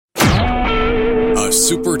a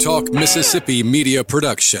Super Talk Mississippi media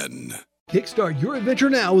production. Kickstart your adventure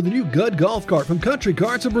now with the new Gud Golf Cart from Country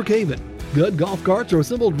Carts of Brookhaven. Gud Golf Carts are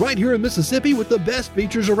assembled right here in Mississippi with the best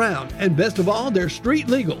features around. And best of all, they're street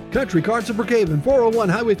legal. Country Carts of Brookhaven, 401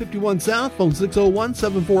 Highway 51 South, phone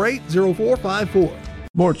 601-748-0454.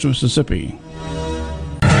 Sports, Mississippi.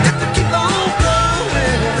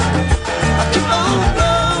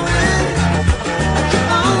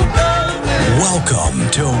 Welcome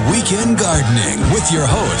to Weekend Gardening with your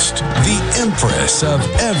host, the Empress of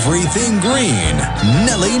Everything Green,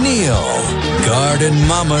 Nellie Neal. Garden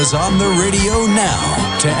Mama's on the radio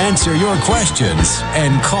now to answer your questions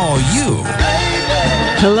and call you.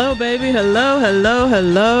 Hello, baby. Hello, hello,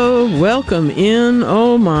 hello. Welcome in.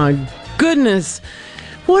 Oh, my goodness.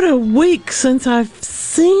 What a week since I've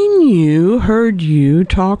seen you, heard you,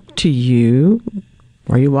 talked to you.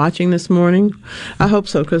 Are you watching this morning? I hope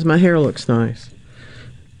so, because my hair looks nice.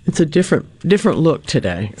 It's a different look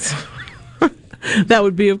today. That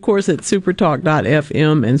would be, of course, at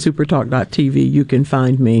supertalk.fm and supertalk.tv. You can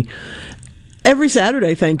find me every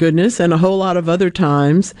Saturday, thank goodness, and a whole lot of other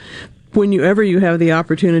times. Whenever you have the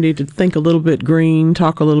opportunity to think a little bit green,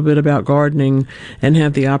 talk a little bit about gardening, and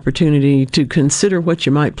have the opportunity to consider what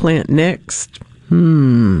you might plant next,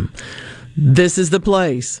 this is the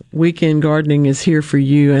place. Weekend Gardening is here for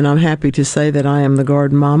you, and I'm happy to say that I am the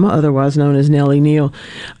Garden Mama, otherwise known as Nellie Neal.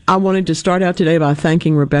 I wanted to start out today by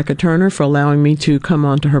thanking Rebecca Turner for allowing me to come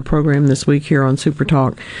onto her program this week here on Super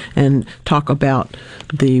Talk and talk about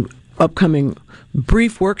the upcoming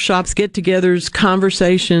brief workshops, get-togethers,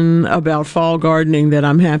 conversation about fall gardening that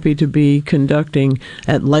I'm happy to be conducting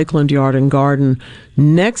at Lakeland Yard and Garden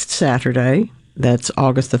next Saturday. That's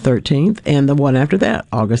August the 13th, and the one after that,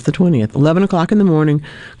 August the 20th, 11 o'clock in the morning.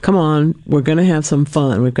 Come on, we're going to have some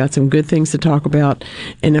fun. We've got some good things to talk about,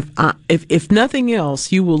 and if nothing else,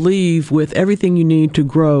 you will leave with everything you need to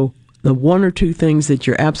grow the one or two things that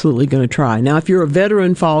you're absolutely going to try. Now, if you're a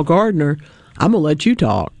veteran fall gardener, I'm going to let you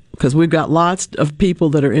talk, because we've got lots of people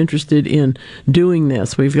that are interested in doing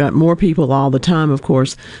this. We've got more people all the time, of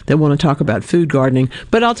course, that want to talk about food gardening.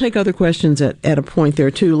 But I'll take other questions at a point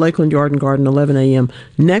there, too. Lakeland Yard and Garden, 11 a.m.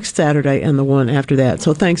 next Saturday and the one after that.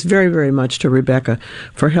 So thanks very, very much to Rebecca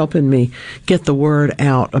for helping me get the word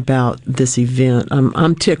out about this event.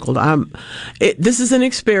 I'm tickled. This is an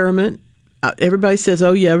experiment. Everybody says,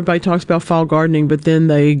 oh, yeah, everybody talks about fall gardening, but then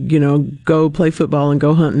they, go play football and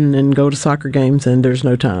go hunting and go to soccer games, and there's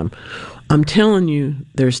no time. I'm telling you,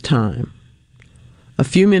 there's time. A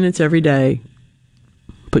few minutes every day,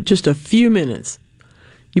 but just a few minutes.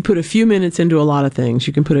 You put a few minutes into a lot of things.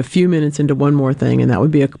 You can put a few minutes into one more thing, and that would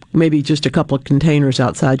be maybe just a couple of containers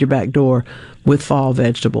outside your back door with fall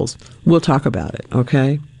vegetables. We'll talk about it,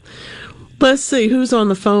 okay? Let's see, who's on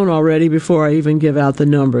the phone already before I even give out the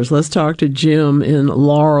numbers. Let's talk to Jim in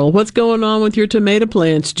Laurel. What's going on with your tomato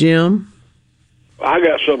plants, Jim? I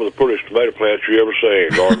got some of the prettiest tomato plants you ever seen,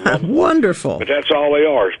 Garden. Wonderful. But that's all they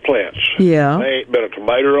are, is plants. Yeah. There ain't been a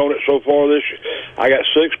tomato on it so far this year. I got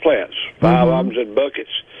 6 plants, 5 of them in buckets.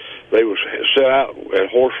 They was set out and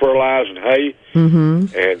horse fertilized and hay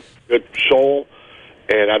and good soil.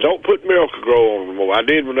 And I don't put Miracle-Gro on them anymore. I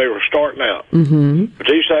did when they were starting out. But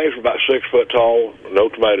these things were about 6 foot tall, no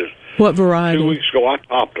tomatoes. What variety? 2 weeks ago, I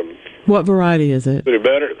topped them. What variety is it? Pretty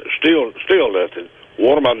better. Still nothing.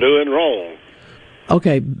 What am I doing wrong?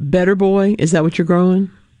 Okay, Better Boy, is that what you're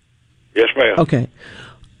growing? Yes, ma'am. Okay.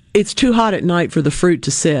 It's too hot at night for the fruit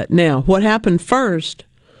to set. Now, what happened first,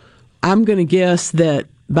 I'm going to guess that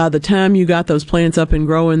by the time you got those plants up and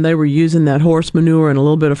growing, they were using that horse manure and a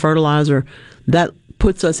little bit of fertilizer. That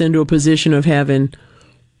puts us into a position of having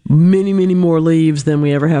many, many more leaves than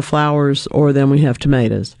we ever have flowers or than we have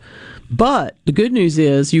tomatoes. But the good news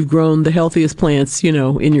is you've grown the healthiest plants,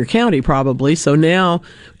 in your county probably. So now,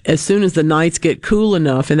 as soon as the nights get cool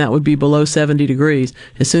enough, and that would be below 70 degrees,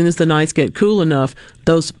 as soon as the nights get cool enough,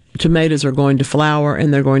 those tomatoes are going to flower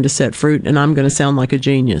and they're going to set fruit, and I'm going to sound like a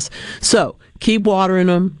genius. So keep watering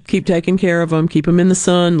them, keep taking care of them, keep them in the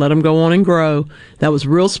sun, let them go on and grow. That was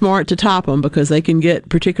real smart to top them, because they can get,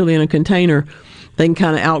 particularly in a container, they can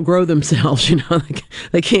kind of outgrow themselves.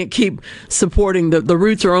 They can't keep supporting, the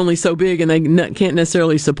roots are only so big, and they can't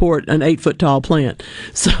necessarily support an 8-foot tall plant.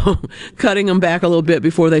 So cutting them back a little bit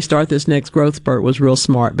before they start this next growth spurt was real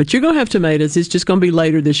smart. But you're going to have tomatoes. It's just going to be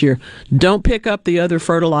later this year. Don't pick up the other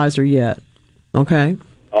fertilizer yet. Okay?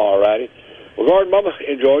 All righty. Well, Garden Mama,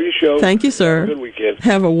 enjoy your show. Thank you, sir. Have a good weekend.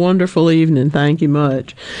 Have a wonderful evening. Thank you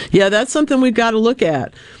much. Yeah, that's something we've got to look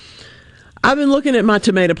at. I've been looking at my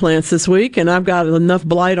tomato plants this week, and I've got enough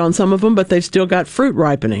blight on some of them, but they've still got fruit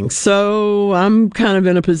ripening. So I'm kind of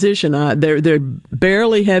in a position. They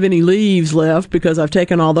barely have any leaves left because I've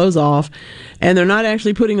taken all those off, and they're not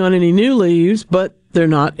actually putting on any new leaves, but they're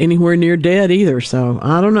not anywhere near dead either. So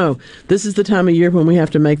I don't know. This is the time of year when we have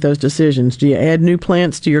to make those decisions. Do you add new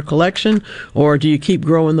plants to your collection, or do you keep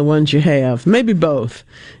growing the ones you have? Maybe both,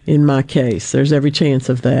 in my case. There's every chance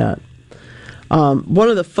of that. One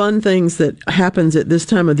of the fun things that happens at this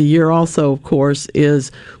time of the year also, of course, is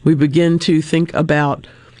we begin to think about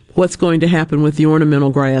what's going to happen with the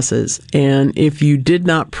ornamental grasses. And if you did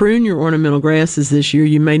not prune your ornamental grasses this year,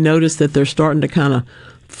 you may notice that they're starting to kind of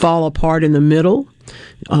fall apart in the middle.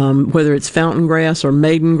 Whether it's fountain grass or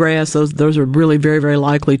maiden grass, those are really very, very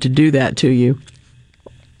likely to do that to you.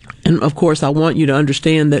 And, of course, I want you to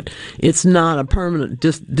understand that it's not a permanent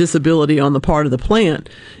disability on the part of the plant.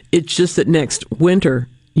 It's just that next winter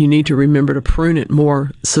you need to remember to prune it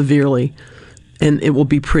more severely, and it will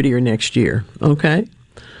be prettier next year. Okay?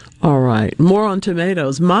 All right. More on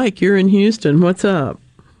tomatoes. Mike, you're in Houston. What's up?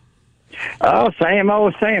 Oh, same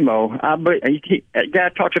old, same old. Guy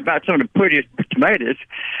talks about some of the prettiest tomatoes.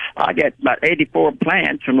 I got about 84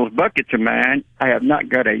 plants in those buckets of mine. I have not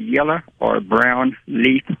got a yellow or a brown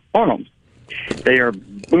leaf on them. They are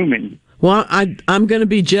booming. Well, I'm going to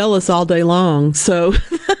be jealous all day long, so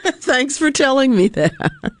thanks for telling me that.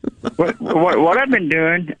 What I've been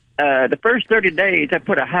doing, the first 30 days, I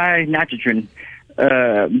put a high nitrogen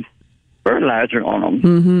fertilizer on them.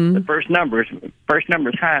 Mm-hmm. The first number's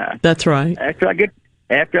high. That's right. After I get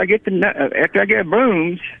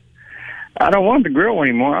blooms, I don't want the grow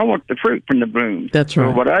anymore. I want the fruit from the blooms. That's right.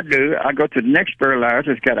 So what I do, I go to the next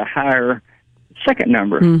fertilizer. It's got a higher second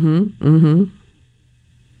number. Mm-hmm. Mm-hmm.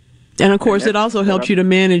 And of course, it also helps you to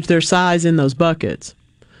manage their size in those buckets,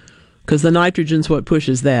 because the nitrogen's what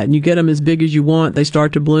pushes that. And you get them as big as you want, they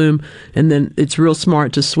start to bloom, and then it's real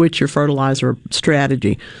smart to switch your fertilizer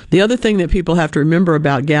strategy. The other thing that people have to remember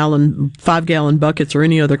about 5-gallon buckets or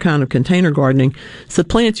any other kind of container gardening is the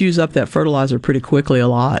plants use up that fertilizer pretty quickly a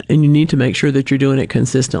lot, and you need to make sure that you're doing it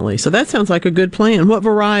consistently. So that sounds like a good plan. What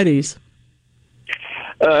varieties?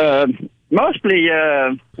 Mostly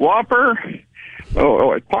Whopper,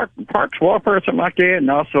 or Parks Whopper or something like that,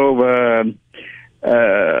 and also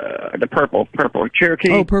the purple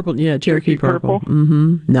Cherokee. Oh, purple, yeah, Cherokee purple.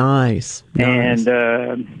 Mm-hmm. Nice.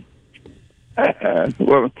 And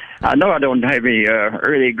well, I know I don't have any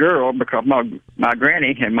early girl because my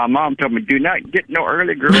granny and my mom told me do not get no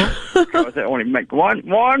early girl because they only make one.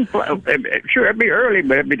 Sure, it'd be early,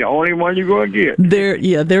 but it'd be the only one you're going to get. They're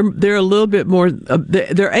a little bit more.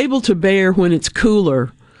 They're able to bear when it's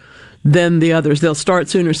cooler than the others. They'll start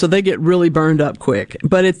sooner, so they get really burned up quick.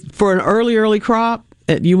 But it's for an early crop.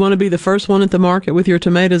 You want to be the first one at the market with your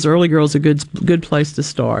tomatoes. Early girl's a good place to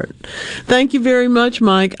start. Thank you very much,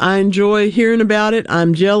 Mike. I enjoy hearing about it.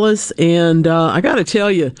 I'm jealous, and I got to tell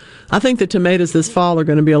you, I think the tomatoes this fall are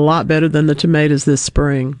going to be a lot better than the tomatoes this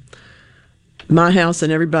spring. My house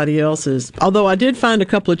and everybody else's. Although I did find a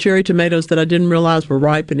couple of cherry tomatoes that I didn't realize were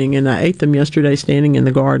ripening, and I ate them yesterday standing in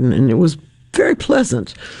the garden, and it was very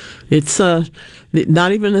pleasant. It's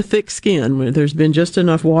not even a thick skin. There's been just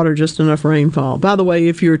enough water, just enough rainfall. By the way,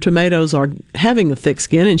 if your tomatoes are having a thick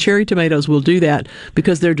skin, and cherry tomatoes will do that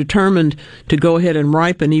because they're determined to go ahead and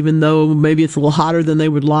ripen even though maybe it's a little hotter than they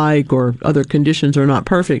would like or other conditions are not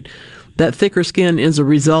perfect, that thicker skin is a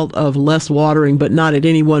result of less watering, but not at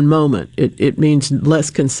any one moment. It means less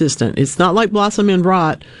consistent. It's not like blossom end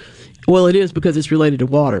rot. Well, it is because it's related to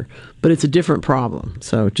water, but it's a different problem.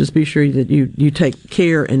 So just be sure that you take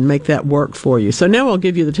care and make that work for you. So now I'll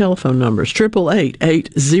give you the telephone numbers.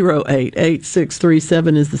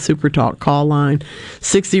 888-808-8637 is the Super Talk call line.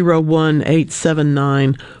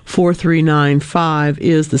 601-879-4395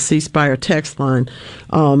 is the C Spire text line.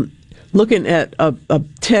 Looking at a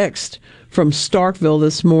text from Starkville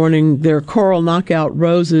this morning, there are coral knockout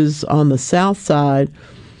roses on the south side.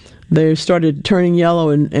 They started turning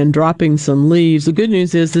yellow and dropping some leaves. The good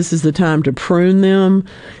news is this is the time to prune them.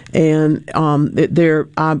 And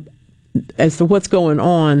as to what's going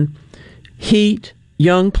on, heat,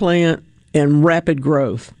 young plant, and rapid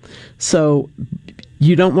growth. So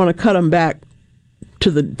you don't want to cut them back to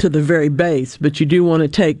the very base, but you do want to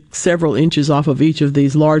take several inches off of each of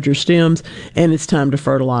these larger stems, and it's time to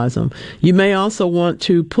fertilize them. You may also want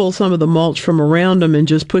to pull some of the mulch from around them and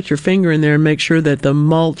just put your finger in there and make sure that the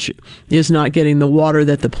mulch is not getting the water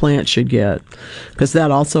that the plant should get, because that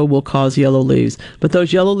also will cause yellow leaves. But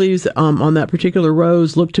those yellow leaves on that particular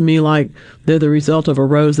rose look to me like they're the result of a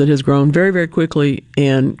rose that has grown very, very quickly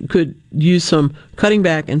and could use some cutting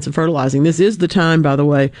back and some fertilizing. This is the time, by the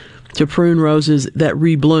way, to prune roses that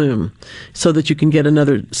rebloom so that you can get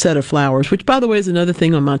another set of flowers, which, by the way, is another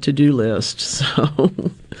thing on my to-do list. So,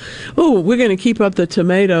 we're going to keep up the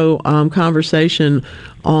tomato conversation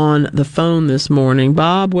on the phone this morning.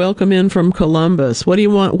 Bob, welcome in from Columbus. What do you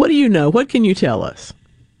want? What do you know? What can you tell us?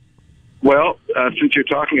 Well, since you're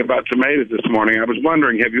talking about tomatoes this morning, I was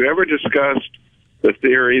wondering, have you ever discussed the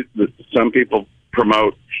theory that some people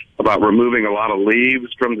promote about removing a lot of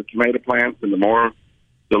leaves from the tomato plants, and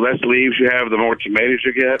the less leaves you have, the more tomatoes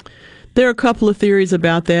you get? There are a couple of theories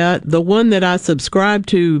about that. The one that I subscribe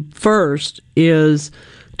to first is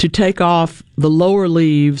to take off the lower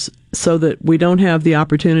leaves so that we don't have the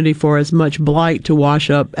opportunity for as much blight to wash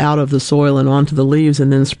up out of the soil and onto the leaves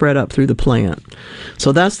and then spread up through the plant.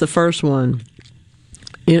 So that's the first one.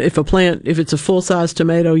 If it's a full-size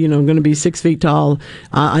tomato, going to be 6 feet tall,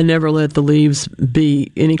 I never let the leaves be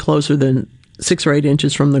any closer than 6 or 8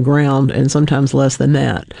 inches from the ground, and sometimes less than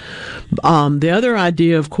that. The other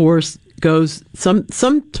idea, of course, goes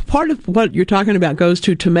some part of what you're talking about goes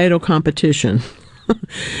to tomato competition.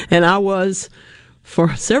 And I was,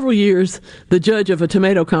 for several years, the judge of a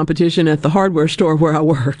tomato competition at the hardware store where I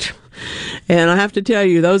worked. And I have to tell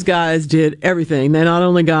you, those guys did everything. They not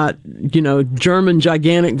only got, German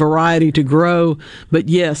gigantic variety to grow, but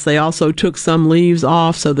yes, they also took some leaves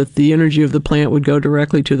off so that the energy of the plant would go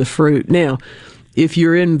directly to the fruit. Now, if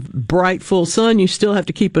you're in bright, full sun, you still have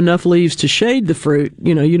to keep enough leaves to shade the fruit.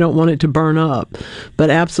 You don't want it to burn up. But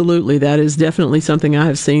absolutely, that is definitely something I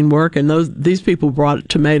have seen work. And these people brought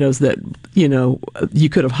tomatoes that, you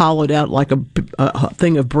could have hollowed out like a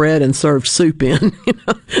thing of bread and served soup in.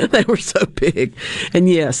 They were so big. And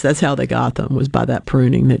yes, that's how they got them, was by that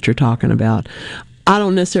pruning that you're talking about. I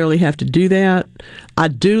don't necessarily have to do that. I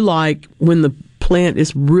do like when the plant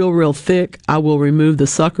is real thick, I will remove the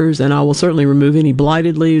suckers, and I will certainly remove any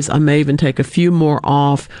blighted leaves. I may even take a few more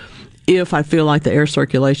off if I feel like the air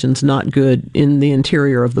circulation's not good in the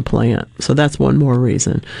interior of the plant. So that's one more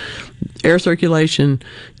reason. Air circulation,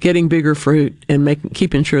 getting bigger fruit, and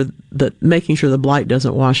making sure the blight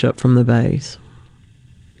doesn't wash up from the base.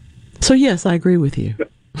 So yes, I agree with you.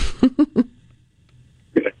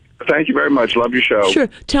 Thank you very much. Love your show. Sure.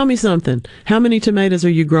 Tell me something. How many tomatoes are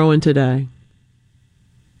you growing today?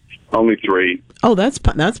 Only 3. Oh, that's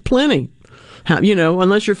plenty.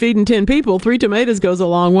 Unless you're feeding 10 people, 3 tomatoes goes a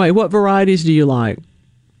long way. What varieties do you like?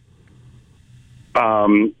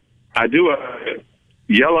 I do a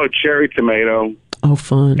yellow cherry tomato. Oh,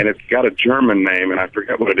 fun. And it's got a German name, and I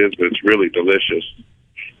forget what it is, but it's really delicious.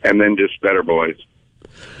 And then just Better Boys.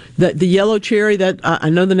 The yellow cherry, that I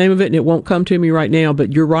know the name of it, and it won't come to me right now,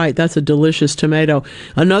 but you're right, that's a delicious tomato.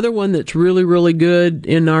 Another one that's really, really good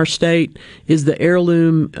in our state is the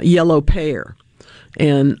heirloom yellow pear.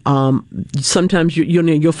 And sometimes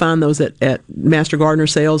you'll find those at Master Gardener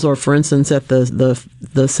sales, or for instance at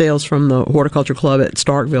the sales from the Horticulture Club at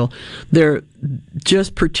Starkville. They're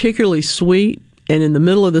just particularly sweet. And in the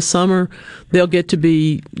middle of the summer, they'll get to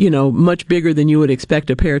be, much bigger than you would expect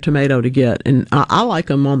a pear tomato to get. And I like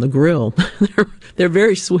them on the grill. They're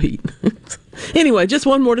very sweet. Anyway, just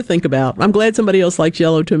one more to think about. I'm glad somebody else likes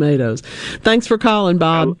yellow tomatoes. Thanks for calling,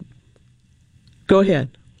 Bob. Go ahead.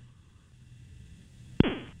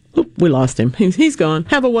 Oop, we lost him. He's gone.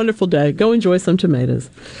 Have a wonderful day. Go enjoy some tomatoes.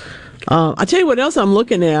 I'll tell you what else I'm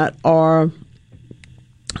looking at are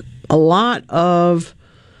a lot of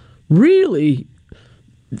really...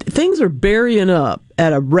 Things are burying up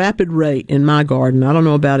at a rapid rate in my garden. I don't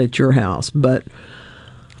know about at your house, but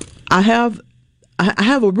I have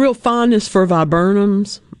a real fondness for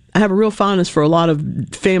viburnums. I have a real fondness for a lot of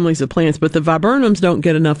families of plants, but the viburnums don't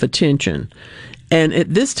get enough attention. And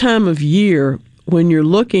at this time of year, when you're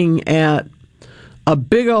looking at a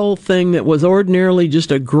big old thing that was ordinarily just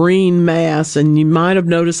a green mass, and you might have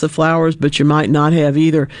noticed the flowers, but you might not have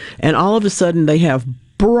either, and all of a sudden they have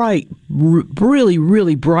bright, really,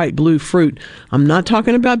 really bright blue fruit. I'm not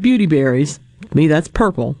talking about beauty berries. To me, that's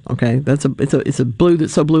purple. Okay, it's a blue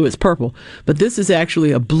that's so blue it's purple. But this is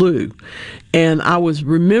actually a blue, and I was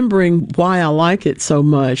remembering why I like it so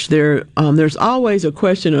much. There's always a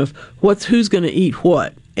question of who's going to eat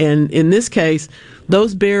what, and in this case,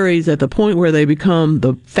 those berries at the point where they become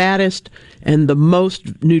the fattest and the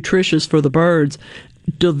most nutritious for the birds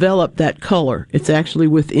develop that color. It's actually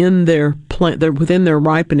within their plant, they're within their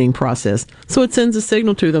ripening process. So it sends a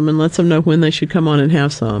signal to them and lets them know when they should come on and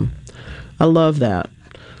have some. I love that.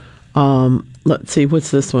 Let's see, what's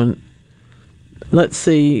this one? Let's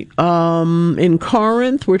see. In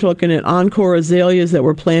Corinth, we're looking at Encore azaleas that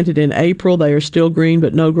were planted in April. They are still green,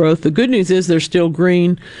 but no growth. The good news is they're still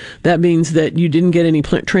green. That means that you didn't get any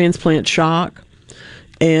transplant shock.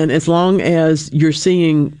 And as long as you're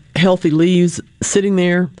seeing healthy leaves sitting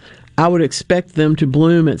there, I would expect them to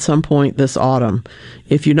bloom at some point this autumn.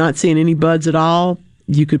 If you're not seeing any buds at all,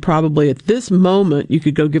 you could probably, at this moment, you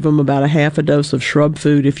could go give them about a half a dose of shrub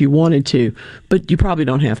food if you wanted to, but you probably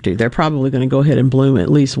don't have to. They're probably going to go ahead and bloom at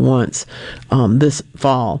least once this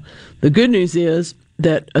fall. The good news is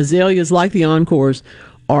that azaleas, like the Encores,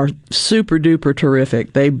 are super duper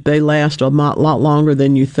terrific. They last a lot longer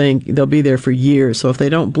than you think. They'll be there for years. So if they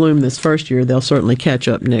don't bloom this first year, they'll certainly catch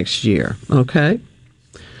up next year. Okay?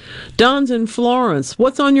 Don's in Florence.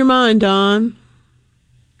 What's on your mind, Don?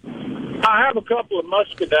 I have a couple of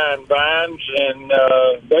muscadine vines, and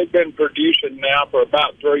they've been producing now for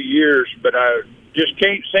about 3 years, but I just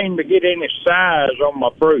can't seem to get any size on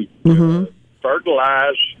my fruit.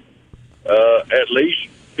 Fertilize at least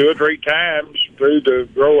 2 or 3 times through the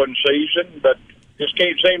growing season, but just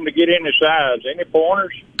can't seem to get any size. Any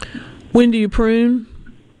pointers? When do you prune?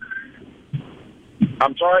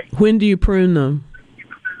 I'm sorry? When do you prune them?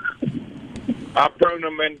 I prune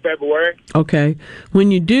them in February. Okay. When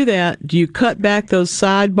you do that, do you cut back those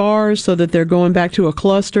sidebars so that they're going back to a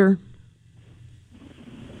cluster?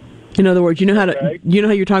 In other words, you know how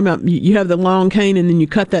you're talking about, you have the long cane and then you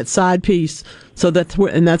cut that side piece so that's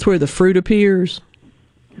where the fruit appears?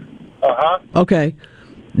 Uh-huh. Okay.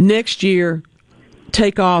 Next year,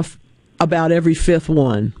 take off about every 5th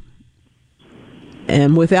one.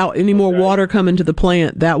 And without any more water coming to the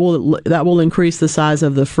plant, that will increase the size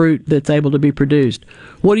of the fruit that's able to be produced.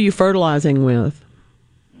 What are you fertilizing with?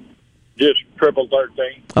 Just triple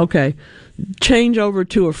 13. Okay. Change over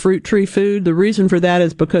to a fruit tree food. The reason for that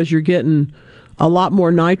is because you're getting a lot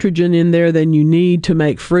more nitrogen in there than you need to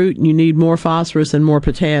make fruit, and you need more phosphorus and more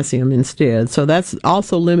potassium instead. So that's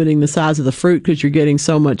also limiting the size of the fruit because you're getting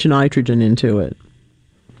so much nitrogen into it.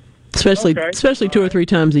 Especially 2 or 3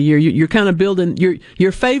 times a year. You're kind of building,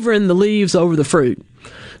 you're favoring the leaves over the fruit.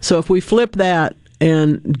 So if we flip that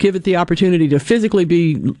and give it the opportunity to physically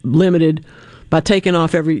be limited by taking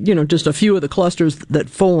off just a few of the clusters that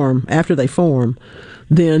form after they form,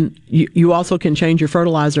 then you also can change your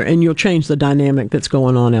fertilizer and you'll change the dynamic that's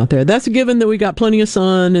going on out there. That's a given that we got plenty of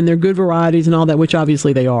sun and they're good varieties and all that, which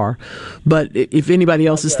obviously they are. But if anybody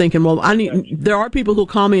else is thinking, well, there are people who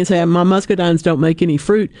call me and say, my muscadines don't make any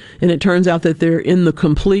fruit, and it turns out that they're in the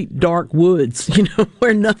complete dark woods,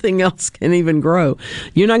 where nothing else can even grow.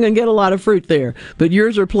 You're not going to get a lot of fruit there, but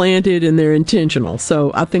yours are planted and they're intentional.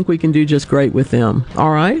 So I think we can do just great with them.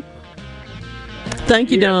 All right?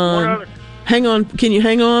 Thank you, Don. Hang on. Can you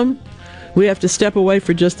hang on? We have to step away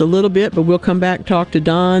for just a little bit, but we'll come back, talk to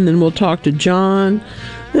Don, then we'll talk to John,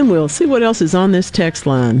 then we'll see what else is on this text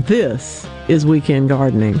line. This is Weekend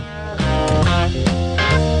Gardening.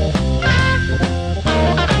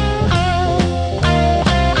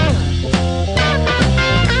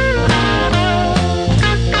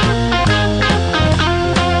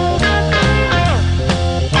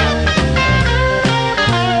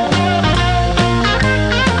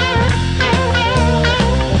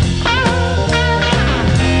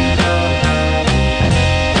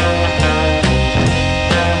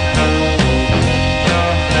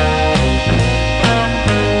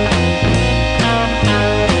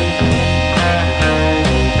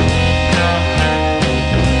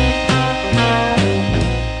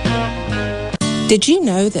 Did you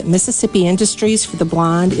know that Mississippi Industries for the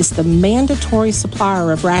Blind is the mandatory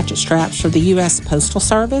supplier of ratchet straps for the U.S. Postal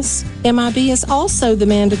Service? MIB is also the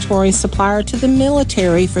mandatory supplier to the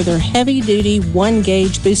military for their heavy-duty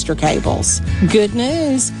 1-gauge booster cables. Good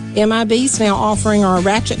news! MIB's now offering our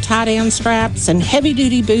ratchet tie-down straps and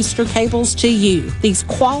heavy-duty booster cables to you. These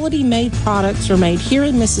quality-made products are made here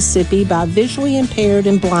in Mississippi by visually impaired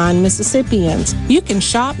and blind Mississippians. You can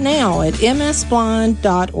shop now at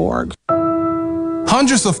msblind.org.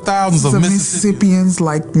 Hundreds of thousands of Mississippians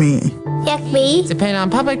like me depend on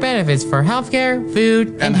public benefits for healthcare,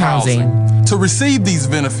 food, and housing. To receive these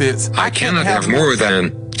benefits, I cannot have more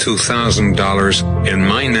than $2,000 in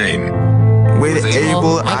my name. With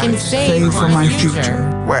Able, I can save for my future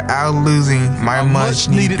without losing my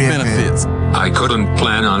much-needed benefits. I couldn't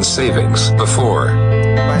plan on savings before,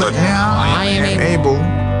 but now I am able.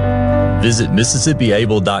 Visit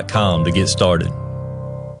MississippiAble.com to get started.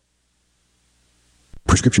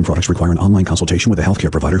 Prescription products require an online consultation with a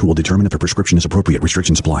healthcare provider who will determine if a prescription is appropriate.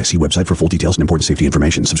 Restrictions apply. See website for full details and important safety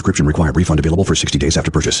information. Subscription required. Refund available for 60 days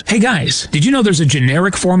after purchase. Hey guys, did you know there's a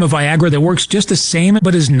generic form of Viagra that works just the same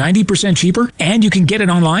but is 90% cheaper? And you can get it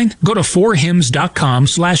online? Go to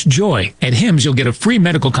 4hims.com/joy. At Hims, you'll get a free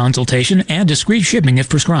medical consultation and discreet shipping if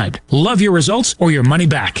prescribed. Love your results or your money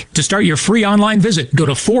back. To start your free online visit, go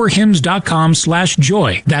to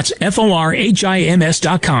 4hims.com/joy. That's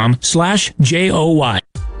FORHIMS.com/JOY.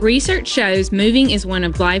 Research shows moving is one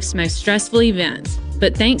of life's most stressful events,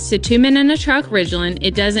 but thanks to 2 Men and a Truck Ridgeland,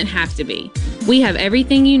 it doesn't have to be. We have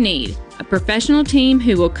everything you need. A professional team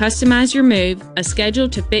who will customize your move, a schedule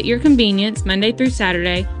to fit your convenience Monday through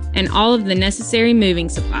Saturday, and all of the necessary moving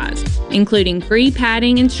supplies, including free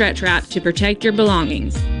padding and stretch wrap to protect your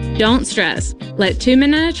belongings. Don't stress. Let 2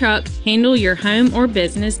 Men and a Truck handle your home or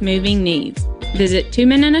business moving needs. Visit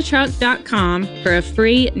 2menandatruck.com for a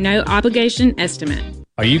free, no-obligation estimate.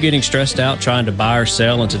 Are you getting stressed out trying to buy or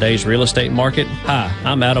sell in today's real estate market? Hi,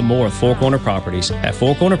 I'm Adam Moore with Four Corner Properties. At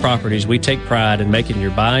Four Corner Properties, we take pride in making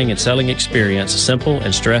your buying and selling experience simple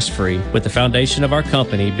and stress-free. With the foundation of our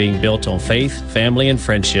company being built on faith, family, and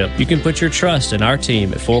friendship, you can put your trust in our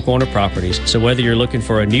team at Four Corner Properties. So whether you're looking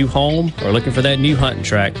for a new home or looking for that new hunting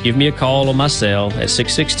track, give me a call on my cell at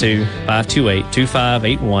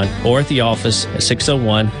 662-528-2581 or at the office at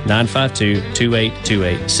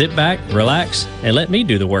 601-952-2828. Sit back, relax, and let me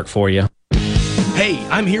do the work for you. Hey,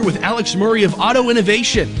 I'm here with Alex Murray of Auto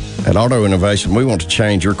Innovation. At Auto Innovation, we want to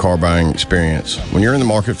change your car buying experience. When you're in the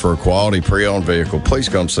market for a quality pre-owned vehicle, please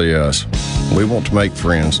come see us. We want to make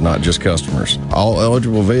friends, not just customers. All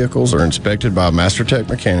eligible vehicles are inspected by a MasterTech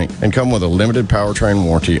mechanic and come with a limited powertrain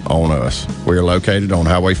warranty on us. We are located on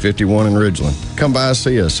Highway 51 in Ridgeland. Come by and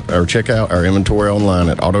see us or check out our inventory online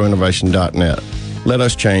at autoinnovation.net. Let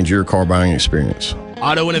us change your car buying experience.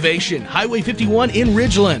 Auto Innovation, Highway 51 in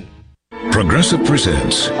Ridgeland. Progressive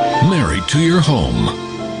presents Married to Your Home.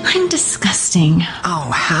 I'm disgusting. Oh,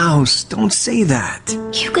 House, don't say that.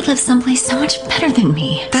 You could live someplace so much better than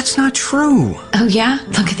me. That's not true. Oh, yeah?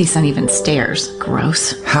 Look at these uneven stairs.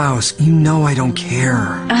 Gross. House, you know I don't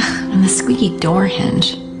care. Ugh, and the squeaky door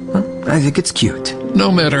hinge. Well, I think it's cute. No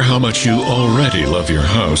matter how much you already love your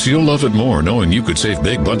house, you'll love it more knowing you could save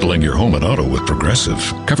big bundling your home and auto with Progressive.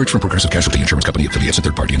 Coverage from Progressive Casualty Insurance Company, affiliates, and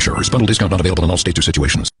third-party insurers. Bundle discount not available in all states or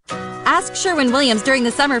situations. Ask Sherwin-Williams during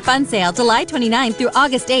the Summer Fun Sale, July 29th through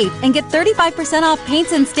August 8th, and get 35% off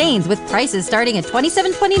paints and stains with prices starting at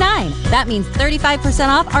 $27.29. That means 35%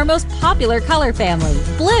 off our most popular color family,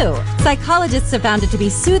 blue. Psychologists have found it to be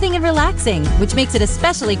soothing and relaxing, which makes it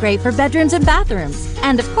especially great for bedrooms and bathrooms.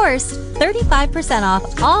 And of course, 35%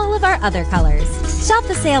 off all of our other colors. Shop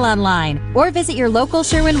the sale online or visit your local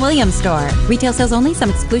Sherwin-Williams store. Retail sales only.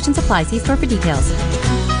 Some exclusions apply. See store for details.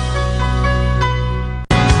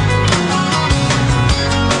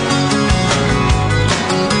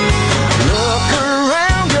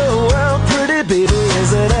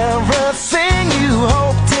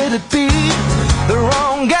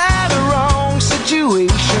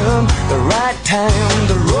 Time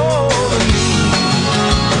to roll with me,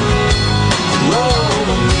 roll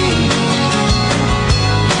with me.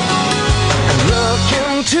 Look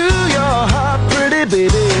into your heart, pretty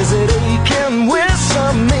baby. Is it aching with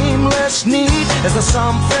some nameless need? Is there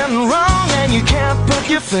something wrong and you can't put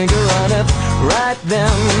your finger on it? Right then,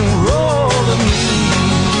 roll with me.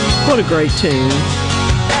 What a great tune.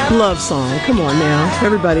 Love song. Come on now.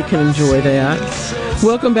 Everybody can enjoy that.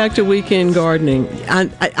 Welcome back to Weekend Gardening.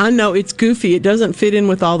 I know it's goofy. It doesn't fit in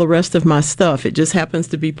with all the rest of my stuff. It just happens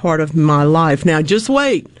to be part of my life. Now, just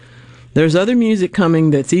wait. There's other music coming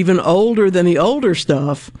that's even older than the older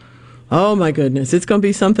stuff. Oh, my goodness. It's going to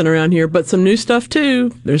be something around here, but some new stuff,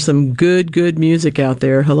 too. There's some good music out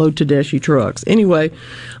there. Hello, Tedeschi Trucks. Anyway,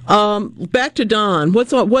 back to Don.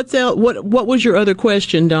 What was your other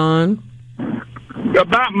question, Don?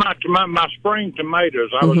 About my spring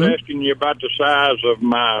tomatoes, I was asking you about the size of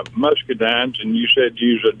my muscadines, and you said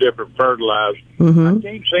use a different fertilizer. I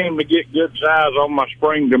can't seem to get good size on my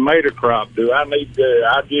spring tomato crop. Do I need to?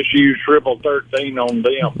 I just use triple 13 on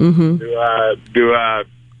them. Do I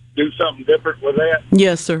do something different with that?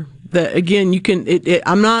 Yes, sir. Again, you can. It's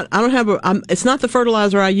not the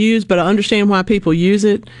fertilizer I use, but I understand why people use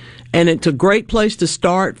it. And it's a great place to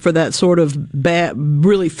start for that sort of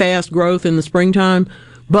really fast growth in the springtime.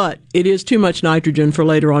 But it is too much nitrogen for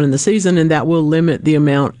later on in the season, and that will limit the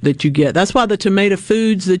amount that you get. That's why the tomato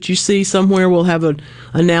foods that you see somewhere will have an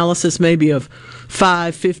analysis maybe of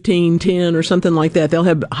 5, 15, 10, or something like that. They'll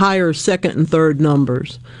have higher second and third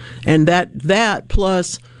numbers. And that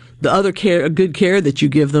plus the other good care that you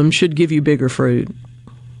give them should give you bigger fruit.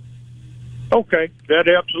 Okay, that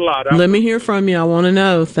helps a lot. Let me hear from you. I want to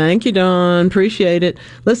know. Thank you, Don. Appreciate it.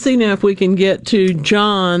 Let's see now if we can get to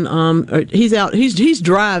John. He's out. He's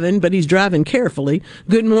driving, but he's driving carefully.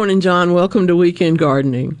 Good morning, John. Welcome to Weekend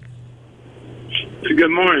Gardening.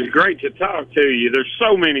 Good morning. It's great to talk to you. There's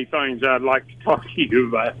so many things I'd like to talk to you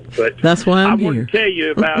about, but that's why I want to tell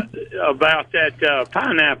you about that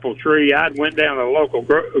pineapple tree. I went down to the local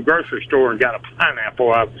grocery store and got a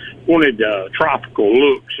pineapple. I wanted tropical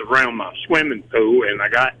looks around my swimming pool, and I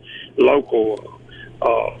got local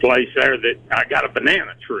place there that I got a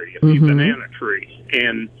banana tree, a few banana trees,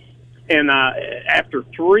 and after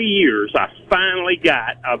 3 years, I finally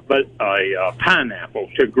got a pineapple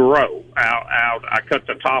to grow out. I cut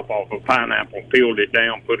the top off a pineapple, peeled it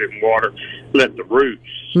down, put it in water, let the roots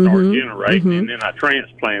start generating, and then I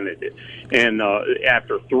transplanted it. And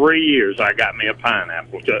after 3 years, I got me a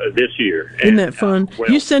pineapple this year. Isn't that fun?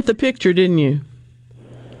 You sent the picture, didn't you?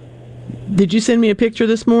 Did you send me a picture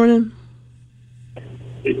this morning?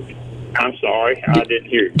 I'm sorry, I didn't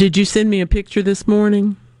hear you. Did you send me a picture this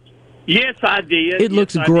morning? Yes, I did. It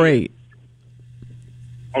looks great.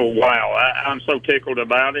 Oh, wow. I'm so tickled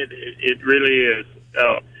about it. It really is.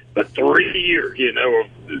 But 3 years,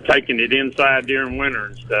 of taking it inside during winter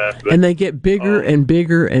and stuff. But, and they get bigger and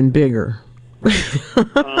bigger and bigger. I'm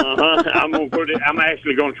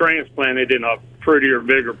actually going to transplant it in a prettier,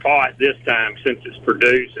 bigger pot this time since it's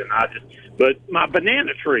produced. But my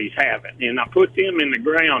banana trees haven't, and I put them in the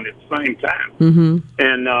ground at the same time.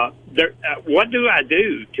 And what do I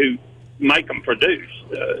do to make them produce?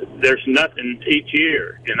 There's nothing each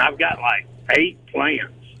year, and I've got like 8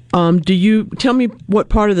 plants. Do you tell me what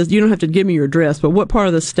part of you don't have to give me your address, but what part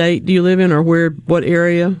of the state do you live in, or what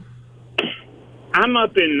area? I'm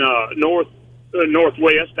up in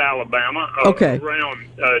northwest Alabama, around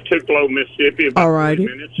Tupelo, Mississippi, about 40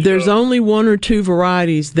 minutes. There's only 1 or 2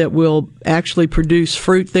 varieties that will actually produce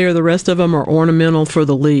fruit there. The rest of them are ornamental for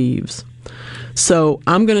the leaves. So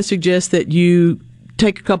I'm going to suggest that you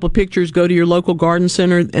take a couple of pictures, go to your local garden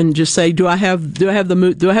center, and just say, do I have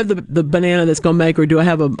the banana that's going to make, or do I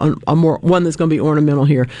have a more one that's going to be ornamental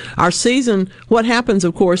here? Our season, what happens,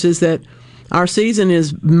 of course, is that our season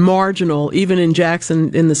is marginal, even in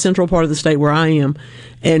Jackson, in the central part of the state where I am,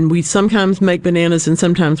 and we sometimes make bananas and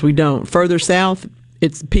sometimes we don't. Further south,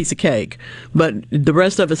 it's a piece of cake, but the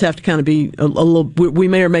rest of us have to kind of be a little, we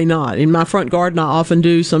may or may not. In my front garden, I often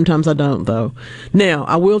do, sometimes I don't, though. Now,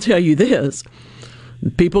 I will tell you this.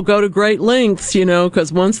 People go to great lengths,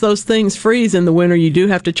 because once those things freeze in the winter, you do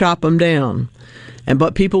have to chop them down.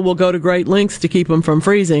 But people will go to great lengths to keep them from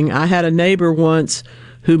freezing. I had a neighbor once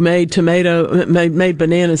who made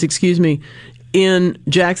bananas, in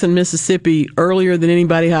Jackson, Mississippi, earlier than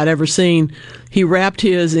anybody I'd ever seen. He wrapped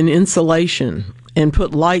his in insulation and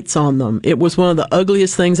put lights on them. It was one of the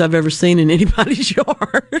ugliest things I've ever seen in anybody's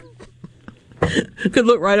yard. Could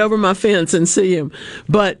look right over my fence and see him.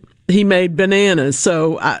 But he made bananas,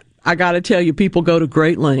 so I got to tell you, people go to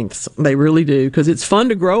great lengths. They really do, because it's fun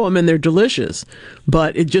to grow them and they're delicious.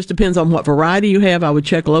 But it just depends on what variety you have. I would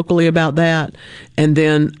check locally about that, and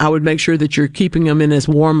then I would make sure that you're keeping them in as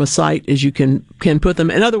warm a site as you can put them.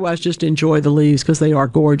 And otherwise, just enjoy the leaves, because they are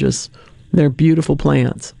gorgeous. They're beautiful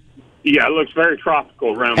plants. Yeah, it looks very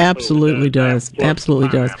tropical around. Absolutely does. Absolutely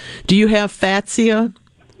does. Do you have Fatsia?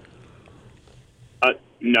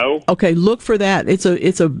 No. Okay, look for that.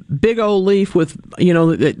 It's a big old leaf with,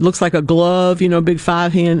 it looks like a glove, big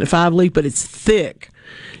 5 leaf, but it's thick.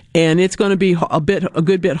 And it's going to be a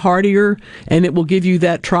good bit hardier, and it will give you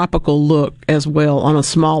that tropical look as well on a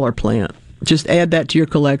smaller plant. Just add that to your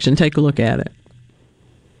collection. Take a look at it.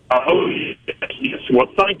 Oh, yes. Well,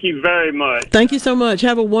 thank you very much. Thank you so much.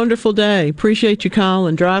 Have a wonderful day. Appreciate you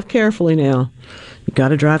calling. Drive carefully now. You got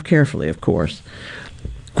to drive carefully, of course.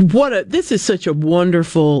 This is such a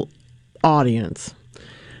wonderful audience.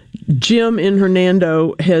 Jim in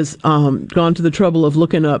Hernando has gone to the trouble of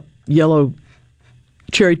looking up yellow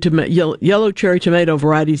cherry tomato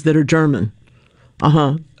varieties that are German.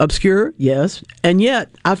 Obscure, yes, and yet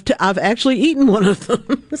I've actually eaten one of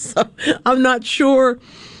them, so I'm not sure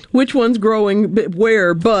which one's growing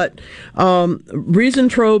where, but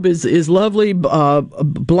Riesentraub is lovely.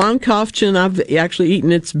 Blankowschen, I've actually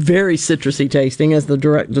eaten. It's very citrusy tasting, as the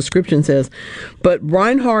direct description says. But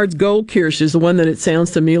Reinhard's Goldkirsch is the one that it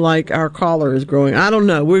sounds to me like our caller is growing. I don't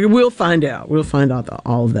know. We'll find out. We'll find out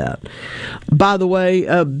all of that. By the way,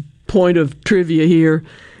 a point of trivia here.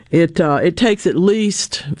 It takes at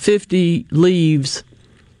least 50 leaves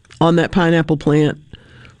on that pineapple plant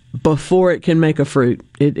before it can make a fruit.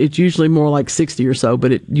 It's usually more like 60 or so,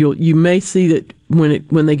 but you may see that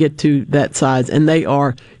when they get to that size, and they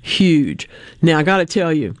are huge. Now, I got to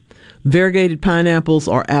tell you, variegated pineapples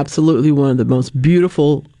are absolutely one of the most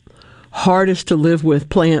beautiful, hardest to live with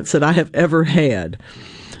plants that I have ever had.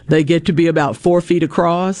 They get to be about 4 feet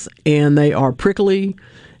across, and they are prickly,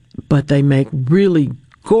 but they make really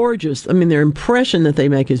gorgeous. I mean, their impression that they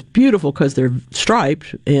make is beautiful because they're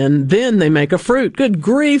striped, and then they make a fruit. Good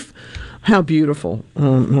grief, how beautiful.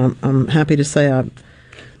 I'm happy to say I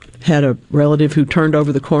had a relative who turned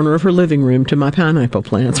over the corner of her living room to my pineapple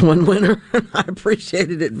plants one winter. I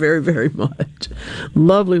appreciated it very, very much.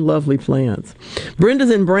 Lovely, lovely plants.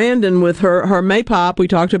 Brenda's in Brandon with her maypop we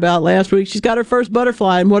talked about last week. She's got her first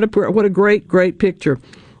butterfly, and what a great, great picture.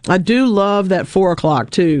 I do love that 4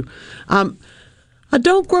 o'clock, too. I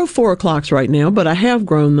don't grow 4 o'clocks right now, but I have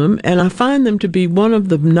grown them, and I find them to be one of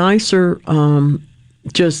the nicer,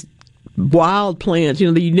 just wild plants.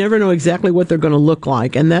 You never know exactly what they're going to look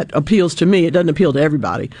like, and that appeals to me. It doesn't appeal to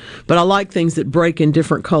everybody, but I like things that break in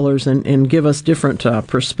different colors and give us different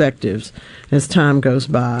perspectives as time goes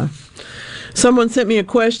by. Someone sent me a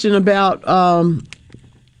question about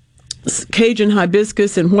Cajun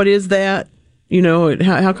hibiscus and what is that?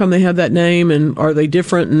 How come they have that name, and are they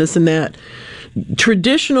different and this and that?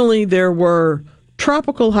 Traditionally, there were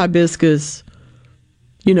tropical hibiscus,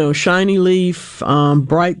 shiny leaf,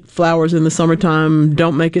 bright flowers in the summertime,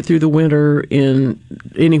 don't make it through the winter in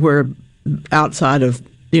anywhere outside of,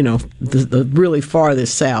 the really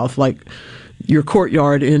farthest south, like your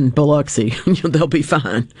courtyard in Biloxi. They'll be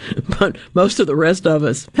fine. But most of the rest of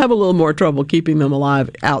us have a little more trouble keeping them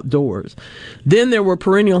alive outdoors. Then there were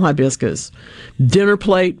perennial hibiscus. Dinner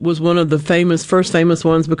plate was one of the first famous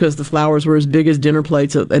ones because the flowers were as big as dinner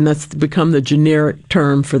plates, and that's become the generic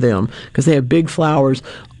term for them because they have big flowers,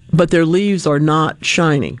 but their leaves are not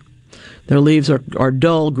shiny. Their leaves are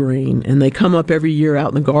dull green, and they come up every year out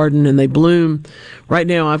in the garden, and they bloom. Right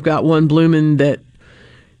now I've got one blooming that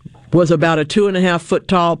was about a 2.5-foot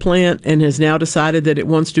tall plant and has now decided that it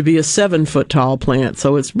wants to be a 7-foot tall plant.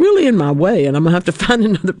 So it's really in my way, and I'm going to have to find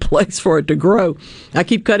another place for it to grow. I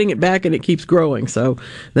keep cutting it back and it keeps growing. So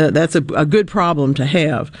that's a good problem to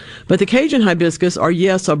have. But the Cajun hibiscus are,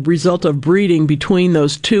 yes, a result of breeding between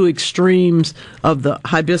those two extremes of the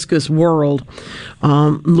hibiscus world.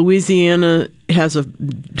 Louisiana has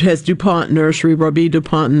DuPont Nursery. Robbie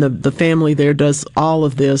DuPont and the family there does all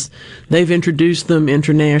of this. They've introduced them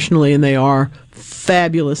internationally, and they are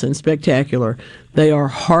fabulous and spectacular. They are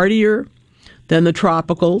hardier than the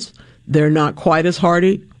tropicals. They're not quite as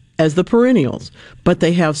hardy as the perennials, but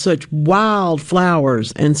they have such wild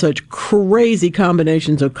flowers and such crazy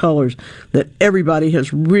combinations of colors that everybody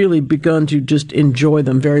has really begun to just enjoy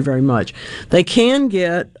them very, very much. They can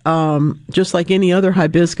get, just like any other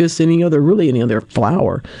hibiscus, any other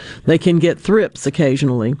flower, they can get thrips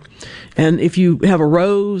occasionally. And if you have a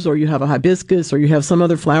rose or you have a hibiscus or you have some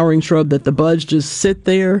other flowering shrub that the buds just sit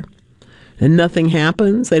there and nothing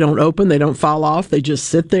happens, they don't open, they don't fall off, they just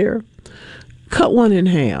sit there, cut one in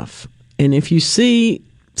half. And if you see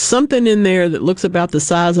something in there that looks about the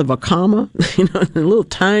size of a comma, a little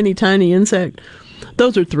tiny, tiny insect,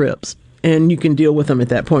 those are thrips. And you can deal with them at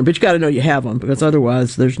that point. But you got to know you have them, because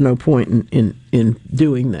otherwise there's no point in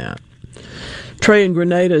doing that. Trey in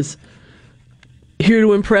Grenada's here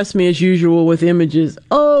to impress me as usual with images.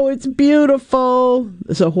 Oh, it's beautiful.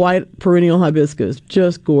 It's a white perennial hibiscus.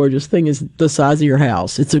 Just gorgeous. Thing is the size of your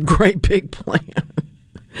house. It's a great big plant.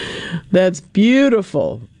 That's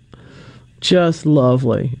beautiful, just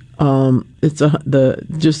lovely. The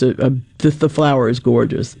flower is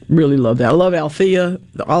gorgeous. Really love that. I love Althea.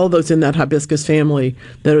 All of those in that hibiscus family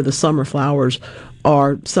that are the summer flowers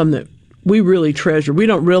are some that we really treasure. We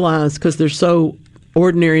don't realize because they're so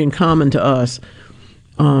ordinary and common to us.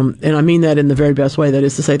 And I mean that in the very best way. That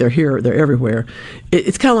is to say, they're here, they're everywhere.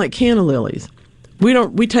 It's kind of like canna lilies.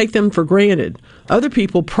 We take them for granted. Other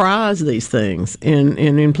people prize these things, and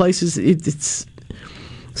in places it's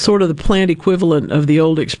sort of the plant equivalent of the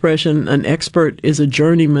old expression, an expert is a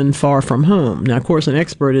journeyman far from home. Now, of course, an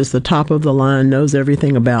expert is the top of the line, knows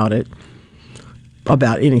everything about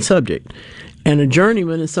any subject. And a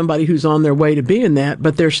journeyman is somebody who's on their way to being that,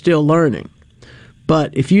 but they're still learning.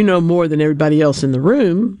 But if you know more than everybody else in the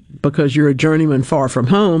room, because you're a journeyman far from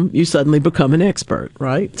home, you suddenly become an expert,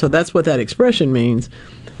 right? So that's what that expression means.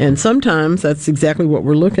 And sometimes that's exactly what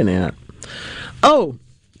we're looking at. Oh,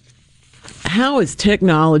 how is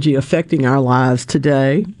technology affecting our lives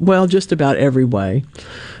today? Well, just about every way.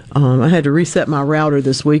 I had to reset my router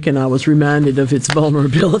this week, and I was reminded of its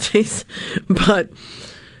vulnerabilities. But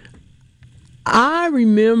I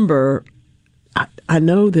remember... I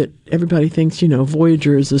know that everybody thinks,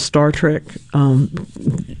 Voyager is a Star Trek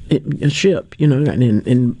a ship,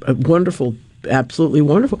 and wonderful, absolutely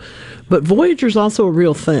wonderful. But Voyager is also a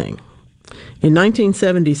real thing. In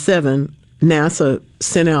 1977, NASA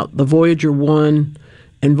sent out the Voyager 1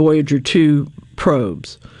 and Voyager 2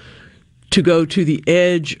 probes to go to the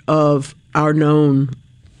edge of our known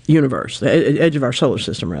universe, edge of our solar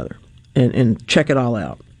system, rather, and check it all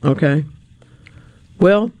out, okay?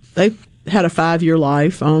 Well, they had a 5-year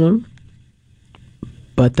life on them,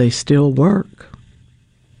 but they still work.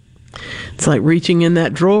 It's like reaching in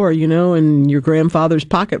that drawer, in your grandfather's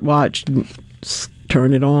pocket watch,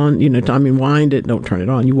 turn it on, wind it, don't turn it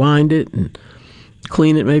on. You wind it and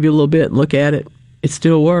clean it maybe a little bit and look at it. It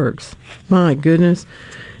still works. My goodness.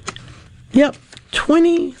 Yep,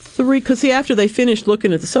 23, because see, after they finished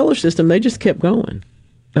looking at the solar system, they just kept going.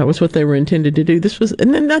 That was what they were intended to do.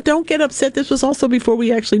 And then don't get upset. This was also before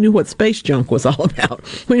we actually knew what space junk was all about.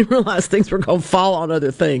 We realized things were going to fall on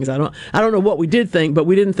other things. I don't know what we did think, but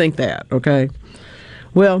we didn't think that, okay?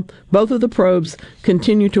 Well, both of the probes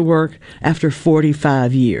continue to work after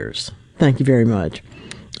 45 years. Thank you very much.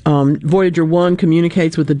 Voyager 1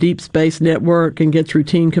 communicates with the Deep Space Network and gets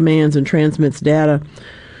routine commands and transmits data.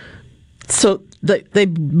 So they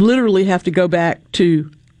literally have to go back to,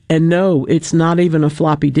 and no, it's not even a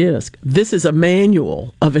floppy disk. This is a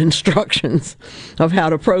manual of instructions of how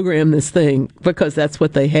to program this thing, because that's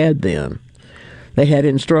what they had then. They had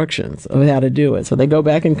instructions of how to do it. So they go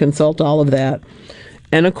back and consult all of that.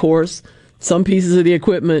 And of course, some pieces of the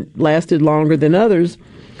equipment lasted longer than others,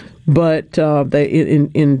 but they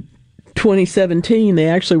in 2017, they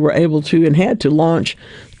actually were able to and had to launch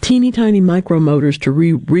teeny tiny micromotors to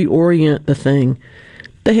reorient the thing.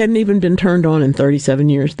 They hadn't even been turned on in 37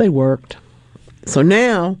 years. They worked. So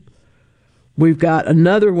now we've got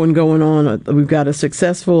another one going on. We've got a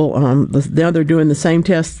successful, now they're doing the same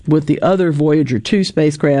test with the other Voyager 2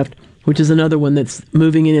 spacecraft, which is another one that's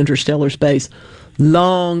moving in interstellar space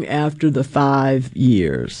long after the 5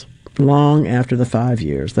 years. Long after the 5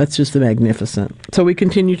 years. That's just magnificent. So we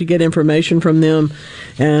continue to get information from them.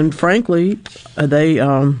 And frankly, they...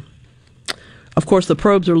 Of course, the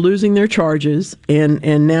probes are losing their charges, and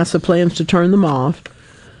NASA plans to turn them off.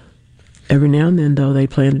 Every now and then, though, they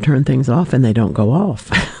plan to turn things off, and they don't go off.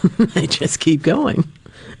 They just keep going.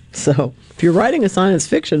 So if you're writing a science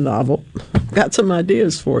fiction novel, I've got some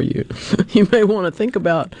ideas for you. You may want to think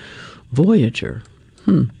about Voyager.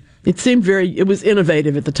 It was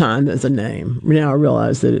innovative at the time as a name. Now I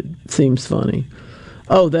realize that it seems funny.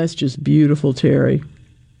 Oh, that's just beautiful, Terry.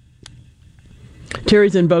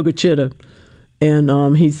 Terry's in Boca Chica.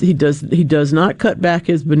 And he does not cut back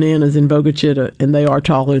his bananas in Boca Chica, and they are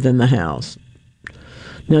taller than the house.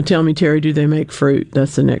 Now tell me, Terry, do they make fruit?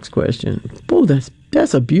 That's the next question. Oh,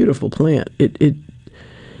 that's a beautiful plant.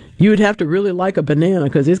 You would have to really like a banana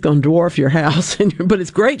because it's going to dwarf your house. But it's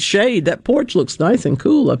great shade. That porch looks nice and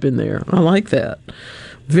cool up in there. I like that.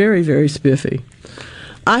 Very, very spiffy.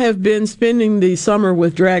 I have been spending the summer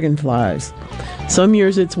with dragonflies. Some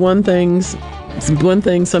years it's one thing,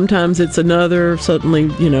 sometimes it's another. Suddenly,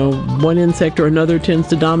 one insect or another tends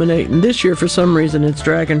to dominate. And this year, for some reason, it's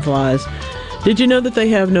dragonflies. Did you know that they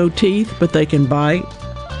have no teeth, but they can bite?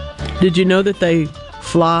 Did you know that they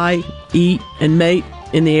fly, eat, and mate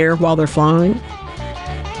in the air while they're flying?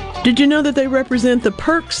 Did you know that they represent the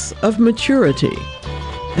perks of maturity?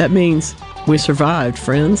 That means we survived,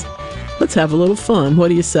 friends. Let's have a little fun. What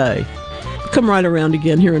do you say? Come right around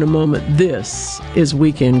again here in a moment. This is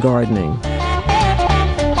Weekend Gardening.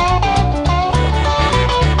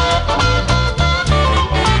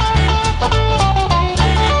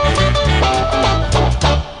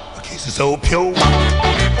 So pure is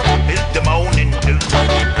the morning dew.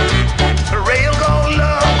 Real gold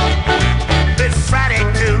love this Friday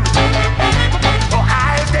too. For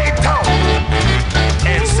eyes they talk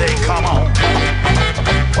and say, come on.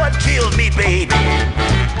 What killed me, baby,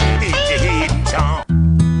 is your hidden charm.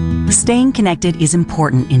 Staying connected is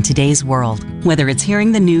important in today's world. Whether it's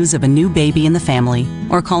hearing the news of a new baby in the family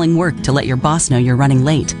or calling work to let your boss know you're running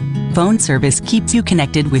late, phone service keeps you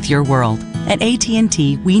connected with your world. At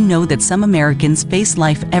AT&T, we know that some Americans face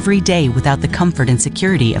life every day without the comfort and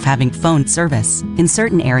security of having phone service. In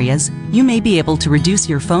certain areas, you may be able to reduce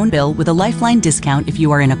your phone bill with a Lifeline discount if you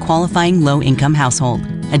are in a qualifying low-income household.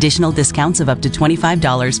 Additional discounts of up to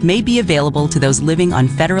 $25 may be available to those living on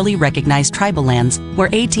federally recognized tribal lands where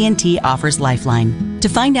AT&T offers Lifeline. To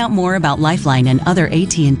find out more about Lifeline and other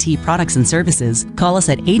AT&T products and services, call us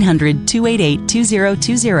at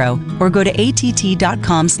 800-288-2020 or go to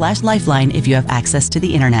att.com/lifeline if you have access to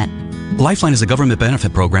the internet. Lifeline is a government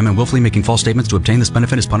benefit program, and willfully making false statements to obtain this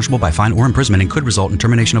benefit is punishable by fine or imprisonment and could result in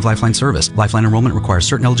termination of Lifeline service. Lifeline enrollment requires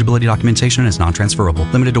certain eligibility documentation and is non-transferable.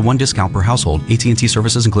 Limited to one discount per household. AT&T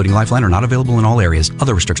services, including Lifeline, are not available in all areas.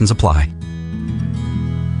 Other restrictions apply.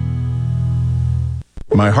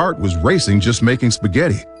 My heart was racing just making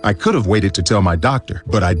spaghetti. I could have waited to tell my doctor,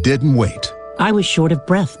 but I didn't wait. I was short of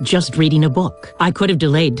breath just reading a book. I could have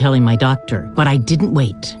delayed telling my doctor, but I didn't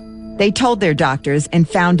wait. They told their doctors and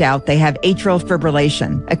found out they have atrial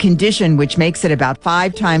fibrillation, a condition which makes it about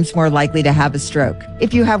 5 times more likely to have a stroke.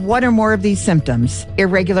 If you have one or more of these symptoms,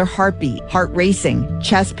 irregular heartbeat, heart racing,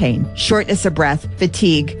 chest pain, shortness of breath,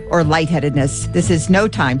 fatigue, or lightheadedness, this is no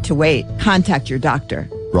time to wait. Contact your doctor.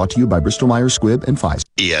 Brought to you by Bristol-Myers Squibb and Pfizer.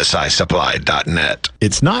 ESISupply.net.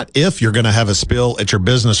 It's not if you're going to have a spill at your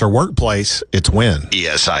business or workplace, it's when.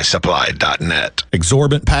 ESISupply.net.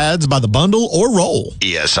 Exorbitant pads by the bundle or roll.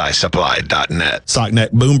 ESISupply.net.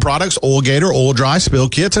 Sockneck boom products, Oil Gator, Oil Dry, spill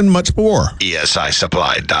kits, and much more.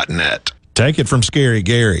 ESISupply.net. Take it from Scary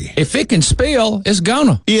Gary. If it can spill, it's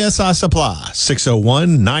gonna. ESI Supply,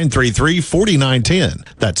 601-933-4910.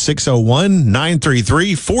 That's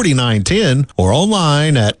 601-933-4910 or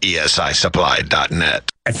online at ESISupply.net.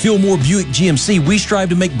 At Fillmore Buick GMC, we strive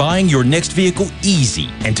to make buying your next vehicle easy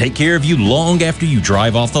and take care of you long after you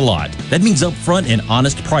drive off the lot. That means upfront and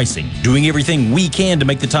honest pricing, doing everything we can to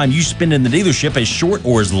make the time you spend in the dealership as short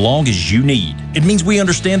or as long as you need. It means we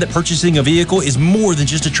understand that purchasing a vehicle is more than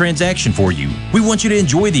just a transaction for you. We want you to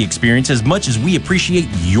enjoy the experience as much as we appreciate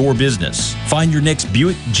your business. Find your next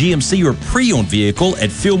Buick, GMC, or pre-owned vehicle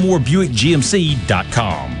at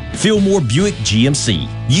FillmoreBuickGMC.com. Fillmore Buick GMC.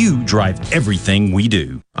 You drive everything we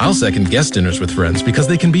do. I'll second guest dinners with friends because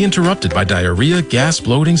they can be interrupted by diarrhea, gas,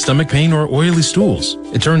 bloating, stomach pain, or oily stools.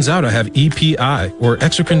 It turns out I have EPI, or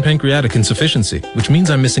exocrine pancreatic insufficiency, which means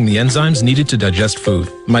I'm missing the enzymes needed to digest food.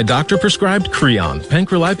 My doctor prescribed Creon,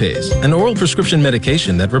 pancrelipase, an oral prescription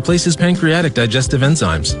medication that replaces pancreatic digestive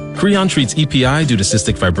enzymes. Creon treats EPI due to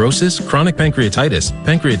cystic fibrosis, chronic pancreatitis,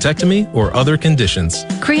 pancreatectomy, or other conditions.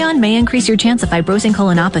 Creon may increase your chance of fibrosing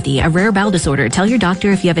colonopathy, a rare bowel disorder. Tell your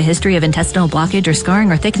doctor if you have a history of intestinal blockage or scarring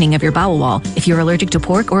or thickening of your bowel wall, if you're allergic to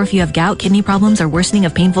pork, or if you have gout, kidney problems, or worsening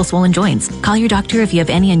of painful swollen joints. Call your doctor if you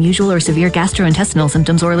have any unusual or severe gastrointestinal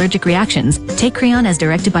symptoms or allergic reactions. Take Creon as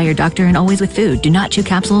directed by your doctor and always with food. Do not chew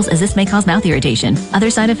capsules as this may cause mouth irritation.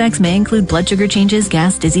 Other side effects may include blood sugar changes,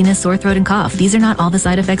 gas, dizziness, sore throat, and cough. These are not all the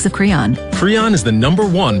side effects of Creon. Creon is the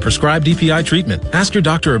 #1 prescribed EPI treatment. Ask your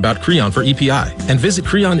doctor about Creon for EPI and visit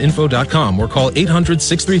creoninfo.com or call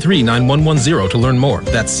 800-633-9110 to learn more.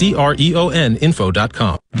 That's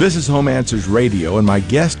CREONinfo.com. This is Home Answers Radio, and my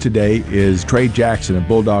guest today is Trey Jackson of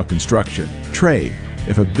Bulldog Construction. Trey,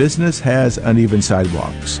 if a business has uneven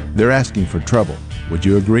sidewalks, they're asking for trouble. Would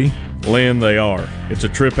you agree? Lynn, they are. It's a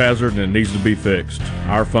trip hazard and it needs to be fixed.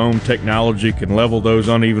 Our foam technology can level those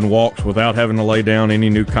uneven walks without having to lay down any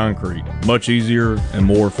new concrete. Much easier and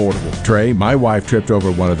more affordable. Trey, my wife tripped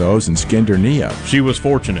over one of those and skinned her knee up. She was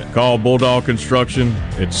fortunate. Call Bulldog Construction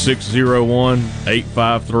at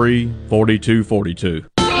 601-853-4242.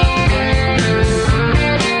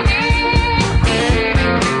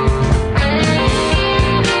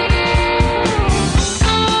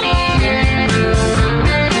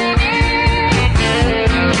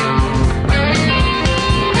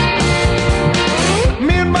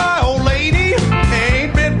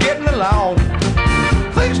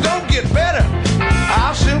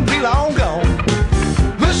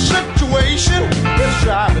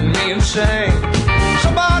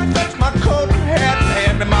 Somebody fetch my coat and hat and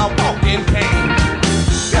hand me my walking cane.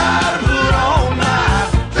 Gotta put on my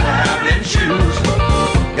traveling shoes.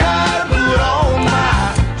 Gotta put on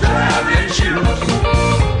my traveling shoes.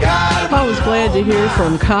 I was glad to hear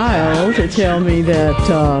from Kyle to tell me that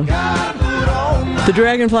the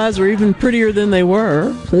dragonflies were even prettier than they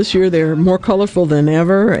were. This year they're more colorful than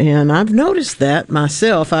ever, and I've noticed that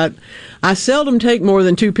myself. I seldom take more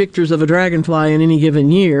than 2 pictures of a dragonfly in any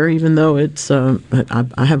given year, even though it's I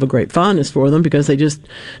have a great fondness for them because they just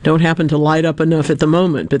don't happen to light up enough at the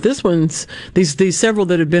moment. But this one's these several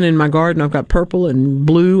that have been in my garden, I've got purple and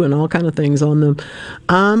blue and all kind of things on them.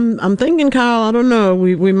 I'm thinking, Kyle, I don't know,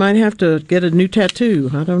 we might have to get a new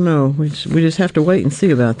tattoo. I don't know. We just have to wait and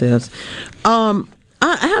see about this. I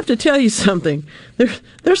have to tell you something.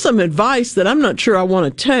 There's some advice that I'm not sure I want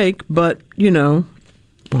to take, but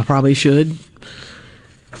I probably should.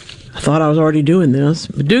 I thought I was already doing this.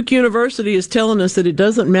 But Duke University is telling us that it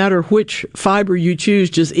doesn't matter which fiber you choose,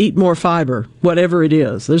 just eat more fiber, whatever it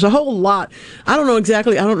is. There's a whole lot. I don't know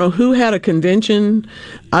exactly. I don't know who had a convention.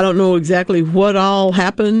 I don't know exactly what all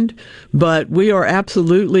happened, but we are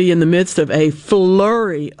absolutely in the midst of a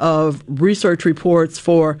flurry of research reports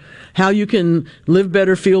for how you can live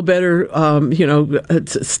better, feel better,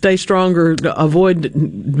 stay stronger, avoid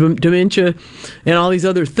dementia, and all these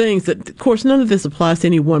other things. That, of course, none of this applies to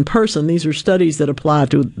any one person. These are studies that apply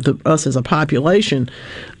to us as a population.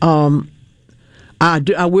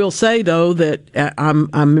 I will say, though, that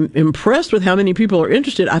I'm impressed with how many people are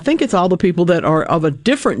interested. I think it's all the people that are of a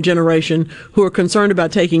different generation who are concerned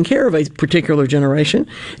about taking care of a particular generation.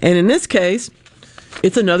 And in this case,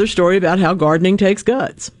 it's another story about how gardening takes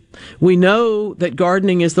guts. We know that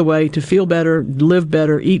gardening is the way to feel better, live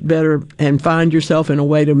better, eat better, and find yourself in a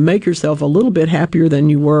way to make yourself a little bit happier than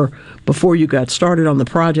you were before you got started on the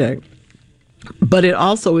project. But it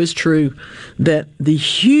also is true that the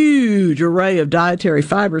huge array of dietary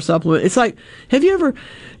fiber supplements, it's like, have you ever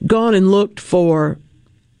gone and looked for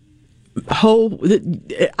whole,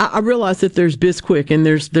 I realize that there's Bisquick and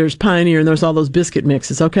there's Pioneer and there's all those biscuit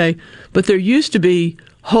mixes, okay? But there used to be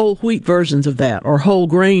whole wheat versions of that or whole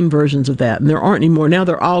grain versions of that, and there aren't anymore. Now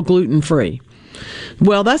they're all gluten-free.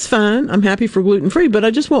 Well, that's fine. I'm happy for gluten-free, but I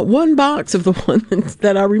just want one box of the one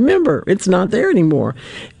that I remember. It's not there anymore.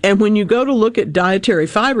 And when you go to look at dietary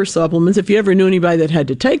fiber supplements, if you ever knew anybody that had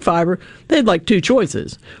to take fiber, they had like two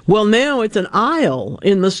choices. Well, now it's an aisle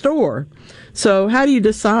in the store. So how do you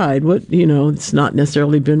decide what, it's not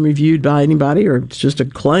necessarily been reviewed by anybody or it's just a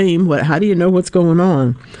claim. How do you know what's going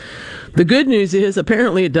on? The good news is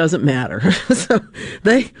apparently it doesn't matter. So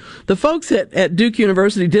the folks at Duke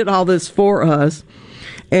University did all this for us,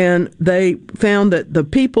 and they found that the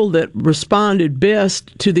people that responded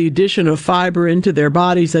best to the addition of fiber into their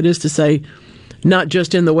bodies, that is to say, not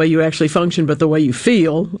just in the way you actually function, but the way you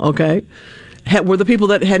feel, okay, were the people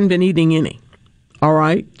that hadn't been eating any. All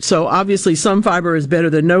right? So obviously some fiber is better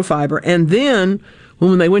than no fiber. And then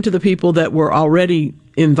when they went to the people that were already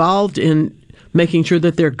involved in making sure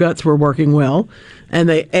that their guts were working well, and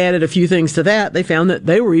they added a few things to that, they found that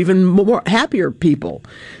they were even more happier people.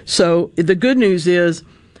 So the good news is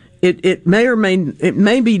it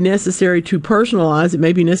may be necessary to personalize, it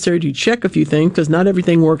may be necessary to check a few things because not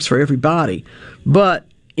everything works for everybody. But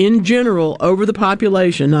in general, over the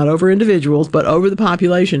population, not over individuals, but over the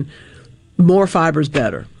population, more fiber is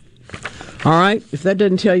better. All right? If that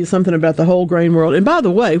doesn't tell you something about the whole grain world. And by the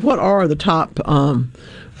way, what are the top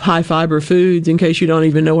high fiber foods, in case you don't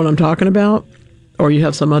even know what I'm talking about, or you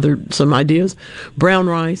have some ideas? Brown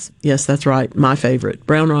rice. Yes, that's right. My favorite.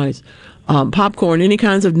 Brown rice. Popcorn, any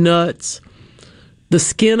kinds of nuts, the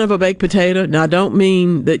skin of a baked potato. Now, I don't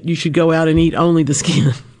mean that you should go out and eat only the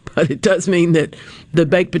skin, but it does mean that the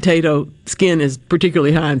baked potato skin is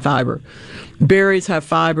particularly high in fiber. Berries have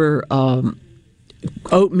fiber.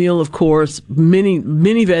 Oatmeal, of course.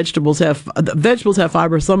 Many vegetables have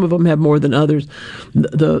fiber. Some of them have more than others.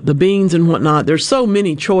 The beans and whatnot. There's so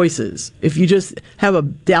many choices. If you just have a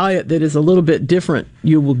diet that is a little bit different,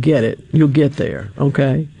 you will get it. You'll get there.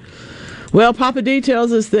 Okay. Well, Papa D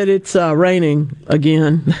tells us that it's raining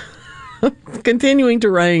again. Continuing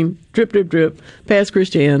to rain. Drip, drip, drip. Past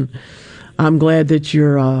Christiane. I'm glad that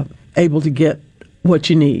you're able to get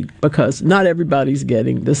what you need, because not everybody's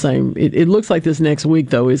getting the same. It looks like this next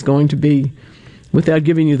week, though, is going to be, without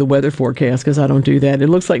giving you the weather forecast, because I don't do that, it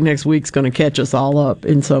looks like next week's going to catch us all up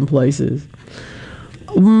in some places.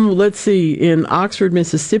 Let's see. In Oxford,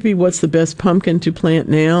 Mississippi, what's the best pumpkin to plant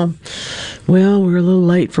now? Well, we're a little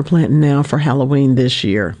late for planting now for Halloween this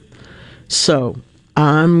year. So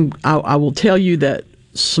I will tell you that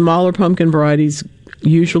smaller pumpkin varieties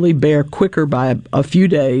usually bear quicker by a few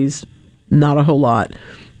days, not a whole lot,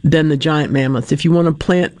 than the giant mammoths. If you want to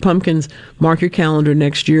plant pumpkins, mark your calendar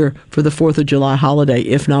next year for the 4th of July holiday,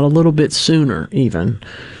 if not a little bit sooner even.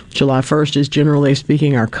 July 1st is, generally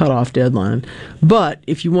speaking, our cutoff deadline. But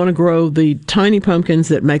if you want to grow the tiny pumpkins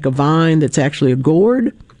that make a vine that's actually a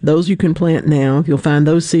gourd, those you can plant now. You'll find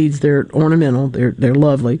those seeds, they're ornamental, they're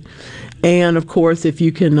lovely. And, of course, if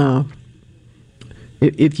you can,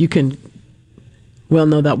 well,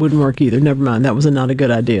 no, that wouldn't work either. Never mind. That was not a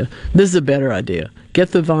good idea. This is a better idea.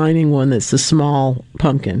 Get the vining one that's a small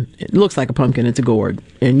pumpkin. It looks like a pumpkin. It's a gourd.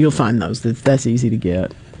 And you'll find those. That's easy to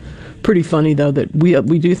get. Pretty funny, though, that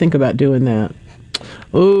we do think about doing that.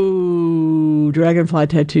 Oh, dragonfly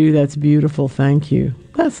tattoo. That's beautiful. Thank you.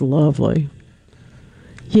 That's lovely.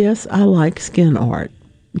 Yes, I like skin art.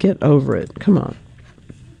 Get over it. Come on.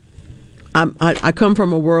 I come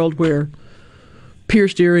from a world where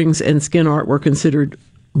pierced earrings and skin art were considered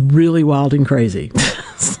really wild and crazy.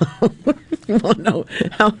 So you want to know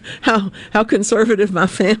how conservative my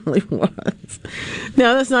family was.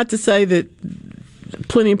 Now, that's not to say that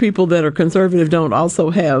plenty of people that are conservative don't also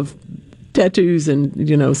have tattoos and,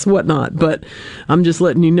 whatnot, but I'm just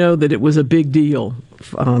letting you know that it was a big deal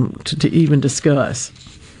to even discuss.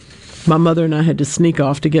 My mother and I had to sneak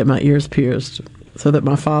off to get my ears pierced so that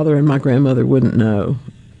my father and my grandmother wouldn't know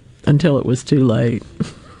until it was too late.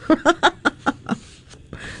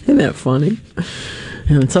 Isn't that funny?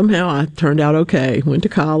 And somehow I turned out okay. Went to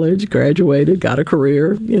college, graduated, got a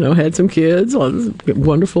career, had some kids,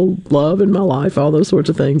 wonderful love in my life, all those sorts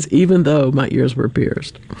of things, even though my ears were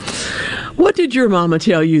pierced. What did your mama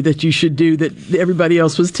tell you that you should do that everybody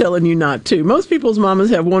else was telling you not to? Most people's mamas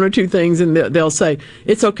have one or two things, and they'll say,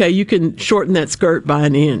 it's okay, you can shorten that skirt by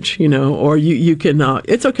an inch, or you can,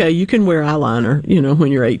 it's okay, you can wear eyeliner,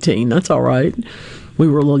 when you're 18. That's all right. We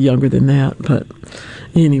were a little younger than that, but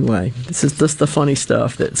anyway, this is just the funny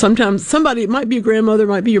stuff that sometimes somebody, it might be your grandmother,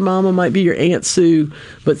 might be your mama, might be your Aunt Sue,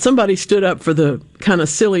 but somebody stood up for the kind of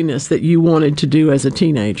silliness that you wanted to do as a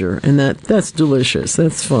teenager, and that's delicious.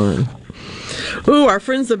 That's fun. Ooh, our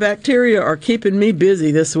friends the bacteria are keeping me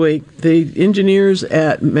busy this week. The engineers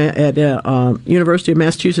at University of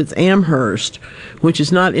Massachusetts Amherst, which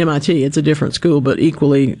is not MIT, it's a different school, but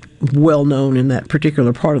equally well known in that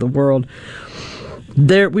particular part of the world.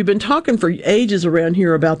 We've been talking for ages around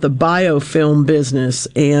here about the biofilm business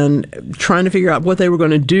and trying to figure out what they were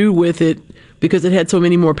going to do with it, because it had so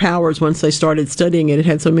many more powers once they started studying it. It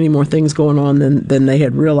had so many more things going on than they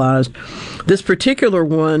had realized. This particular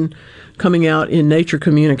one coming out in Nature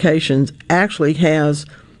Communications actually has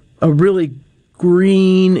a really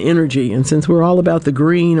green energy. And since we're all about the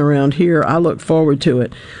green around here, I look forward to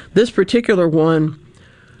it. This particular one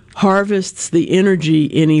harvests the energy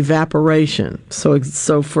in evaporation. So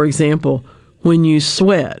for example, when you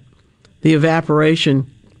sweat, the evaporation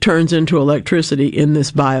turns into electricity in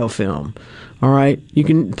this biofilm. All right,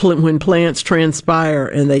 when plants transpire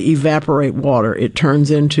and they evaporate water, it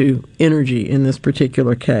turns into energy in this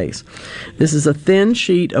particular case. This is a thin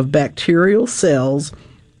sheet of bacterial cells,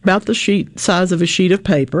 about the size of a sheet of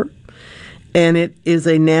paper, and it is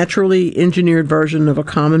a naturally engineered version of a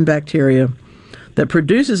common bacteria that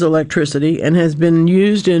produces electricity and has been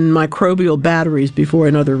used in microbial batteries before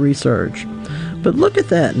in other research. But look at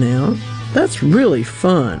that now. That's really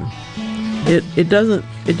fun. It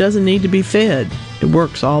doesn't need to be fed. It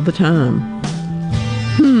works all the time.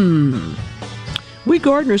 We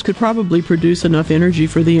gardeners could probably produce enough energy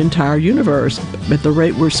for the entire universe at the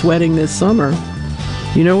rate we're sweating this summer.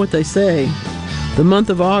 You know what they say? The month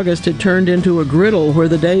of August had turned into a griddle where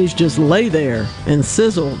the days just lay there and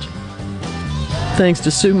sizzled. Thanks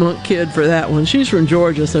to Sue Monk Kidd for that one. She's from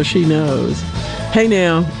Georgia, so she knows. Hey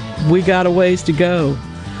now, we got a ways to go.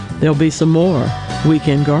 There'll be some more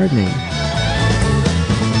Weekend Gardening.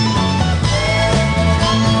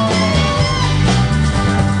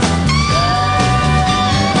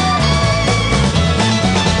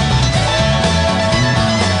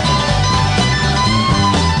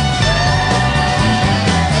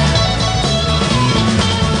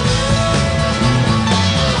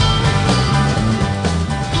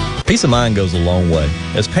 Peace of mind goes a long way.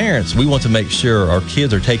 As parents, we want to make sure our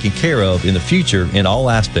kids are taken care of in the future in all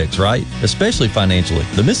aspects, right? Especially financially.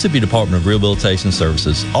 The Mississippi Department of Rehabilitation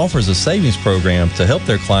Services offers a savings program to help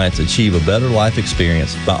their clients achieve a better life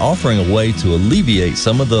experience by offering a way to alleviate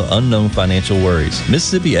some of the unknown financial worries.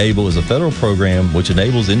 Mississippi Able is a federal program which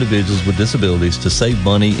enables individuals with disabilities to save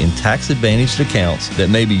money in tax-advantaged accounts that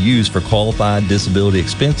may be used for qualified disability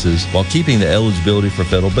expenses while keeping the eligibility for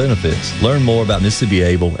federal benefits. Learn more about Mississippi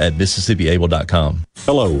Able at MississippiAble.com.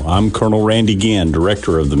 Hello, I'm Colonel Randy Ginn,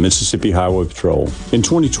 Director of the Mississippi Highway Patrol. In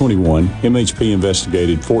 2021, MHP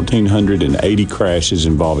investigated 1,480 crashes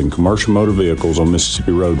involving commercial motor vehicles on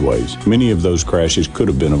Mississippi roadways. Many of those crashes could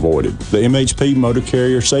have been avoided. The MHP Motor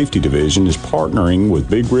Carrier Safety Division is partnering with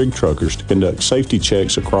big rig truckers to conduct safety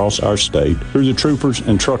checks across our state through the Troopers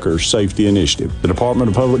and Truckers Safety Initiative. The Department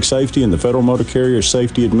of Public Safety and the Federal Motor Carrier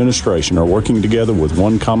Safety Administration are working together with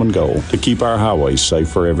one common goal: to keep our highways safe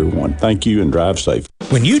for everyone. Thank you and drive safe.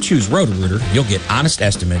 When you choose Roto-Rooter, you'll get honest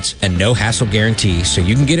estimates and no hassle guarantees, so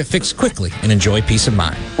you can get it fixed quickly and enjoy peace of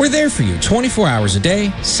mind. We're there for you 24 hours a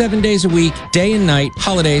day, 7 days a week, day and night,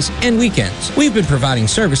 holidays, and weekends. We've been providing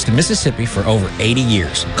service to Mississippi for over 80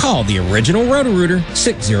 years. Call the original Roto-Rooter,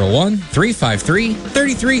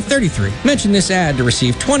 601-353-3333. Mention this ad to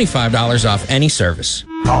receive $25 off any service.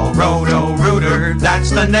 Call Roto-Rooter,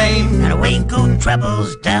 that's the name. And away go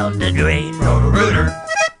troubles down the drain. Roto-Rooter.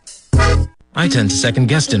 I tend to second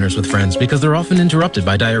guess dinners with friends because they're often interrupted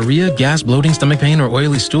by diarrhea, gas, bloating, stomach pain, or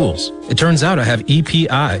oily stools. It turns out I have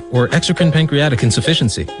EPI, or exocrine pancreatic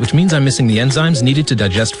insufficiency, which means I'm missing the enzymes needed to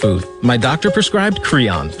digest food. My doctor prescribed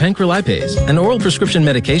Creon, pancrelipase, an oral prescription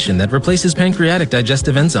medication that replaces pancreatic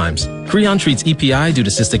digestive enzymes. Creon treats EPI due to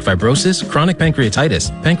cystic fibrosis, chronic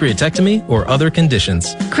pancreatitis, pancreatectomy, or other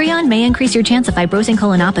conditions. Creon may increase your chance of fibrosing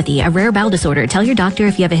colonopathy, a rare bowel disorder. Tell your doctor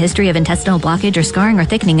if you have a history of intestinal blockage or scarring or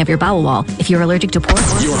thickening of your bowel wall. If you're allergic to pork,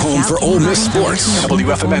 your home for Ole Miss sports.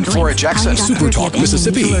 WFMN Flora Jackson, Super Talk,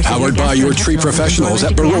 Mississippi. Powered by your tree professionals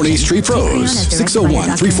at Baroni's Tree Pros.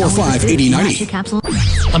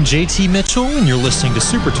 601-345-8090. I'm JT Mitchell, and you're listening to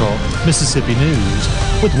Super Talk, Mississippi News.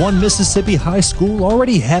 With one Mississippi high school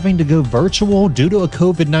already having to go virtual due to a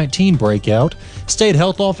COVID-19 breakout, State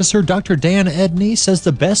Health Officer Dr. Dan Edney says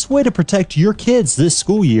the best way to protect your kids this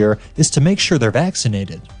school year is to make sure they're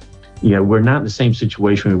vaccinated. We're not in the same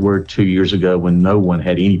situation we were 2 years ago when no one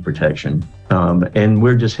had any protection. And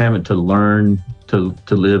we're just having to learn to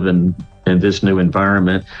live in this new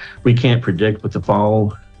environment. We can't predict what the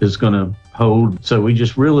fall is going to hold. So we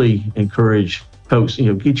just really encourage folks,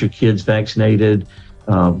 get your kids vaccinated,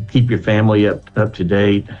 keep your family up to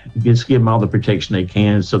date, just give them all the protection they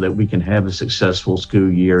can so that we can have a successful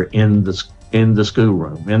school year in the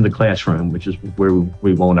schoolroom, in the classroom, which is where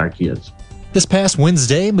we want our kids. This past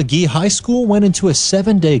Wednesday, McGee High School went into a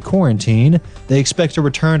 7-day quarantine. They expect to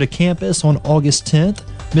return to campus on August 10th.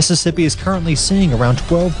 Mississippi is currently seeing around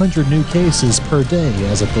 1,200 new cases per day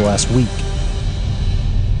as of the last week.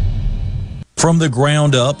 From the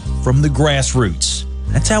ground up, from the grassroots.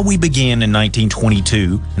 That's how we began in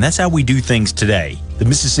 1922, and that's how we do things today. The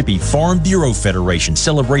Mississippi Farm Bureau Federation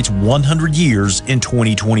celebrates 100 years in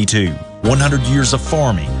 2022. 100 years of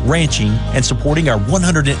farming, ranching, and supporting our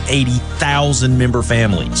 180,000 member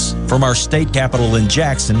families. From our state capital in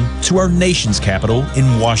Jackson to our nation's capital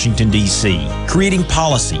in Washington, D.C. Creating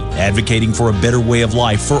policy, advocating for a better way of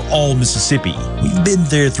life for all Mississippi. We've been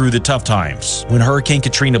there through the tough times when Hurricane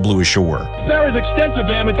Katrina blew ashore. There is extensive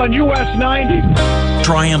damage on US 90.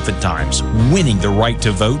 Triumphant times, winning the right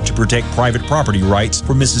to vote to protect private property rights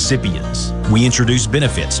for Mississippians. We introduced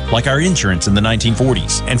benefits like our insurance in the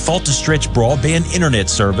 1940s and fought to stretch broadband internet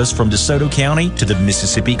service from DeSoto County to the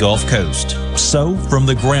Mississippi Gulf Coast. So, from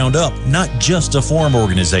the ground up, not just a farm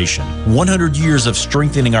organization, 100 years of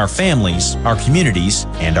strengthening our families, our communities,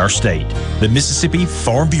 and our state. The Mississippi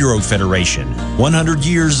Farm Bureau Federation. 100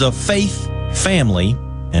 years of faith, family,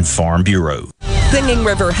 and Farm Bureau. Singing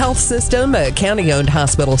River Health System, a county-owned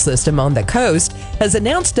hospital system on the coast, has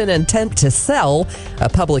announced an intent to sell. A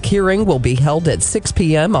public hearing will be held at 6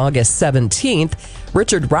 p.m. August 17th.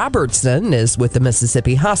 Richard Robertson is with the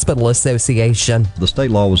Mississippi Hospital Association. The state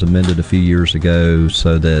law was amended a few years ago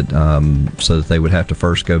so that they would have to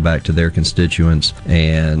first go back to their constituents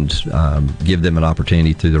and give them an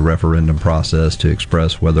opportunity through the referendum process to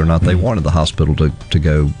express whether or not they wanted the hospital to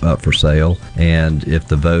go up for sale. And if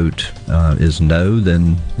the vote is no,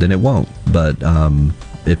 then it won't. But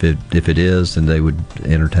if it is, then they would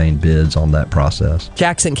entertain bids on that process.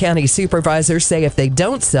 Jackson County supervisors say if they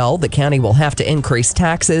don't sell, the county will have to increase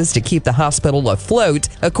taxes to keep the hospital afloat.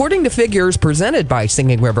 According to figures presented by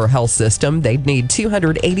Singing River Health System, they'd need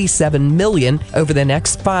 $287 million over the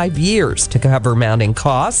next 5 years to cover mounting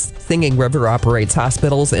costs. Singing River operates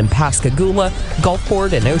hospitals in Pascagoula,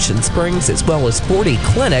 Gulfport, and Ocean Springs, as well as 40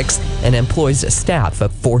 clinics, and employs a staff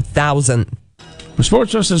of 4,000. For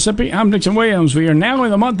Sports Mississippi, I'm Dixon Williams. We are now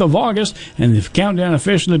in the month of August, and the countdown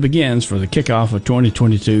officially begins for the kickoff of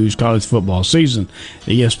 2022's college football season.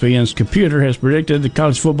 The ESPN's computer has predicted the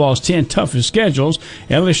college football's 10 toughest schedules.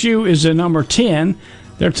 LSU is the number 10.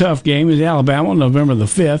 Their tough game is Alabama, November the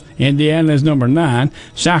 5th. Indiana is number 9.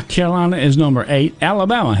 South Carolina is number 8.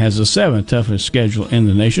 Alabama has the 7th toughest schedule in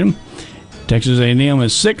the nation. Texas A&M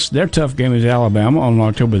is 6th. Their tough game is Alabama on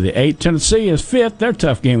October the 8th. Tennessee is 5th. Their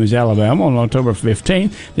tough game is Alabama on October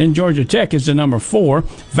 15th. Then Georgia Tech is the number 4.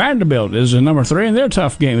 Vanderbilt is the number 3, and their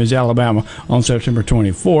tough game is Alabama on September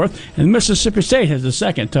 24th. And Mississippi State has the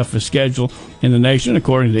 2nd toughest schedule in the nation,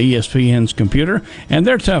 according to ESPN's computer, and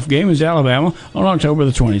their tough game is Alabama on October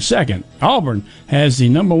the 22nd. Auburn has the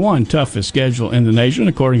number 1 toughest schedule in the nation,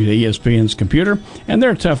 according to ESPN's computer, and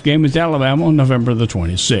their tough game is Alabama on November the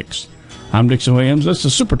 26th. I'm Dixon Williams. This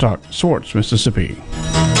is Super Talk Sports Mississippi.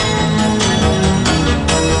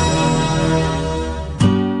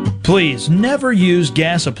 Please never use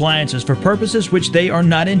gas appliances for purposes which they are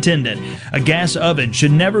not intended. A gas oven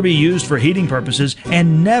should never be used for heating purposes,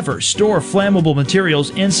 and never store flammable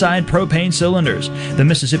materials inside propane cylinders. The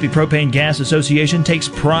Mississippi Propane Gas Association takes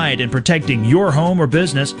pride in protecting your home or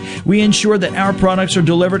business. We ensure that our products are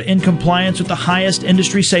delivered in compliance with the highest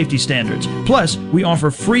industry safety standards. Plus, we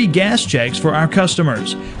offer free gas checks for our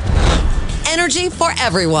customers. Energy for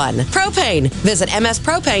everyone. Propane. Visit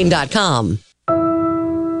mspropane.com.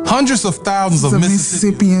 Hundreds of thousands of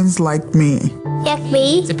Mississippians like me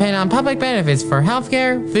depend on public benefits for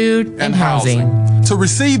healthcare, food, and housing. To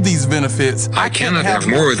receive these benefits, I cannot have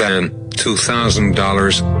more than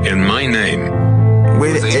 $2,000 in my name.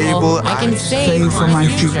 With Able, I can save for my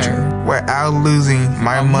future. without losing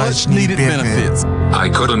my much-needed benefits. I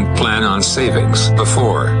couldn't plan on savings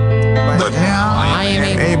before, but now I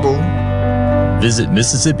am able. Visit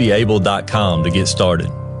MississippiAble.com to get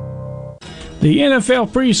started. The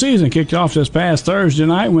NFL preseason kicked off this past Thursday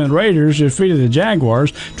night when the Raiders defeated the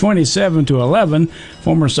Jaguars 27-11.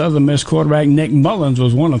 Former Southern Miss quarterback Nick Mullins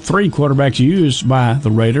was one of 3 quarterbacks used by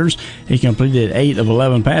the Raiders. He completed 8 of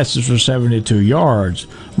 11 passes for 72 yards.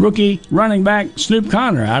 Rookie running back Snoop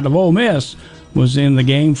Conner out of Ole Miss was in the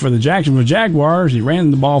game for the Jacksonville Jaguars. He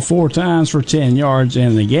ran the ball 4 times for 10 yards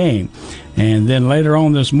in the game. And then later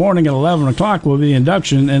on this morning at 11 o'clock will be the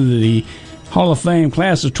induction into the Hall of Fame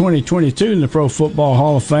class of 2022 in the Pro Football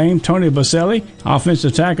Hall of Fame. Tony Baselli,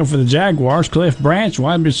 offensive tackle for the Jaguars. Cliff Branch,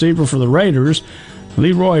 wide receiver for the Raiders.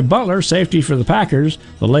 Leroy Butler, safety for the Packers.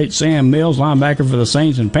 The late Sam Mills, linebacker for the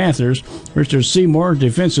Saints and Panthers. Richard Seymour,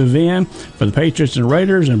 defensive end for the Patriots and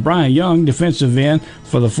Raiders. And Brian Young, defensive end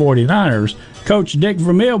for the 49ers. Coach Dick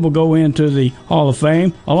Vermeil will go into the Hall of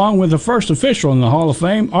Fame, along with the first official in the Hall of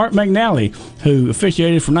Fame, Art McNally, who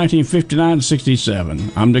officiated from 1959 to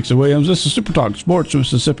 67. I'm Dixon Williams. This is Super Talk Sports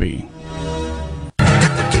Mississippi.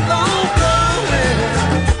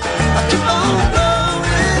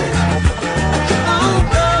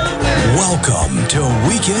 Welcome to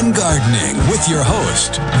Weekend Gardening with your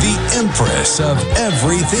host, the Empress of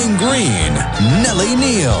Everything Green, Nellie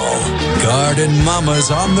Neal. Garden Mama's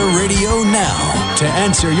on the radio now to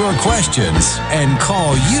answer your questions and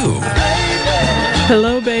call you.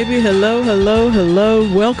 Hello, baby. Hello, hello,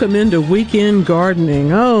 hello. Welcome into Weekend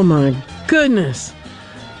Gardening. Oh, my goodness.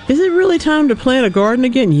 Is it really time to plant a garden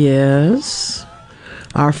again? Yes.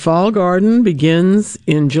 Our fall garden begins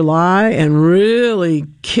in July and really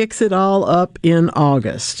kicks it all up in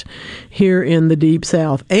August here in the Deep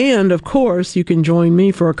South. And, of course, you can join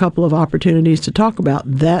me for a couple of opportunities to talk about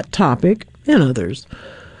that topic and others.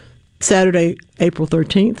 Saturday, August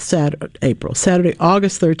 13th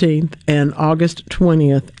and August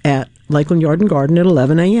 20th at Lakeland Yard and Garden at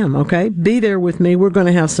 11 a.m., okay? Be there with me. We're going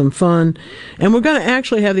to have some fun. And we're going to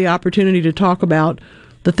actually have the opportunity to talk about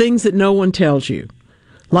the things that no one tells you.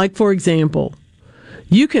 Like, for example,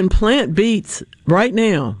 you can plant beets right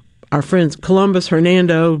now. Our friends Columbus,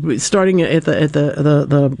 Hernando, starting at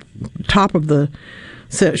the top of the,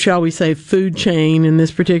 shall we say, food chain in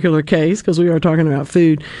this particular case, because we are talking about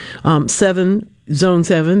food. Zone 7,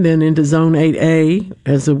 then into Zone 8A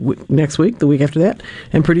as next week, the week after that.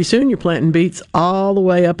 And pretty soon you're planting beets all the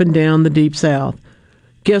way up and down the Deep South.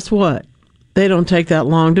 Guess what? They don't take that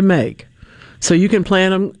long to make. So you can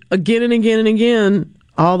plant them again and again and again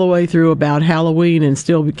all the way through about Halloween and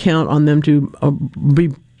still count on them to be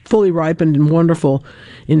fully ripened and wonderful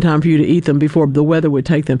in time for you to eat them before the weather would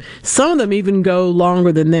take them. Some of them even go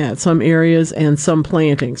longer than that, some areas and some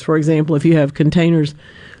plantings. For example, if you have containers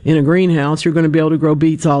in a greenhouse, you're going to be able to grow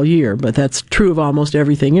beets all year, but that's true of almost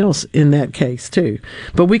everything else in that case, too.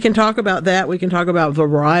 But we can talk about that. We can talk about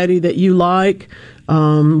variety that you like.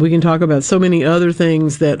 We can talk about so many other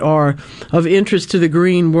things that are of interest to the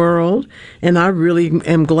green world, and I really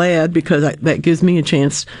am glad because that gives me a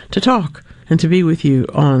chance to talk and to be with you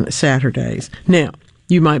on Saturdays. Now,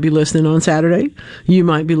 you might be listening on Saturday. You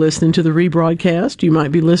might be listening to the rebroadcast. You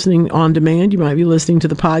might be listening on demand. You might be listening to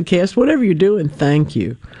the podcast. Whatever you're doing, thank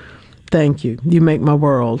you. Thank you. You make my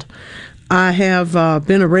world. I have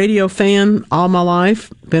been a radio fan all my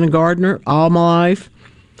life, been a gardener all my life.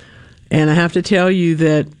 And I have to tell you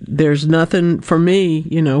that there's nothing for me,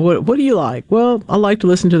 you know, what do you like? Well, I like to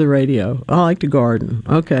listen to the radio. I like to garden.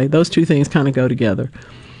 Okay, those two things kind of go together.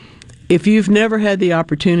 If you've never had the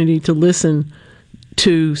opportunity to listen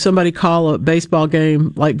to somebody call a baseball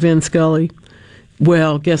game like Vin Scully,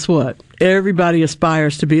 well, guess what? Everybody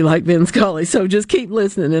aspires to be like Vin Scully, so just keep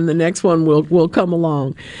listening, and the next one will come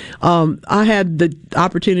along. I had the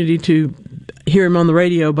opportunity to hear him on the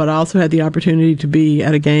radio, but I also had the opportunity to be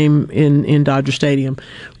at a game in Dodger Stadium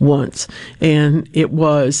once, and it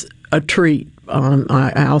was a treat.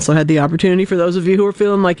 I also had the opportunity, for those of you who are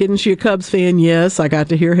feeling like, isn't she a Cubs fan? Yes, I got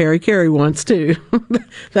to hear Harry Carey once, too.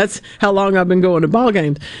 That's how long I've been going to ball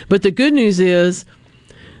games. But the good news is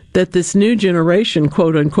that this new generation,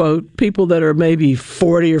 quote unquote, people that are maybe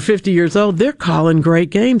 40 or 50 years old, they're calling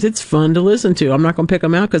great games. It's fun to listen to. I'm not going to pick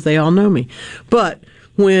them out because they all know me. But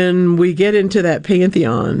when we get into that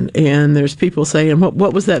pantheon and there's people saying,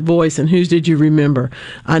 what was that voice and whose did you remember?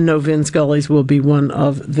 I know Vin Scully's will be one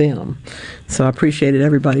of them. So I appreciated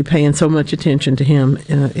everybody paying so much attention to him.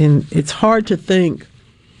 And it's hard to think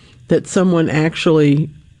that someone actually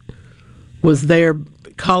was there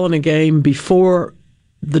calling a game before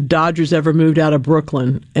the Dodgers ever moved out of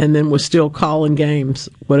Brooklyn and then was still calling games,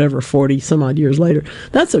 whatever, 40 some odd years later.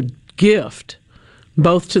 That's a gift,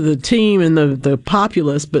 both to the team and the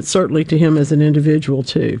populace, but certainly to him as an individual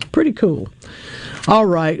too. Pretty cool. All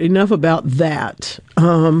right, enough about that.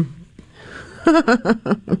 I'm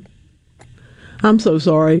so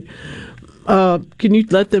sorry. Can you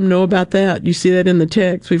let them know about that? You see that in the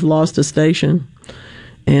text? We've lost a station.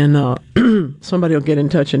 And somebody will get in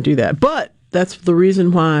touch and do that. But that's the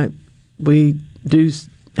reason why we do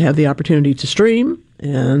have the opportunity to stream.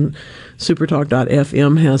 And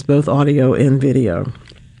supertalk.fm has both audio and video.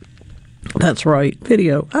 That's right,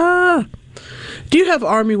 video. Do you have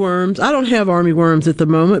armyworms? I don't have armyworms at the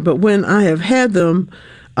moment, but when I have had them,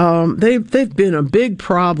 they've been a big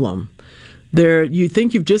problem. You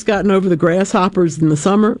think you've just gotten over the grasshoppers in the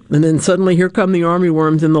summer, and then suddenly here come the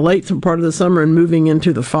armyworms in the late part of the summer and moving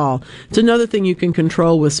into the fall. It's another thing you can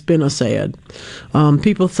control with spinosad.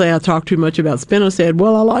 People say I talk too much about spinosad.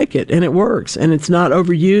 Well, I like it, and it works, and it's not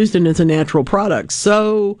overused, and it's a natural product.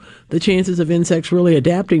 So the chances of insects really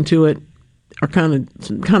adapting to it are kind of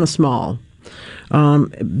small.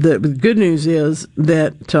 The good news is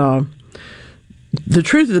that the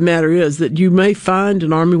truth of the matter is that you may find an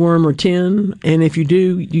armyworm or 10, and if you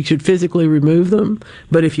do, you should physically remove them.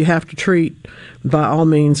 But if you have to treat, by all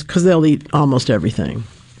means, because they'll eat almost everything.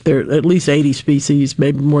 There are at least 80 species,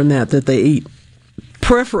 maybe more than that they eat.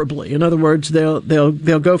 Preferably, in other words, they'll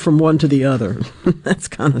go from one to the other. That's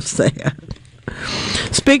kind of sad.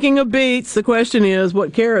 Speaking of beets, the question is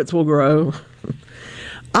what carrots will grow.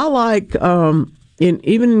 I like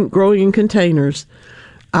even growing in containers.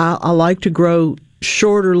 I like to grow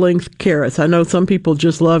shorter length carrots. I know some people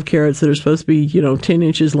just love carrots that are supposed to be, 10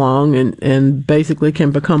 inches long and basically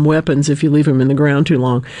can become weapons if you leave them in the ground too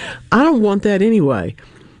long. I don't want that anyway.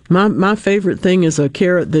 My favorite thing is a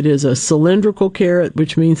carrot that is a cylindrical carrot,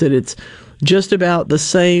 which means that it's just about the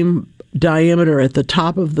same diameter at the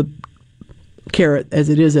top of the carrot as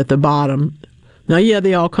it is at the bottom. Now, yeah,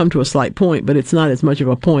 they all come to a slight point, but it's not as much of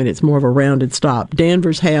a point. It's more of a rounded stop.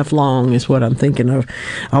 Danvers half long is what I'm thinking of.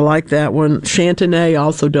 I like that one. Chantenay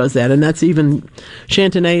also does that, and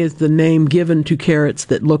Chantenay is the name given to carrots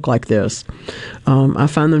that look like this. I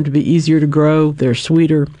find them to be easier to grow. They're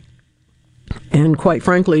sweeter, and quite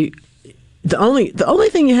frankly, the only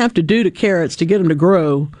thing you have to do to carrots to get them to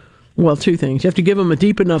grow, well, two things. You have to give them a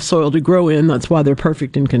deep enough soil to grow in. That's why they're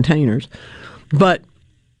perfect in containers. But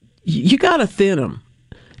you got to thin them,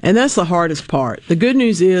 and that's the hardest part. The good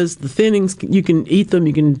news is the thinnings, you can eat them,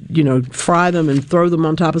 you can, fry them and throw them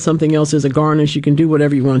on top of something else as a garnish. You can do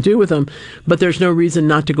whatever you want to do with them, but there's no reason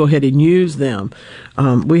not to go ahead and use them.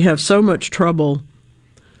 We have so much trouble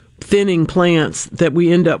thinning plants that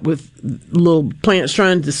we end up with little plants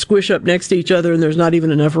trying to squish up next to each other, and there's not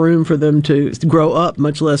even enough room for them to grow up,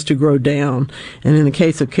 much less to grow down. And in the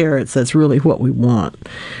case of carrots, that's really what we want.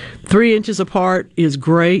 3 inches apart is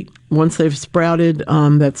great. Once they've sprouted,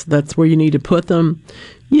 that's where you need to put them.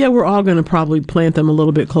 Yeah, we're all going to probably plant them a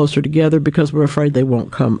little bit closer together because we're afraid they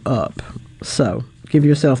won't come up. So give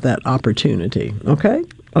yourself that opportunity. Okay?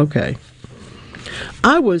 Okay.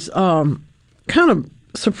 I was kind of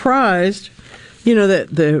surprised,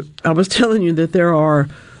 that I was telling you that there are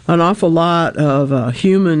an awful lot of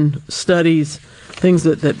human studies, things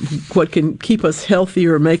that what can keep us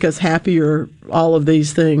healthier, make us happier, all of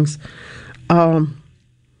these things.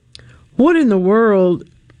 What in the world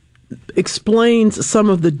explains some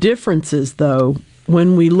of the differences, though,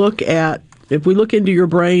 when if we look into your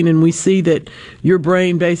brain and we see that your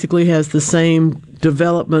brain basically has the same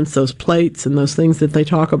developments, those plates and those things that they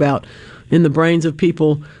talk about in the brains of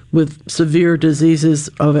people with severe diseases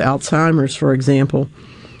of Alzheimer's, for example.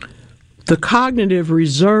 The cognitive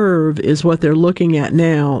reserve is what they're looking at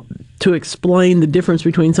now to explain the difference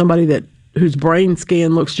between somebody whose brain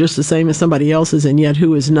scan looks just the same as somebody else's and yet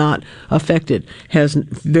who is not affected, has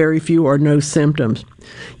very few or no symptoms.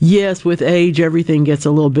 Yes, with age, everything gets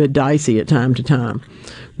a little bit dicey at time to time.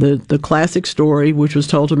 The classic story, which was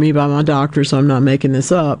told to me by my doctor, so I'm not making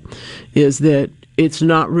this up, is that it's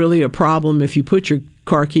not really a problem if you put your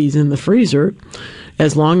car keys in the freezer,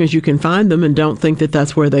 as long as you can find them and don't think that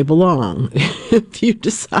that's where they belong. If you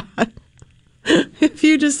decide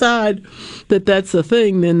that that's the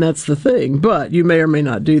thing, then that's the thing. But you may or may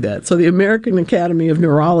not do that. So the American Academy of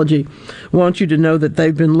Neurology wants you to know that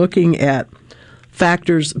they've been looking at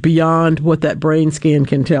factors beyond what that brain scan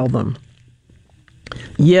can tell them.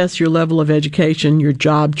 Yes, your level of education, your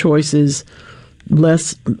job choices,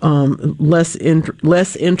 less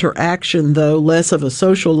interaction, though, less of a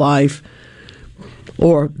social life,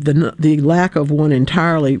 or the lack of one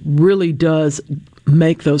entirely, really does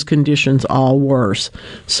make those conditions all worse.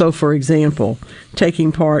 So, for example,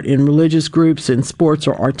 taking part in religious groups, in sports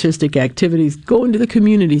or artistic activities, going to the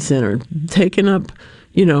community center, taking up,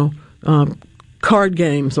 card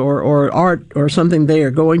games or art or something there,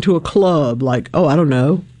 going to a club like,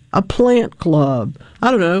 a plant club.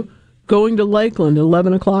 Going to Lakeland at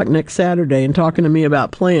 11 o'clock next Saturday and talking to me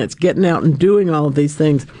about plants, getting out and doing all of these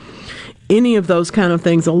things. Any of those kind of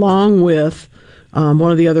things, along with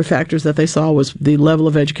one of the other factors that they saw was the level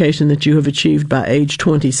of education that you have achieved by age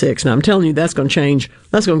 26. Now, I'm telling you, that's going to change.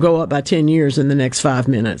 That's going to go up by 10 years in the next 5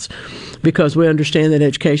 minutes, because we understand that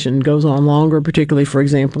education goes on longer, particularly, for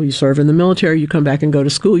example, you serve in the military, you come back and go to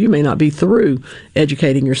school. You may not be through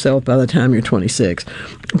educating yourself by the time you're 26.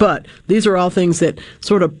 But these are all things that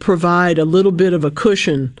sort of provide a little bit of a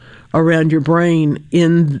cushion around your brain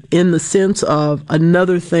in the sense of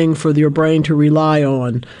another thing for your brain to rely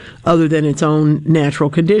on other than its own natural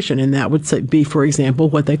condition. And that would be, for example,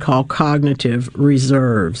 what they call cognitive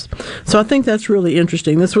reserves. So I think that's really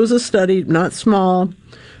interesting. This was a study, not small,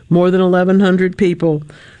 more than 1,100 people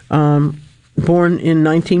born in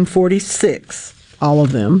 1946, all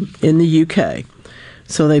of them in the UK.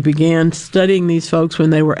 So they began studying these folks when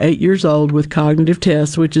they were 8 years old with cognitive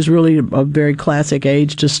tests, which is really a very classic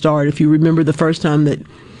age to start. If you remember the first time that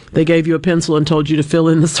they gave you a pencil and told you to fill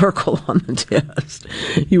in the circle on the test,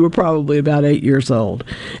 you were probably about 8 years old.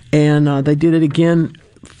 And they did it again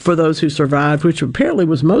for those who survived, which apparently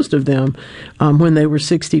was most of them, when they were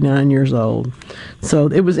 69 years old. So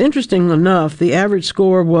it was interesting enough. The average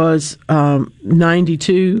score was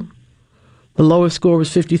 92. The lowest score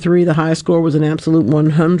was 53. The highest score was an absolute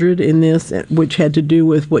 100 in this, which had to do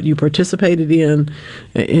with what you participated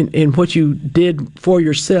in what you did for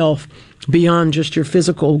yourself beyond just your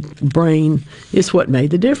physical brain is what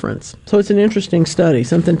made the difference. So it's an interesting study,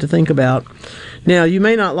 something to think about. Now, you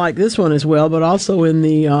may not like this one as well, but also in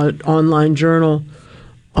the online journal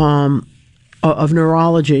of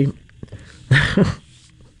neurology,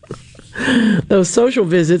 those social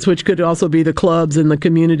visits, which could also be the clubs and the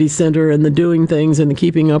community center and the doing things and the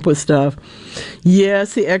keeping up with stuff.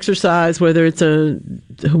 Yes, the exercise, whether it's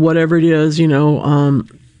whatever it is,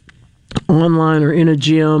 online or in a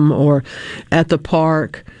gym or at the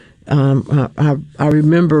park. I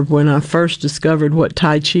remember when I first discovered what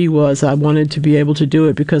Tai Chi was, I wanted to be able to do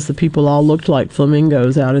it because the people all looked like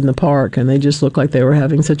flamingos out in the park, and they just looked like they were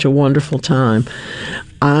having such a wonderful time.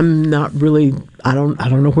 I'm not really, I don't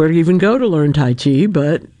know where to even go to learn Tai Chi,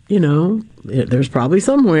 but, there's probably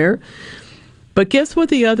somewhere. But guess what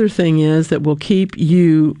the other thing is that will keep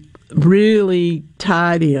you really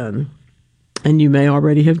tied in? And you may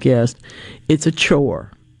already have guessed, it's a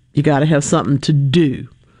chore. You got to have something to do.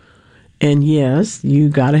 And yes, you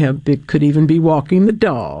got to have, it could even be walking the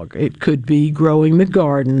dog. It could be growing the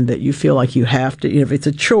garden that you feel like you have to, if it's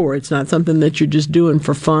a chore, it's not something that you're just doing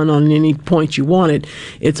for fun on any point you want it.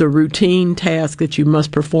 It's a routine task that you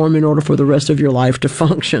must perform in order for the rest of your life to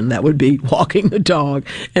function. That would be walking the dog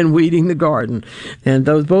and weeding the garden. And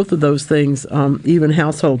both of those things, even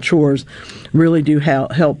household chores, really do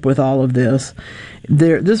help with all of this.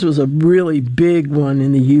 This was a really big one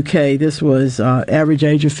in the UK. This was average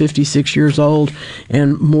age of 56 years old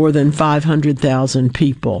and more than 500,000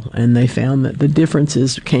 people. And they found that the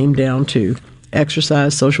differences came down to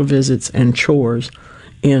exercise, social visits, and chores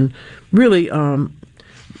in really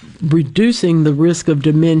reducing the risk of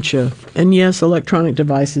dementia. And yes, electronic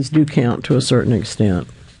devices do count to a certain extent.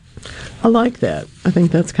 I like that. I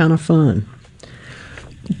think that's kind of fun.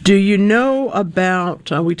 Do you know about,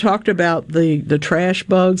 we talked about the trash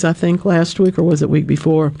bugs, I think, last week, or was it week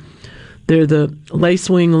before? They're the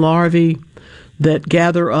lacewing larvae that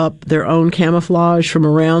gather up their own camouflage from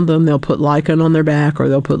around them. They'll put lichen on their back, or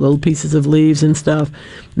they'll put little pieces of leaves and stuff,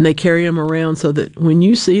 and they carry them around so that when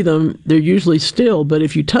you see them, they're usually still, but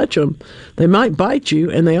if you touch them, they might bite you,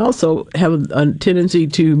 and they also have a tendency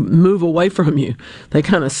to move away from you. They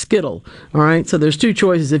kind of skittle, all right? So there's two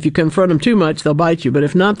choices. If you confront them too much, they'll bite you, but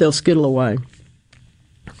if not, they'll skittle away.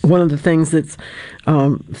 One of the things that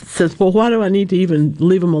says, well, why do I need to even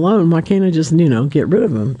leave them alone? Why can't I just, get rid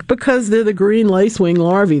of them? Because they're the green lacewing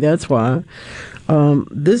larvae, that's why.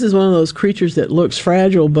 This is one of those creatures that looks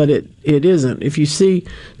fragile, but it isn't. If you see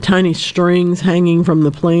tiny strings hanging from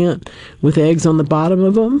the plant with eggs on the bottom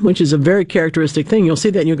of them, which is a very characteristic thing, you'll see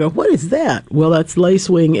that and you'll go, what is that? Well, that's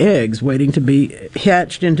lacewing eggs waiting to be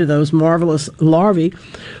hatched into those marvelous larvae,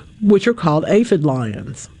 which are called aphid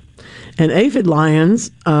lions. And aphid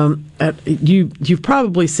lions, you've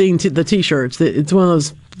probably seen the T-shirts. It's one of those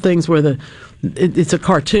things where the it's a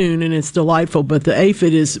cartoon and it's delightful, but the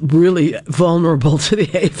aphid is really vulnerable to the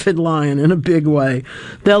aphid lion in a big way.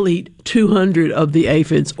 They'll eat 200 of the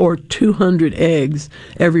aphids or 200 eggs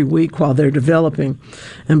every week while they're developing.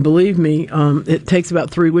 And believe me, it takes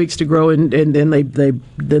about 3 weeks to grow, and then they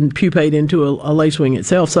then pupate into a lacewing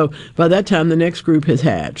itself. So by that time, the next group has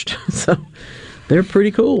hatched. So they're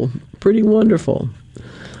pretty cool, pretty wonderful.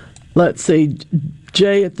 Let's see,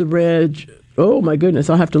 Jay at the Reg. Oh, my goodness.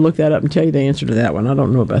 I'll have to look that up and tell you the answer to that one. I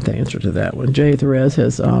don't know about the answer to that one. Jay Therese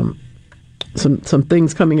has some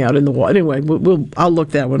things coming out in the water. Anyway, I'll look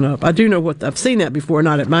that one up. I do know I've seen that before,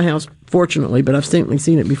 not at my house, fortunately, but I've certainly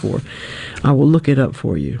seen it before. I will look it up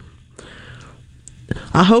for you.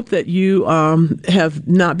 I hope that you have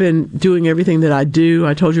not been doing everything that I do.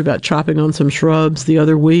 I told you about chopping on some shrubs the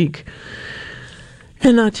other week.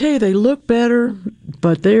 And I tell you, they look better,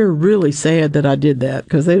 but they're really sad that I did that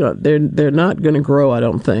because they're not going to grow. I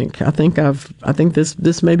don't think. I think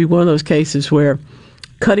this may be one of those cases where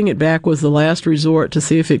cutting it back was the last resort to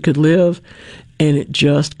see if it could live, and it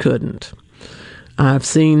just couldn't.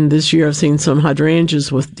 This year I've seen some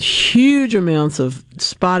hydrangeas with huge amounts of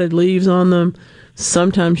spotted leaves on them.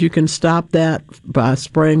 Sometimes you can stop that by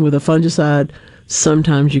spraying with a fungicide.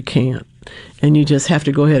 Sometimes you can't. And you just have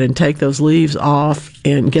to go ahead and take those leaves off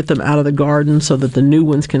and get them out of the garden so that the new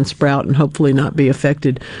ones can sprout and hopefully not be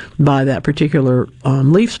affected by that particular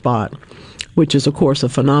leaf spot, which is, of course, a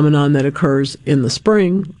phenomenon that occurs in the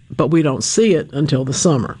spring, but we don't see it until the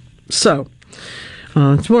summer. So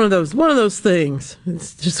it's one of those things.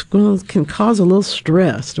 It's just can cause a little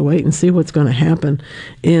stress to wait and see what's going to happen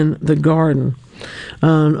in the garden.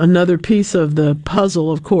 Another piece of the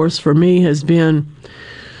puzzle, of course, for me has been,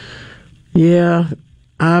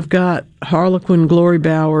 I've got Harlequin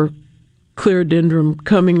glorybower clerodendron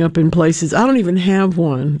coming up in places. I don't even have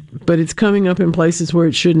one, but it's coming up in places where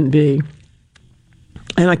it shouldn't be.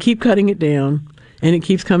 And I keep cutting it down, and it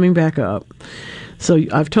keeps coming back up. So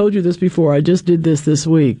I've told you this before. I just did this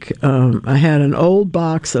week. I had an old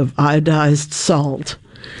box of iodized salt.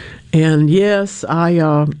 And yes,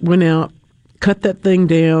 I went out, cut that thing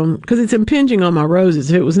down, because it's impinging on my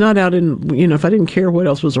roses. If it was not out in, if I didn't care what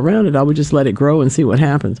else was around it, I would just let it grow and see what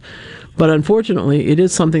happens. But unfortunately, it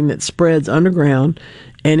is something that spreads underground,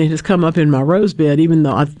 and it has come up in my rose bed, even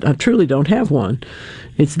though I truly don't have one.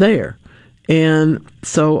 It's there. And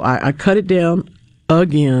so I cut it down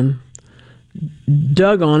again,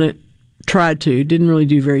 dug on it, tried to, didn't really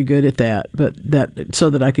do very good at that, but so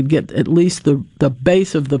that I could get at least the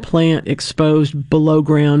base of the plant exposed below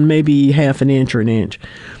ground, maybe half an inch or an inch.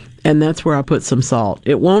 And that's where I put some salt.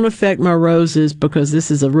 It won't affect my roses because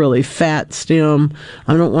this is a really fat stem.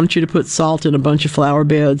 I don't want you to put salt in a bunch of flower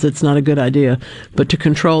beds. It's not a good idea. But to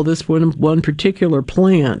control this one particular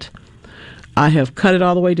plant, I have cut it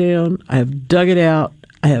all the way down. I have dug it out.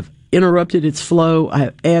 I have interrupted its flow. I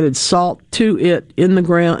have added salt to it in the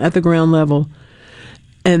ground, at the ground level.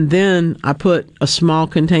 And then I put a small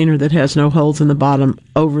container that has no holes in the bottom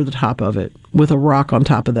over the top of it with a rock on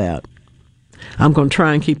top of that. I'm going to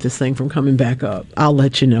try and keep this thing from coming back up. I'll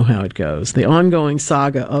let you know how it goes. The ongoing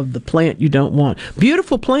saga of the plant you don't want.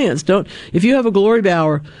 Beautiful plants. If you have a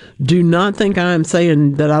glorybower, do not think I am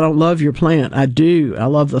saying that I don't love your plant. I do. I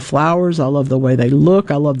love the flowers. I love the way they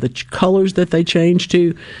look. I love the colors that they change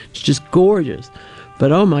to. It's just gorgeous.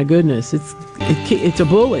 But oh my goodness, it's a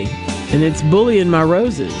bully, and it's bullying my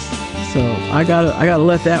roses. So I gotta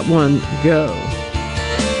let that one go.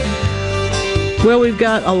 Well, we've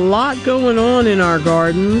got a lot going on in our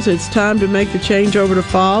gardens. It's time to make the change over to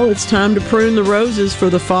fall. It's time to prune the roses for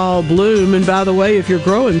the fall bloom. And by the way, if you're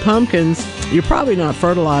growing pumpkins, you're probably not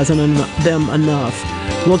fertilizing them enough.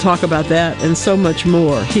 We'll talk about that and so much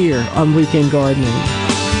more here on Weekend Gardening.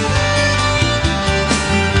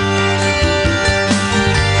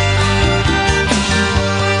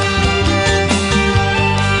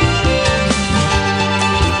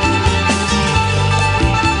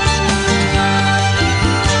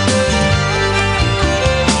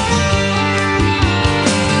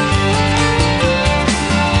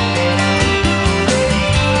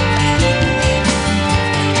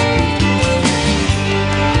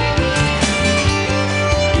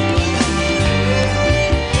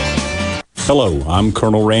 Hello, I'm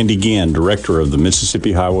Colonel Randy Ginn, Director of the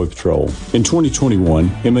Mississippi Highway Patrol. In 2021,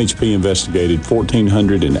 MHP investigated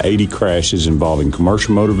 1,480 crashes involving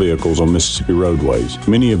commercial motor vehicles on Mississippi roadways.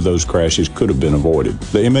 Many of those crashes could have been avoided.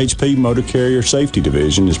 The MHP Motor Carrier Safety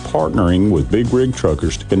Division is partnering with big rig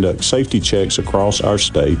truckers to conduct safety checks across our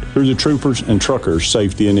state through the Troopers and Truckers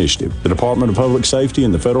Safety Initiative. The Department of Public Safety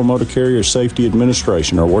and the Federal Motor Carrier Safety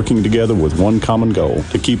Administration are working together with one common goal: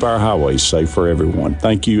 to keep our highways safe for everyone.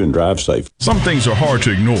 Thank you and drive safe. Some things are hard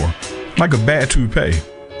to ignore, like a bad toupee.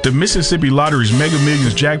 The Mississippi Lottery's Mega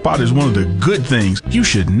Millions jackpot is one of the good things you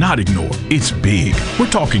should not ignore. It's big. We're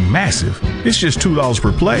talking massive. It's just $2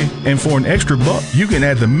 per play, and for an extra buck, you can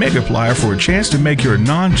add the Megaplier for a chance to make your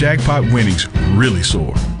non-jackpot winnings really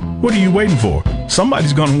soar. What are you waiting for?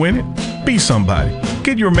 Somebody's gonna win it. Be somebody.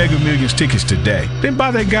 Get your Mega Millions tickets today. Then buy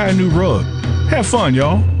that guy a new rug. Have fun,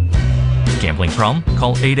 y'all. Gambling problem?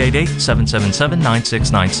 Call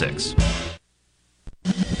 888-777-9696.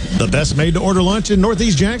 The best made-to-order lunch in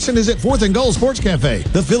Northeast Jackson is at 4th and Gold Sports Cafe.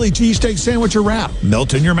 The Philly cheesesteak sandwich or wrap,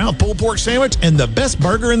 melt-in-your-mouth pulled pork sandwich, and the best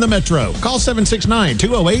burger in the metro. Call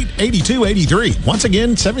 769-208-8283. Once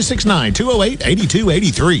again,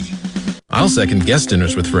 769-208-8283. I'll second guest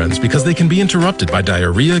dinners with friends because they can be interrupted by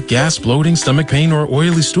diarrhea, gas, bloating, stomach pain, or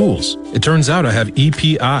oily stools. It turns out I have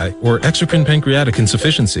EPI, or exocrine pancreatic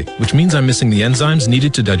insufficiency, which means I'm missing the enzymes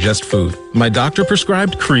needed to digest food. My doctor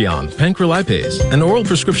prescribed Creon, pancrelipase, an oral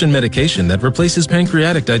prescription medication that replaces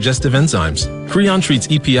pancreatic digestive enzymes. Creon treats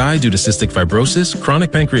EPI due to cystic fibrosis,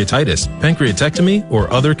 chronic pancreatitis, pancreatectomy, or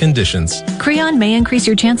other conditions. Creon may increase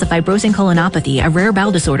your chance of fibrosing colonopathy, a rare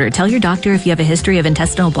bowel disorder. Tell your doctor if you have a history of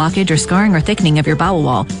intestinal blockage or scarring or thickening of your bowel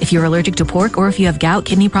wall, if you're allergic to pork, or if you have gout,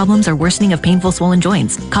 kidney problems, or worsening of painful swollen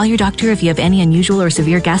joints. Call your doctor if you have any unusual or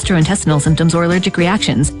severe gastrointestinal symptoms or allergic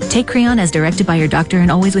reactions. Take Creon as directed by your doctor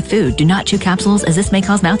and always with food. Do not chew capsules, as this may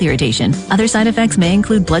cause mouth irritation. Other side effects may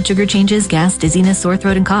include blood sugar changes, gas, dizziness, sore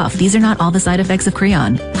throat, and cough. These are not all the side effects of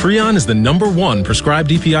Creon. Creon is the #1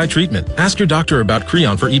 prescribed EPI treatment. Ask your doctor about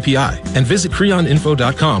Creon for EPI and visit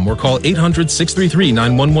creoninfo.com or call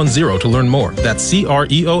 800-633-9110 to learn more. That's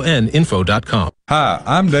CREONinfo.com. Hi,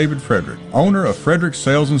 I'm David Frederick, owner of Frederick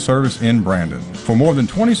Sales and Service in Brandon. For more than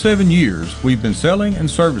 27 years, we've been selling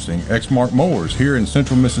and servicing Exmark mowers here in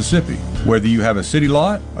central Mississippi. Whether you have a city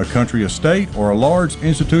lot, a country estate, or a large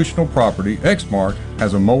institutional property, Exmark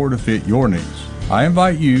has a mower to fit your needs. I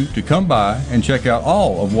invite you to come by and check out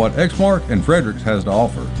all of what Exmark and Fredericks has to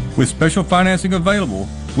offer. With special financing available,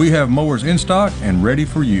 we have mowers in stock and ready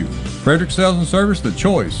for you. Frederick Sales and Service, the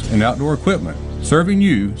choice in outdoor equipment, serving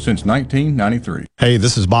you since 1993. Hey,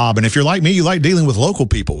 this is Bob, and if you're like me, you like dealing with local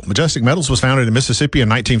people. Majestic Metals was founded in Mississippi in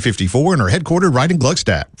 1954 and are headquartered right in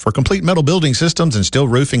Gluckstadt. For complete metal building systems and steel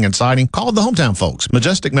roofing and siding, call the hometown folks.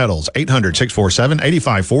 Majestic Metals,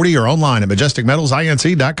 800-647-8540 or online at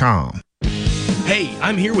majesticmetalsinc.com. Hey,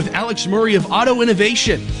 I'm here with Alex Murray of Auto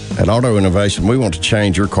Innovation. At Auto Innovation, we want to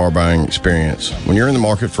change your car buying experience. When you're in the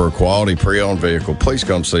market for a quality pre-owned vehicle, please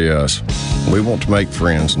come see us. We want to make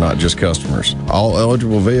friends, not just customers. All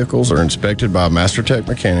eligible vehicles are inspected by a MasterTech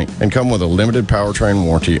mechanic and come with a limited powertrain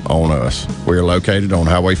warranty on us. We are located on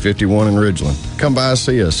Highway 51 in Ridgeland. Come by and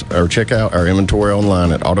see us or check out our inventory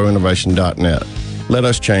online at autoinnovation.net. Let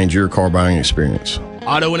us change your car buying experience.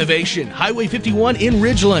 Auto Innovation, Highway 51 in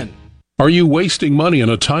Ridgeland. Are you wasting money on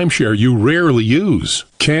a timeshare you rarely use?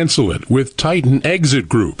 Cancel it with Titan Exit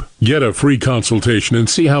Group. Get a free consultation and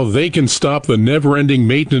see how they can stop the never-ending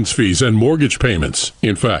maintenance fees and mortgage payments.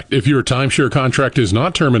 In fact, if your timeshare contract is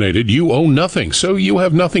not terminated, you owe nothing, so you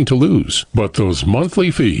have nothing to lose. But those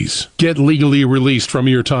monthly fees. Get legally released from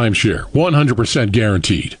your timeshare, 100%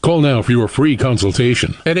 guaranteed. Call now for your free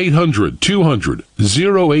consultation at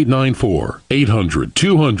 800-200-0894.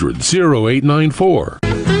 800-200-0894.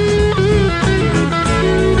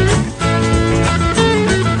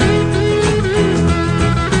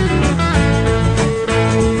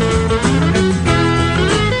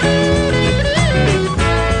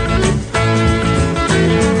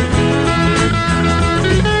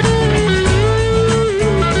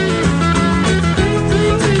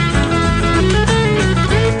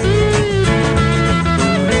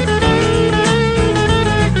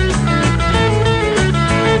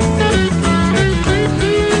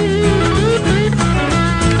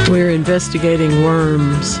 Investigating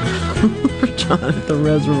worms for John at the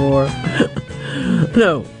reservoir.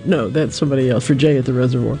 No, that's somebody else, for Jay at the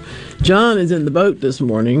reservoir. John is in the boat this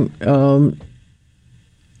morning,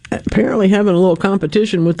 apparently having a little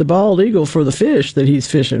competition with the bald eagle for the fish that he's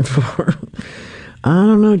fishing for. I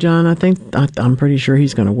don't know, John. I'm pretty sure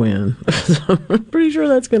he's going to win. I'm pretty sure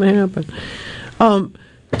that's going to happen.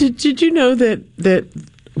 Did you know that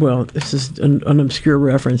well, this is an obscure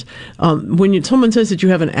reference. When someone says that you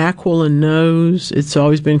have an aquiline nose, it's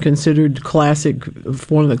always been considered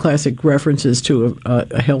one of the classic references to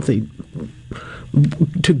a healthy,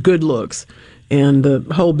 to good looks. And the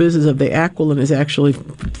whole business of the aquiline is actually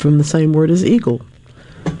from the same word as eagle.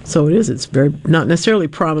 So it is. It's very, not necessarily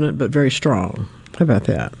prominent, but very strong. How about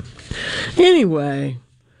that? Anyway,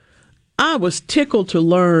 I was tickled to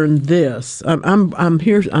learn this. I'm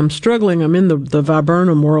here. I'm struggling. I'm in the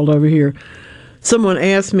viburnum world over here. Someone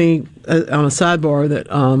asked me on a sidebar that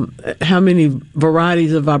how many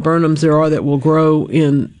varieties of viburnums there are that will grow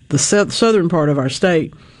in the southern part of our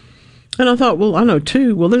state. And I thought, well, I know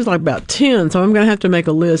 2. Well, there's like about 10, so I'm going to have to make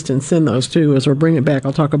a list and send those to us or bring it back.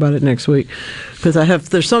 I'll talk about it next week because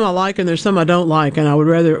there's some I like and there's some I don't like, and I would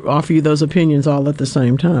rather offer you those opinions all at the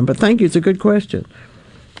same time. But thank you. It's a good question.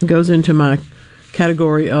 It goes into my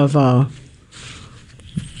category of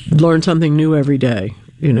learn something new every day,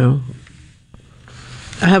 you know.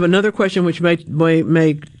 I have another question which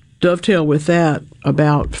may dovetail with that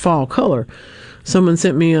about fall color. Someone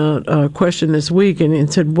sent me a question this week and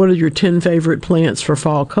it said, what are your 10 favorite plants for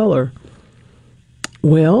fall color?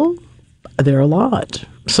 Well, there are a lot.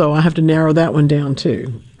 So I have to narrow that one down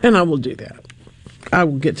too. And I will do that. I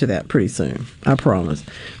will get to that pretty soon. I promise.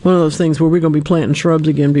 One of those things where we're going to be planting shrubs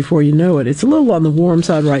again before you know it. It's a little on the warm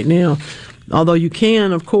side right now. Although you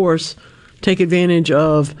can, of course, take advantage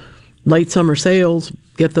of late summer sales,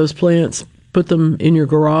 get those plants, put them in your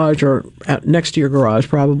garage or next to your garage,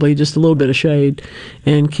 probably, just a little bit of shade,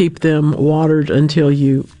 and keep them watered until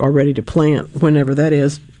you are ready to plant, whenever that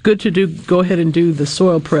is. Good to go ahead and do the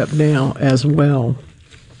soil prep now as well.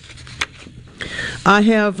 I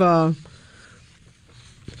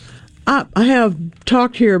have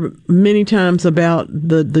talked here many times about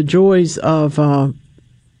the joys of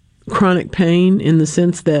chronic pain, in the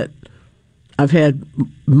sense that I've had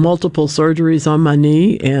multiple surgeries on my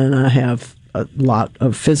knee, and I have a lot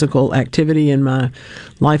of physical activity in my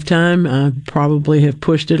lifetime. I probably have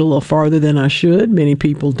pushed it a little farther than I should. Many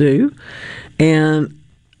people do. And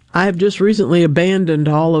I have just recently abandoned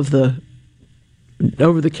all of the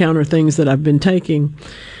over-the-counter things that I've been taking,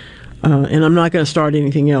 and I'm not going to start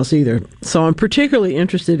anything else either. So I'm particularly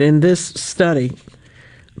interested in this study.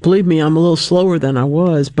 Believe me, I'm a little slower than I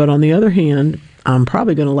was, but on the other hand, I'm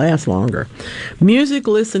probably going to last longer. Music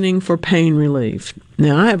listening for pain relief.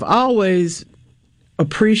 Now, I have always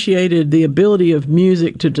appreciated the ability of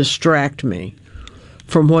music to distract me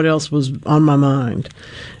from what else was on my mind.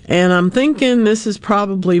 And I'm thinking this is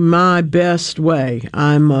probably my best way.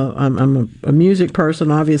 I'm a music person,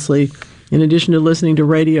 obviously. In addition to listening to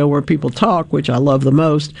radio where people talk, which I love the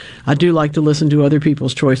most, I do like to listen to other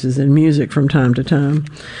people's choices in music from time to time.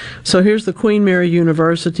 So here's the Queen Mary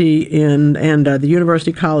University and the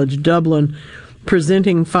University College Dublin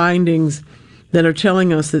presenting findings that are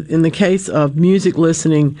telling us that in the case of music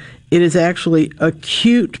listening, it is actually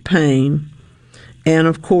acute pain. And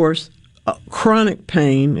of course, chronic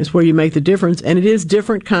pain is where you make the difference. And it is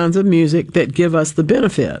different kinds of music that give us the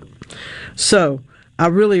benefit. So I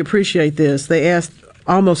really appreciate this. They asked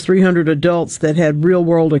almost 300 adults that had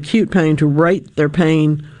real-world acute pain to rate their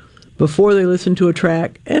pain before they listened to a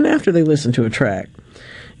track and after they listened to a track.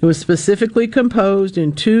 It was specifically composed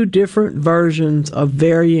in 2 different versions of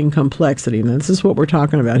varying complexity. Now, this is what we're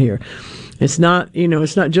talking about here. It's not,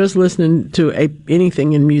 it's not just listening to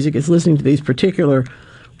anything in music. It's listening to these particular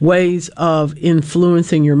ways of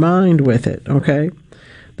influencing your mind with it, okay?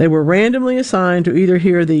 They were randomly assigned to either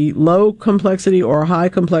hear the low complexity or high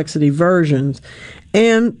complexity versions,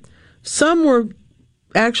 and some were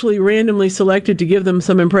actually randomly selected to give them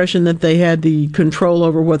some impression that they had the control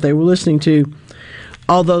over what they were listening to,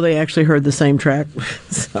 although they actually heard the same track.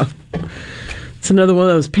 So it's another one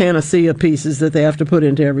of those panacea pieces that they have to put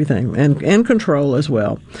into everything, and control as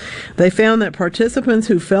well. They found that participants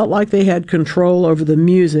who felt like they had control over the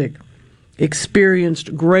music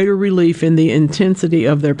experienced greater relief in the intensity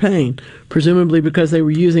of their pain, presumably because they were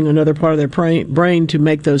using another part of their brain to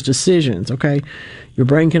make those decisions, okay? Your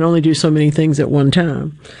brain can only do so many things at one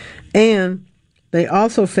time. And they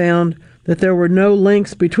also found that there were no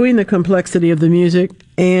links between the complexity of the music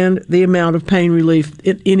and the amount of pain relief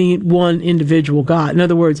any one individual got. In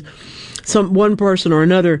other words, one person or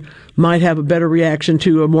another might have a better reaction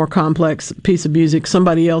to a more complex piece of music.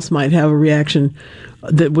 Somebody else might have a reaction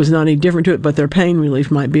that was not any different to it, but their pain relief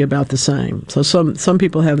might be about the same. So some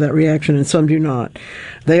people have that reaction and some do not.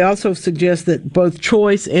 They also suggest that both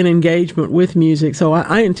choice and engagement with music. So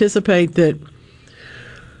I anticipate that,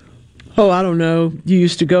 I don't know, you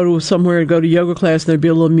used to go to somewhere, go to yoga class, and there'd be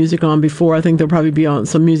a little music on before. I think there'll probably be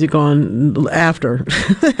some music on after,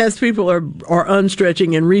 as people are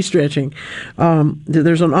unstretching and restretching.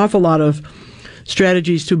 There's an awful lot of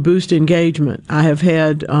strategies to boost engagement. I've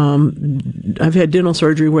had dental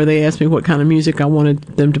surgery where they asked me what kind of music I wanted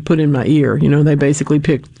them to put in my ear. They basically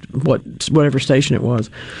picked whatever station it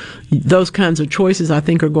was. Those kinds of choices, I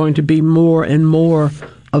think, are going to be more and more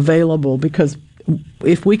available, because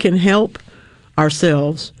if we can help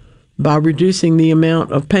ourselves by reducing the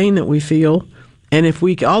amount of pain that we feel. And if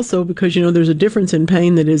we also, because, there's a difference in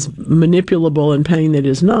pain that is manipulable and pain that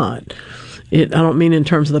is not. I don't mean in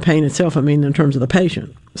terms of the pain itself, I mean in terms of the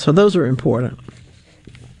patient. So those are important.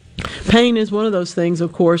 Pain is one of those things,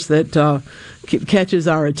 of course, that catches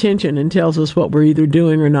our attention and tells us what we're either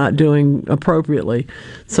doing or not doing appropriately.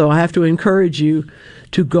 So I have to encourage you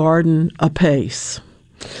to garden apace.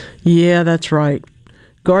 Yeah, that's right.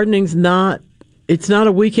 Gardening's it's not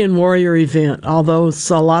a weekend warrior event, although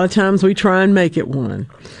a lot of times we try and make it one.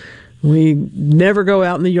 We never go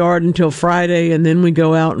out in the yard until Friday, and then we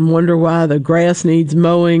go out and wonder why the grass needs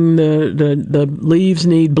mowing, the leaves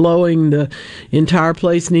need blowing, the entire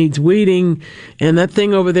place needs weeding, and that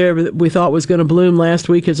thing over there that we thought was going to bloom last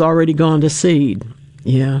week has already gone to seed.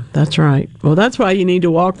 Yeah, that's right. Well, that's why you need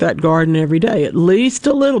to walk that garden every day, at least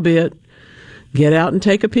a little bit. Get out and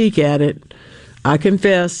take a peek at it. I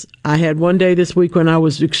confess, I had one day this week when I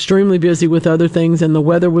was extremely busy with other things, and the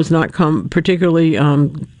weather was not particularly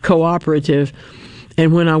cooperative.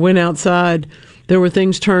 And when I went outside, there were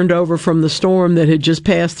things turned over from the storm that had just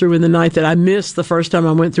passed through in the night that I missed the first time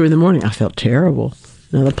I went through in the morning. I felt terrible.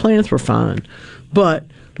 Now, the plants were fine, but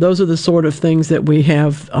those are the sort of things that we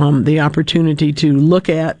have the opportunity to look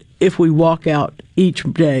at if we walk out each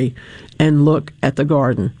day and look at the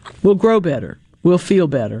garden. We'll grow better. We'll feel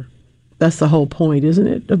better. That's the whole point, isn't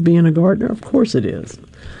it, of being a gardener? Of course it is.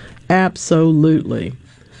 Absolutely.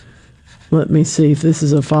 Let me see if this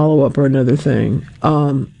is a follow-up or another thing.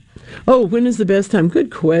 When is the best time?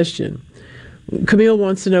 Good question. Camille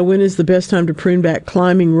wants to know when is the best time to prune back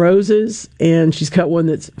climbing roses, and she's got one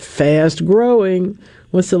that's fast growing.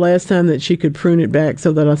 What's the last time that she could prune it back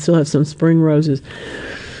so that I still have some spring roses?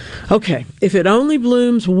 Okay, if it only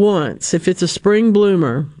blooms once, if it's a spring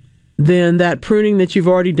bloomer, then that pruning that you've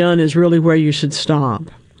already done is really where you should stop.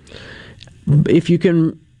 If you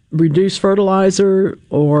can reduce fertilizer,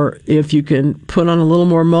 or if you can put on a little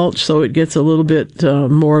more mulch so it gets a little bit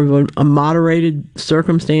more of a moderated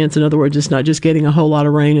circumstance, in other words, it's not just getting a whole lot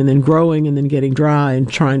of rain and then growing and then getting dry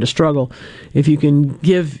and trying to struggle. If you can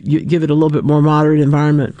give it a little bit more moderate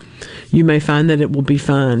environment, you may find that it will be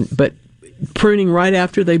fine. But pruning right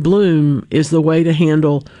after they bloom is the way to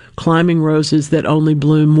handle climbing roses that only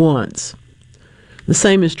bloom once. The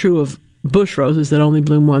same is true of bush roses that only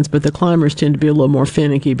bloom once, but the climbers tend to be a little more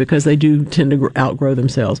finicky because they do tend to outgrow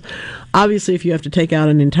themselves. Obviously, if you have to take out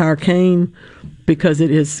an entire cane because it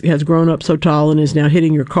has grown up so tall and is now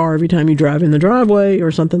hitting your car every time you drive in the driveway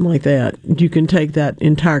or something like that, you can take that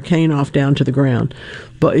entire cane off down to the ground.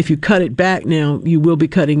 But if you cut it back now, you will be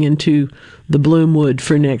cutting into the bloom wood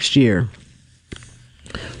for next year.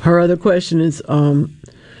 Her other question is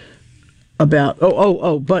about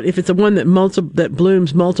but if it's a one that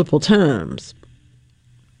blooms multiple times,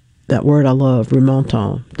 that word I love,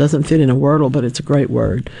 remontant, doesn't fit in a wordle, but it's a great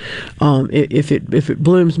word. If it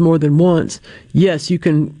blooms more than once, yes, you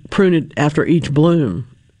can prune it after each bloom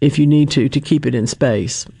if you need to keep it in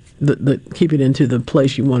space, keep it into the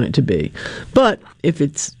place you want it to be. But if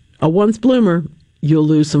it's a once bloomer, you'll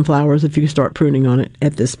lose some flowers if you start pruning on it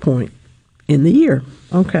at this point in the year.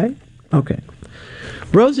 Okay.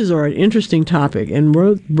 Roses are an interesting topic, and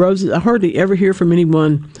roses, I hardly ever hear from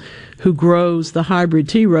anyone who grows the hybrid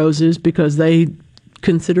tea roses because they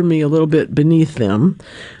consider me a little bit beneath them.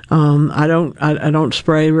 I don't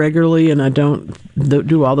spray regularly, and I don't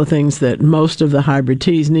do all the things that most of the hybrid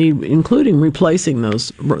teas need, including replacing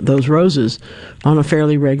those roses on a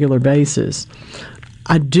fairly regular basis.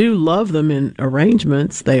 I do love them in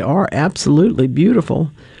arrangements. They are absolutely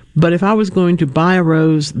beautiful. But if I was going to buy a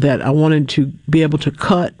rose that I wanted to be able to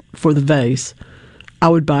cut for the vase, I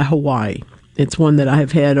would buy Hawaii. It's one that I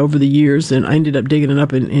have had over the years, and I ended up digging it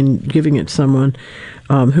up and giving it to someone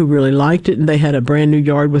who really liked it, and they had a brand new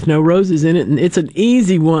yard with no roses in it, and it's an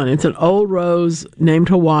easy one. It's an old rose named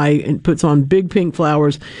Hawaii, and puts on big pink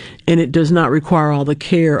flowers, and it does not require all the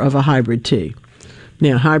care of a hybrid tea.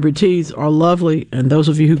 Now, hybrid teas are lovely, and those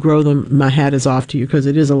of you who grow them, my hat is off to you because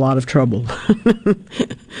it is a lot of trouble.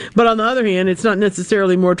 But on the other hand, it's not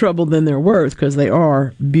necessarily more trouble than they're worth because they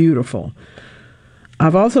are beautiful.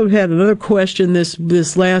 I've also had another question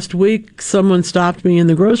this last week. Someone stopped me in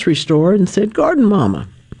the grocery store and said, "Garden Mama,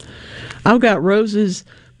 I've got roses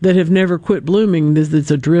that have never quit blooming." It's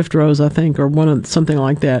a drift rose, I think, or something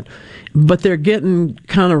like that. But they're getting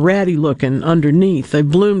kind of ratty looking underneath. They've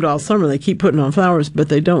bloomed all summer. They keep putting on flowers, but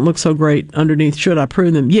they don't look so great underneath. Should I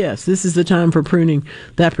prune them? Yes, this is the time for pruning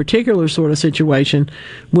that particular sort of situation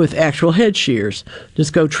with actual head shears.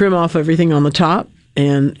 Just go trim off everything on the top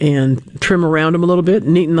and trim around them a little bit,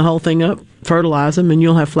 neaten the whole thing up, fertilize them, and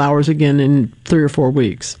you'll have flowers again in 3 or 4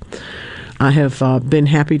 weeks. I have been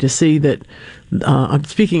happy to see that,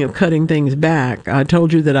 speaking of cutting things back, I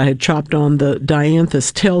told you that I had chopped on the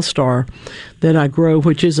Dianthus Telstar that I grow,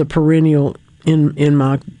 which is a perennial in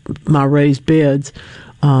my raised beds.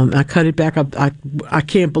 I cut it back. I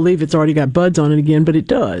can't believe it's already got buds on it again, but it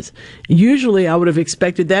does. Usually I would have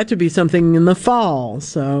expected that to be something in the fall.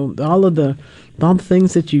 So all the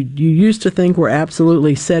things that you used to think were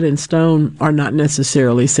absolutely set in stone are not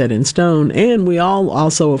necessarily set in stone. And we all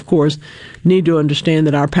also, of course, need to understand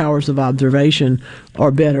that our powers of observation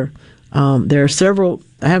are better. There are several,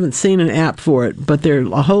 I haven't seen an app for it, but there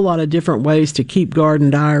are a whole lot of different ways to keep garden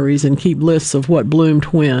diaries and keep lists of what bloomed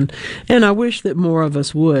when. And I wish that more of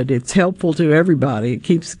us would. It's helpful to everybody. It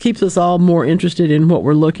keeps us all more interested in what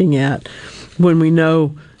we're looking at when we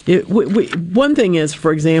know. One thing is,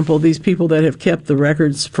 for example, these people that have kept the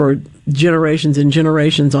records for generations and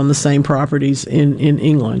generations on the same properties in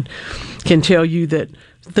England can tell you that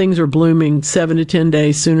things are blooming 7 to 10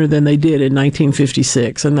 days sooner than they did in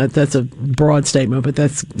 1956, and that's a broad statement, but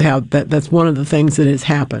that's one of the things that has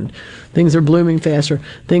happened. Things are blooming faster.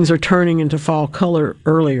 Things are turning into fall color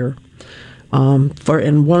earlier.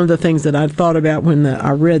 And one of the things that I thought about when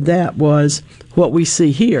I read that was what we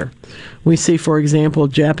see here. We see, for example,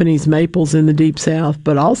 Japanese maples in the Deep South,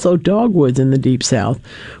 but also dogwoods in the Deep South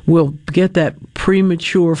will get that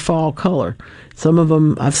premature fall color. Some of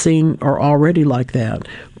them I've seen are already like that.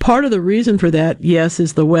 Part of the reason for that, yes,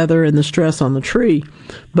 is the weather and the stress on the tree,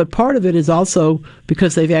 but part of it is also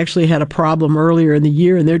because they've actually had a problem earlier in the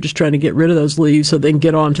year and they're just trying to get rid of those leaves so they can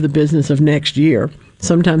get on to the business of next year.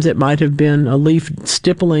 Sometimes it might have been a leaf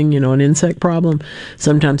stippling, an insect problem.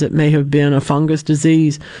 Sometimes it may have been a fungus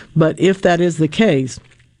disease. But if that is the case,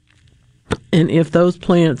 and if those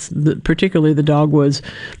plants, particularly the dogwoods,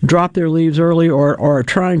 drop their leaves early or are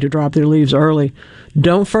trying to drop their leaves early,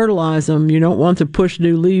 don't fertilize them. You don't want to push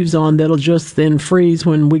new leaves on that'll just then freeze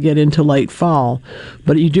when we get into late fall.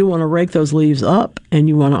 But you do want to rake those leaves up, and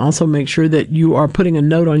you want to also make sure that you are putting a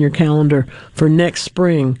note on your calendar for next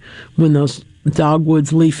spring when those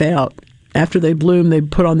dogwoods leaf out. After they bloom, they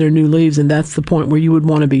put on their new leaves, and that's the point where you would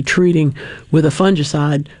want to be treating with a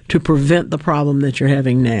fungicide to prevent the problem that you're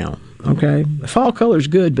having now. Okay? Fall color is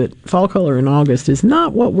good, but fall color in August is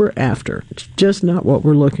not what we're after. It's just not what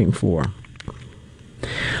we're looking for.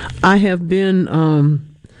 I have been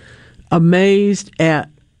amazed at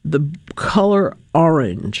the color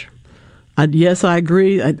orange. Yes, I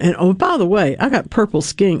agree. And oh, by the way, I got purple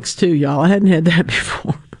skinks too, y'all. I hadn't had that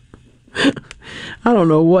before. I don't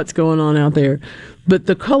know what's going on out there, but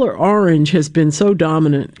the color orange has been so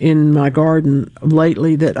dominant in my garden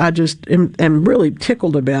lately that I just am really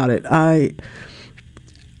tickled about it. I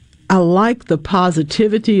like the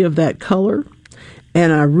positivity of that color,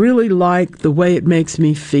 and I really like the way it makes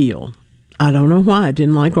me feel. I don't know why. I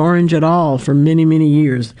didn't like orange at all for many, many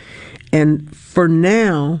years. And for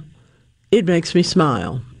now, it makes me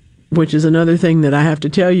smile, which is another thing that I have to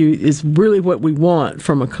tell you is really what we want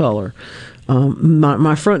from a color.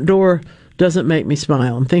 My front door doesn't make me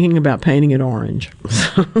smile. I'm thinking about painting it orange.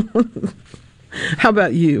 How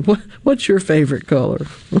about you? What's your favorite color?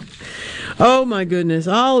 Oh, my goodness.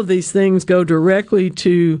 All of these things go directly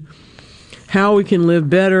to how we can live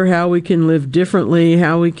better, how we can live differently,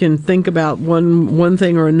 how we can think about one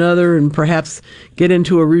thing or another and perhaps get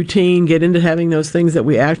into a routine, get into having those things that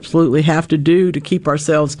we absolutely have to do to keep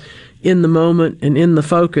ourselves in the moment and in the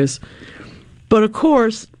focus. But, of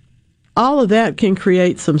course, all of that can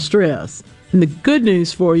create some stress. And the good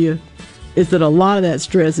news for you is that a lot of that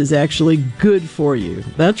stress is actually good for you.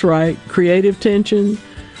 That's right. Creative tension,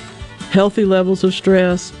 healthy levels of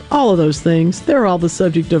stress, all of those things, they're all the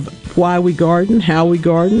subject of why we garden, how we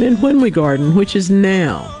garden, and when we garden, which is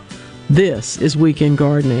now. This is Weekend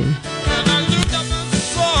Gardening.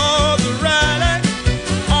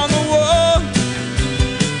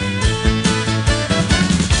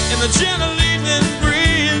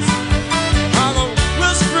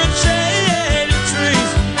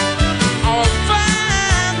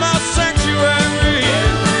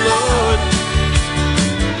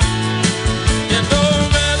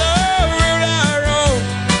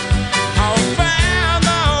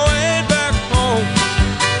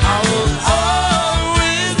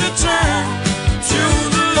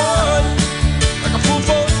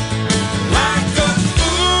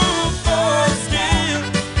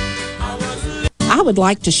 I would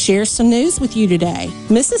like to share some news with you today.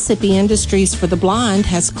 Mississippi Industries for the Blind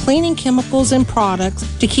has cleaning chemicals and products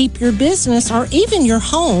to keep your business or even your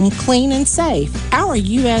home clean and safe. Our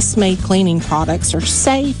U.S.-made cleaning products are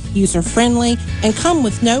safe, user-friendly, and come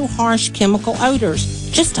with no harsh chemical odors.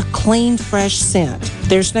 just a clean, fresh scent.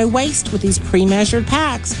 There's no waste with these pre-measured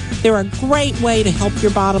packs. They're a great way to help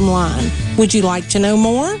your bottom line. Would you like to know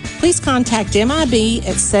more? Please contact MIB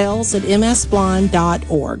at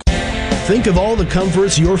sales@msblonde.org. Think of all the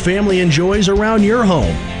comforts your family enjoys around your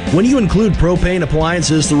home. When you include propane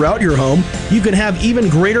appliances throughout your home, you can have even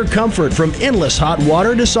greater comfort, from endless hot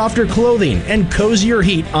water to softer clothing and cozier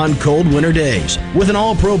heat on cold winter days. With an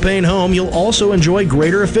all-propane home, you'll also enjoy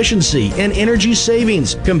greater efficiency and energy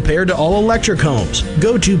savings compared to all-electric homes.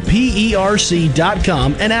 Go to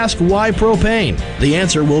PERC.com and ask why propane. The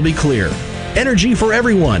answer will be clear. Energy for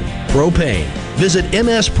everyone. Propane. Visit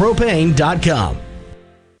MSPropane.com.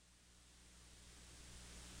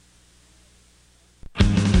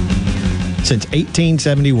 Since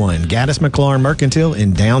 1871, Gaddis McLaurin Mercantile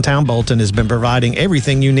in downtown Bolton has been providing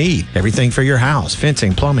everything you need. Everything for your house,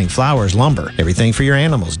 fencing, plumbing, flowers, lumber. Everything for your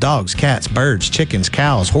animals, dogs, cats, birds, chickens,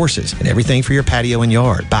 cows, horses, and everything for your patio and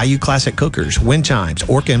yard. Bayou Classic cookers, wind chimes,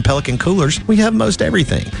 Orca and Pelican coolers. We have most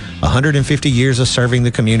everything. 150 years of serving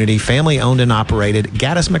the community, family owned and operated.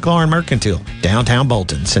 Gaddis McLaurin Mercantile, downtown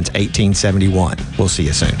Bolton since 1871. We'll see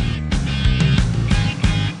you soon.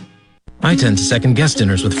 I tend to second-guess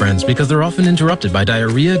dinners with friends because they're often interrupted by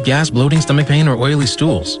diarrhea, gas, bloating, stomach pain, or oily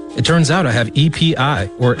stools. It turns out I have EPI,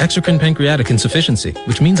 or exocrine pancreatic insufficiency,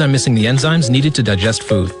 which means I'm missing the enzymes needed to digest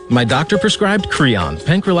food. My doctor prescribed Creon,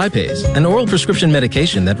 pancrelipase, an oral prescription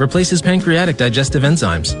medication that replaces pancreatic digestive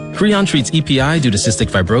enzymes. Creon treats EPI due to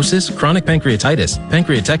cystic fibrosis, chronic pancreatitis,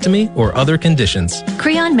 pancreatectomy, or other conditions.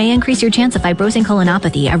 Creon may increase your chance of fibrosing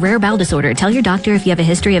colonopathy, a rare bowel disorder. Tell your doctor if you have a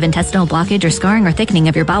history of intestinal blockage or scarring or thickening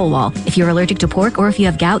of your bowel wall. If you're allergic to pork, or if you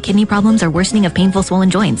have gout, kidney problems, or worsening of painful swollen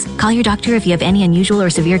joints. Call your doctor if you have any unusual or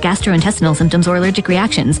severe gastrointestinal symptoms or allergic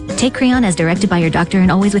reactions. Take Creon as directed by your doctor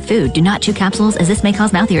and always with food. Do not chew capsules, as this may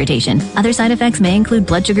cause mouth irritation. Other side effects may include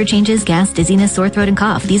blood sugar changes, gas, dizziness, sore throat, and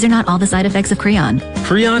cough. These are not all the side effects of Creon.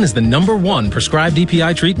 Creon is the #1 prescribed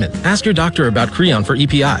EPI treatment. Ask your doctor about Creon for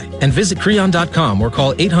EPI and visit Creon.com or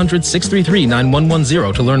call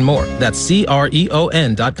 800-633-9110 to learn more. That's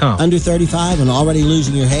CREON.com. Under 35 and already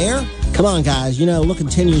losing your hair? Come on, guys. You know, looking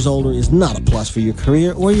 10 years older is not a plus for your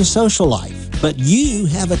career or your social life. But you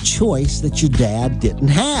have a choice that your dad didn't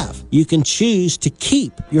have. You can choose to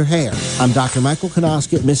keep your hair. I'm Dr. Michael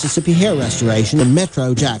Konoski at Mississippi Hair Restoration in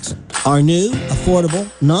Metro Jackson. Our new, affordable,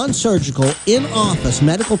 non-surgical, in-office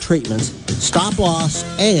medical treatments stop loss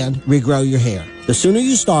and regrow your hair. The sooner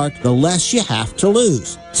you start, the less you have to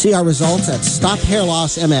lose. See our results at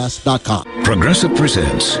StopHairLossMS.com. Progressive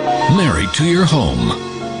presents Married to Your Home.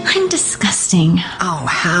 I'm disgusting. Oh,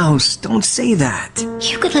 House, don't say that.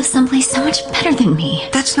 You could live someplace so much better than me.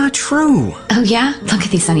 That's not true. Oh, yeah? Look at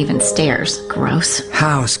these uneven stairs. Gross.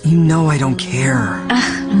 House, you know I don't care.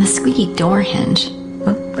 And the squeaky door hinge.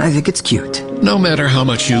 Well, I think it's cute. No matter how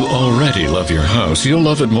much you already love your house, you'll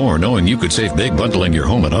love it more knowing you could save big bundling your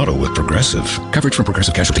home and auto with Progressive. Coverage from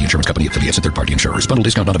Progressive Casualty Insurance Company, affiliates, and third-party insurers. Bundle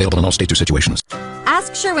discount not available in all states or situations.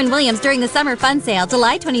 Ask Sherwin-Williams during the summer fun sale,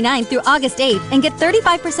 July 29th through August 8th, and get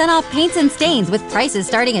 35% off paints and stains with prices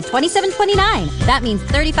starting at $27.29. That means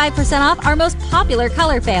 35% off our most popular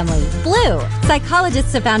color family, blue.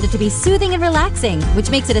 Psychologists have found it to be soothing and relaxing, which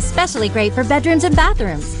makes it especially great for bedrooms and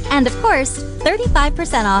bathrooms. And of course,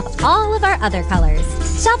 35% off all of our other colors.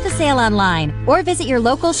 Shop the sale online or visit your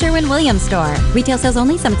local Sherwin-Williams store. Retail sales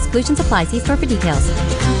only. Some exclusions apply. See store for details.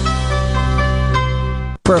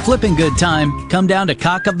 For a flipping good time, come down to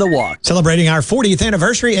Cock of the Walk. Celebrating our 40th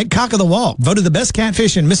anniversary at Cock of the Walk. Voted the best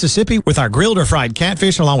catfish in Mississippi with our grilled or fried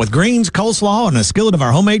catfish, along with greens, coleslaw, and a skillet of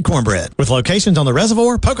our homemade cornbread. With locations on the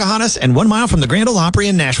Reservoir, Pocahontas, and 1 mile from the Grand Ole Opry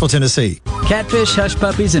in Nashville, Tennessee. Catfish, hush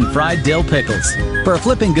puppies, and fried dill pickles. For a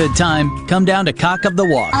flipping good time, come down to Cock of the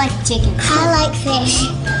Walk. I like chicken. I like fish.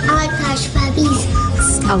 I like hush puppies.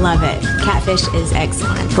 I love it. Catfish is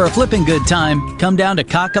excellent. For a flipping good time, come down to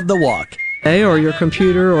Cock of the Walk. Or your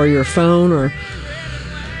computer or your phone, or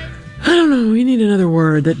I don't know, we need another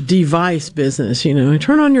word, that device business, you know.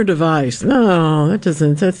 Turn on your device. No, that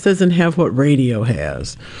doesn't have what radio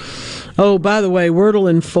has. Oh, by the way, Wordle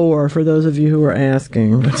in 4 for those of you who are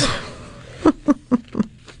asking.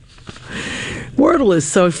 Wordle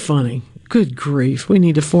is so funny. Good grief. We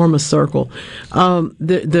need to form a circle.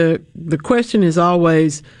 The question is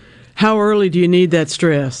always, how early do you need that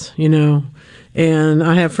stress, you know? And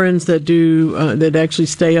I have friends that do that actually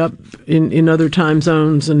stay up in other time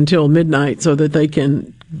zones until midnight so that they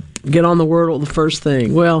can get on the Wordle the first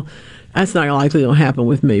thing. Well, that's not likely to happen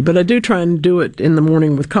with me, but I do try and do it in the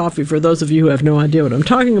morning with coffee. For those of you who have no idea what I'm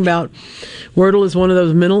talking about, Wordle is one of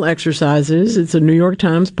those mental exercises. It's a New York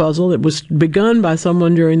Times puzzle. It was begun by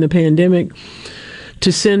someone during the pandemic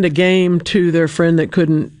to send a game to their friend that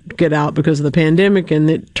couldn't get out because of the pandemic, and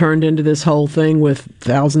it turned into this whole thing with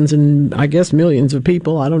thousands and I guess millions of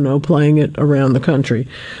people, I don't know, playing it around the country.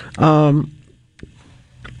 And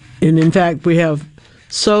in fact, we have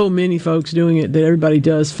so many folks doing it that everybody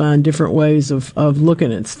does find different ways of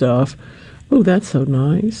looking at stuff. Oh, that's so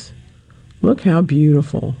nice. Look how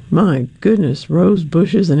beautiful. My goodness, rose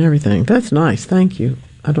bushes and everything. That's nice. Thank you.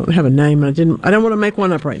 I don't have a name. I don't want to make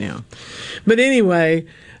one up right now. But anyway,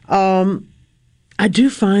 I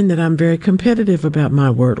do find that I'm very competitive about my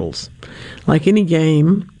Wordles. Like any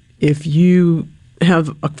game, if you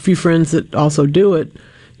have a few friends that also do it,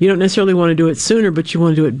 you don't necessarily want to do it sooner, but you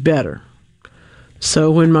want to do it better.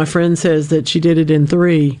 So when my friend says that she did it in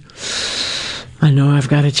 3, I know I've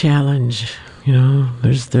got a challenge. You know,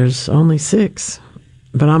 there's only 6.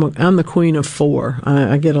 But I'm the queen of 4.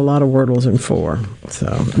 I get a lot of Wordles in 4,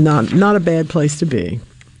 so not a bad place to be.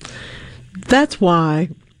 That's why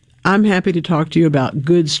I'm happy to talk to you about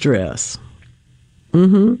good stress.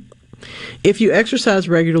 If you exercise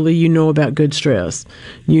regularly, you know about good stress.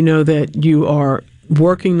 You know that you are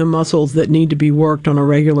working the muscles that need to be worked on a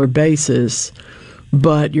regular basis,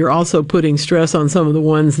 but you're also putting stress on some of the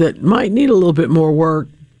ones that might need a little bit more work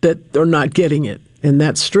that are not getting it. And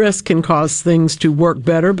that stress can cause things to work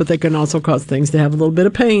better, but they can also cause things to have a little bit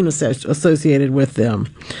of pain associated with them.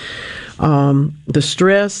 The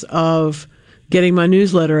stress of getting my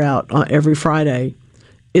newsletter out every Friday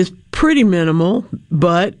is pretty minimal,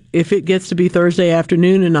 but if it gets to be Thursday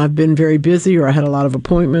afternoon and I've been very busy, or I had a lot of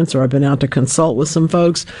appointments, or I've been out to consult with some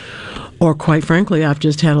folks, or quite frankly, I've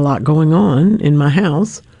just had a lot going on in my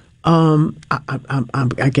house, I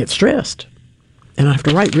get stressed. And I have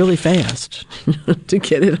to write really fast to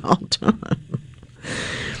get it all done.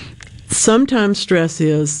 Sometimes stress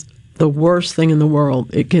is the worst thing in the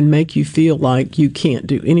world. It can make you feel like you can't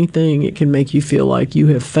do anything. It can make you feel like you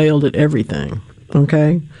have failed at everything,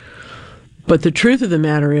 okay? But the truth of the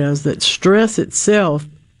matter is that stress itself,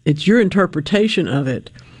 it's your interpretation of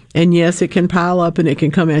it. And yes, it can pile up and it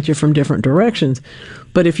can come at you from different directions.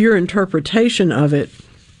 But if your interpretation of it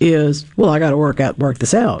is, well, I got to work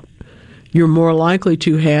this out, you're more likely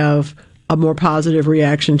to have a more positive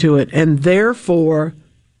reaction to it and therefore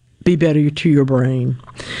be better to your brain.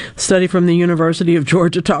 A study from the University of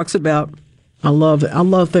Georgia talks about, I love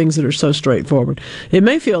things that are so straightforward. It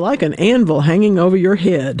may feel like an anvil hanging over your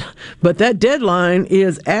head, but that deadline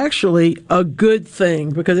is actually a good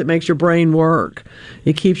thing because it makes your brain work.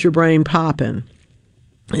 It keeps your brain popping.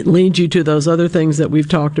 It leads you to those other things that we've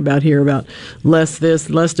talked about here about less this,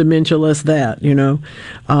 less dementia, less that, you know.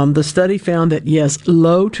 The study found that, yes,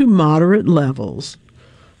 low to moderate levels,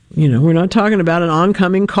 you know, we're not talking about an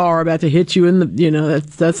oncoming car about to hit you in the, you know,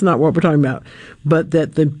 that's not what we're talking about. But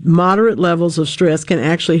that the moderate levels of stress can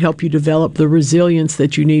actually help you develop the resilience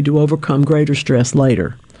that you need to overcome greater stress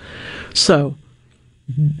later. So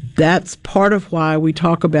that's part of why we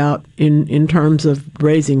talk about in terms of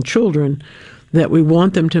raising children, that we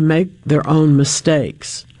want them to make their own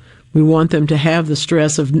mistakes. We want them to have the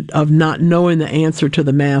stress of not knowing the answer to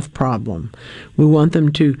the math problem. We want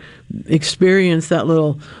them to experience that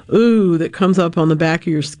little ooh that comes up on the back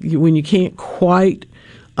of when you can't quite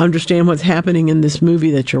understand what's happening in this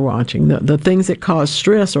movie that you're watching. The things that cause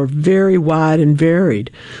stress are very wide and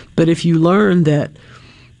varied. But if you learn that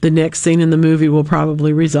the next scene in the movie will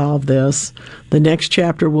probably resolve this, the next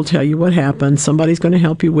chapter will tell you what happened, somebody's going to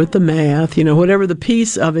help you with the math, you know, whatever the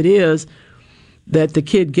piece of it is that the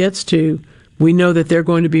kid gets to, we know that they're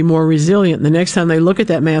going to be more resilient. The next time they look at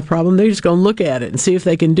that math problem, they're just going to look at it and see if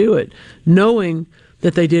they can do it, knowing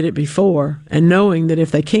that they did it before and knowing that if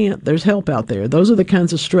they can't, there's help out there. Those are the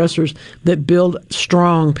kinds of stressors that build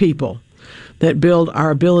strong people, that build our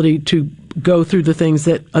ability to go through the things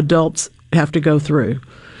that adults have to go through.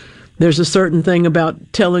 There's a certain thing about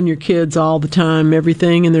telling your kids all the time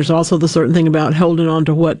everything, and there's also the certain thing about holding on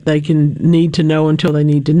to what they can need to know until they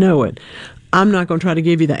need to know it. I'm not going to try to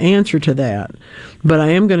give you the answer to that, but I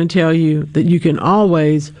am going to tell you that you can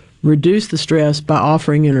always reduce the stress by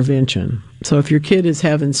offering intervention. So if your kid is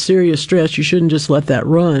having serious stress, you shouldn't just let that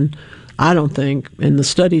run. I don't think, and the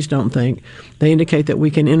studies don't think, they indicate that we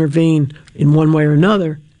can intervene in one way or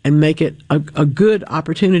another and make it a good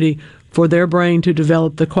opportunity for their brain to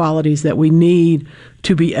develop the qualities that we need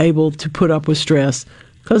to be able to put up with stress,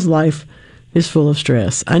 because life is full of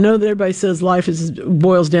stress. I know that everybody says life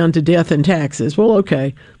boils down to death and taxes. Well,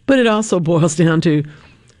 okay, but it also boils down to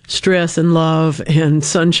stress and love and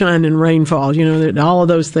sunshine and rainfall. You know, that all of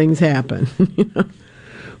those things happen.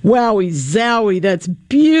 Wowie zowie, that's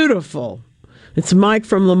beautiful. It's Mike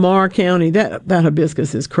from Lamar County. That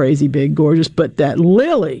hibiscus is crazy big, gorgeous, but that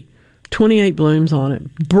lily, 28 blooms on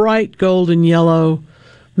it. Bright golden yellow.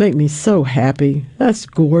 Make me so happy. That's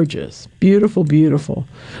gorgeous. Beautiful, beautiful.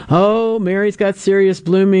 Oh, Mary's got Sirius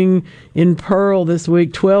blooming in pearl this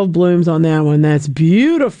week. 12 blooms on that one. That's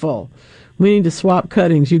beautiful. We need to swap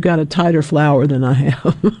cuttings. You've got a tighter flower than I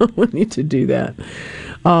have. We need to do that.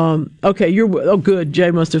 Okay, good.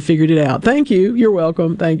 Jay must have figured it out. Thank you. You're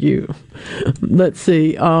welcome. Thank you. Let's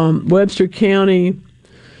see. Webster County.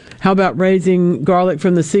 How about raising garlic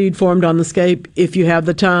from the seed formed on the scape? If you have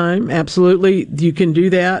the time, absolutely, you can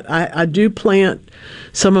do that. I do plant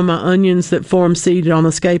some of my onions that form seed on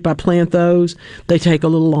the scape. I plant those. They take a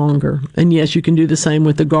little longer. And yes, you can do the same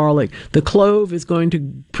with the garlic. The clove is going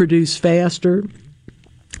to produce faster.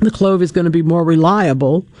 The clove is going to be more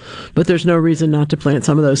reliable, but there's no reason not to plant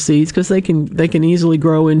some of those seeds because they can easily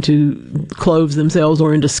grow into cloves themselves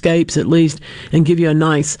or into scapes at least and give you a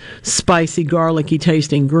nice, spicy, garlicky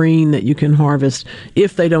tasting green that you can harvest.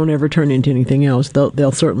 If they don't ever turn into anything else,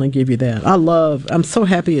 they'll certainly give you that. I'm so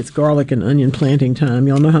happy it's garlic and onion planting time.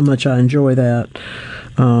 Y'all know how much I enjoy that.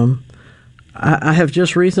 I have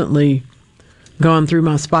just recently gone through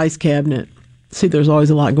my spice cabinet. See, there's always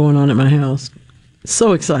a lot going on at my house.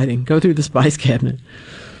 So exciting. Go through the spice cabinet.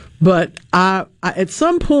 But I at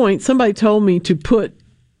some point, somebody told me to put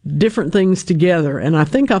different things together, and I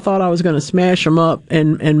thought I was going to smash them up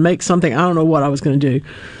and make something. I don't know what I was going to do.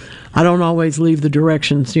 I don't always leave the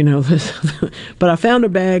directions, But I found a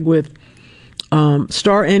bag with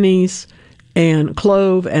star anise and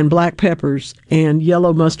clove and black peppers and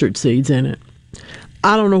yellow mustard seeds in it.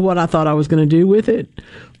 I don't know what I thought I was going to do with it.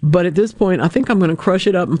 But at this point, I think I'm going to crush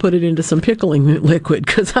it up and put it into some pickling liquid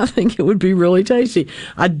because I think it would be really tasty.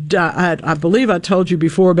 I believe I told you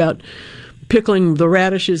before about pickling the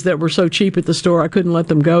radishes that were so cheap at the store I couldn't let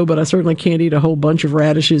them go, but I certainly can't eat a whole bunch of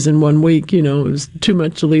radishes in 1 week. It was too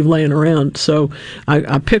much to leave laying around. So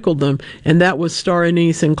I pickled them, and that was star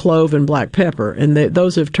anise and clove and black pepper, and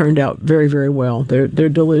those have turned out very, very well. They're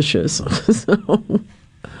delicious. So.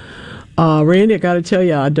 Randy, I got to tell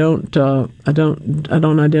you, I don't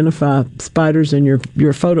identify spiders, and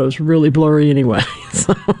your photo's really blurry anyway.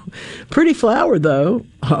 So, pretty flower though,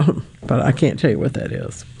 but I can't tell you what that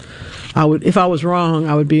is. If I was wrong,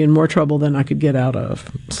 I would be in more trouble than I could get out of.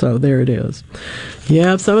 So there it is.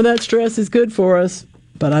 Yeah, some of that stress is good for us,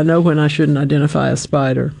 but I know when I shouldn't identify a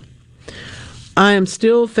spider. I am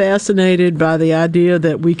still fascinated by the idea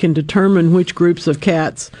that we can determine which groups of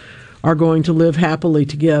cats are going to live happily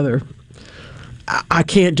together. I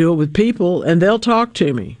can't do it with people, and they'll talk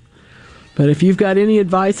to me. But if you've got any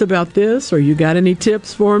advice about this or you got any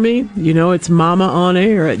tips for me, it's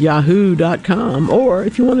mamaaonair@yahoo.com. Or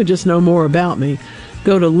if you want to just know more about me,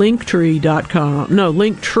 go to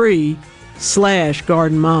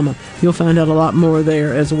Linktree.com/gardenmama. You'll find out a lot more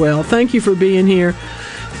there as well. Thank you for being here.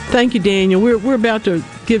 Thank you, Daniel. We're about to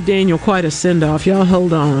give Daniel quite a send-off. Y'all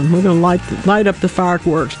hold on. We're going to light up the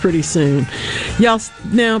fireworks pretty soon. Y'all,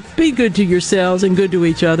 now, be good to yourselves and good to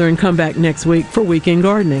each other, and come back next week for Weekend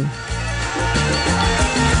Gardening.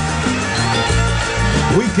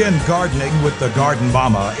 Weekend Gardening with the Garden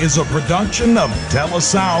Mama is a production of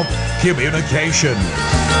TeleSouth Communications.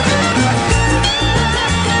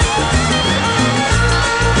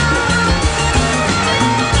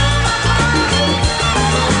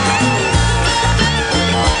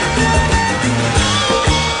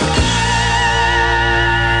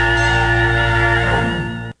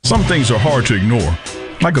 Some things are hard to ignore,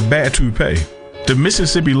 like a bad toupee. The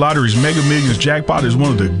Mississippi Lottery's Mega Millions jackpot is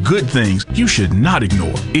one of the good things you should not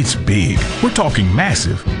ignore. It's big. We're talking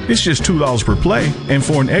massive. It's just $2 per play, and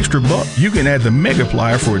for an extra buck, you can add the Mega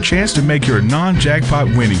Plier for a chance to make your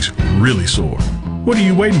non-jackpot winnings really soar. What are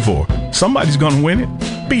you waiting for? Somebody's gonna win it.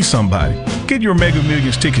 Be somebody. Get your Mega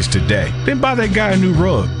Millions tickets today. Then buy that guy a new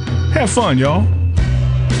rug. Have fun, y'all.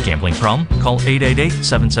 Gambling problem? Call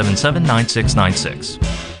 888-777-9696.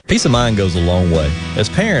 Peace of mind goes a long way. As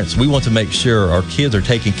parents, we want to make sure our kids are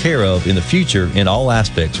taken care of in the future in all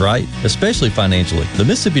aspects, right? Especially financially. The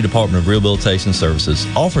Mississippi Department of Rehabilitation Services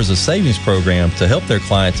offers a savings program to help their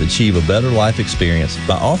clients achieve a better life experience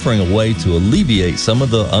by offering a way to alleviate some of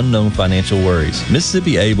the unknown financial worries.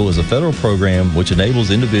 Mississippi Able is a federal program which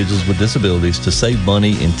enables individuals with disabilities to save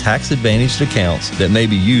money in tax-advantaged accounts that may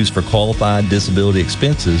be used for qualified disability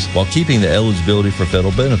expenses while keeping the eligibility for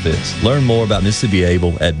federal benefits. Learn more about Mississippi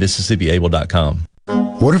Able at MississippiAble.com.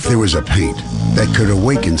 What if there was a paint that could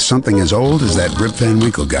awaken something as old as that Rip Van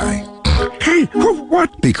Winkle guy? Hey,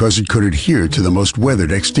 what? Because it could adhere to the most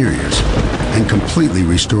weathered exteriors and completely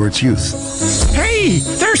restore its youth. Hey,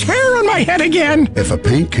 there's hair on my head again! If a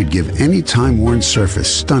paint could give any time-worn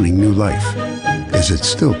surface stunning new life, is it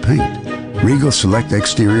still paint? Regal Select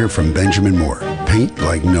Exterior from Benjamin Moore. Paint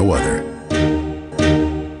like no other.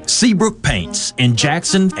 Seabrook Paints in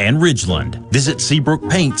Jackson and Ridgeland. Visit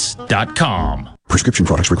SeabrookPaints.com. Prescription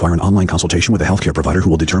products require an online consultation with a healthcare provider who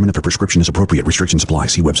will determine if a prescription is appropriate. Restrictions apply.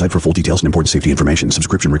 See website for full details and important safety information.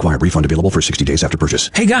 Subscription required. Refund available for 60 days after purchase.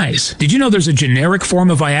 Hey guys, did you know there's a generic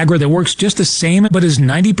form of Viagra that works just the same but is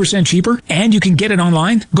 90% cheaper? And you can get it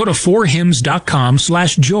online? Go to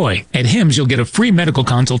 4hims.com/joy. At Hims, you'll get a free medical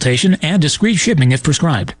consultation and discreet shipping if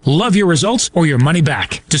prescribed. Love your results or your money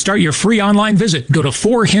back. To start your free online visit, go to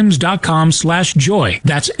 4hims.com/joy.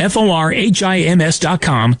 That's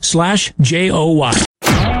FORHIMS.com/JOY.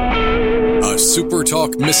 A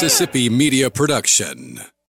SuperTalk Mississippi media production.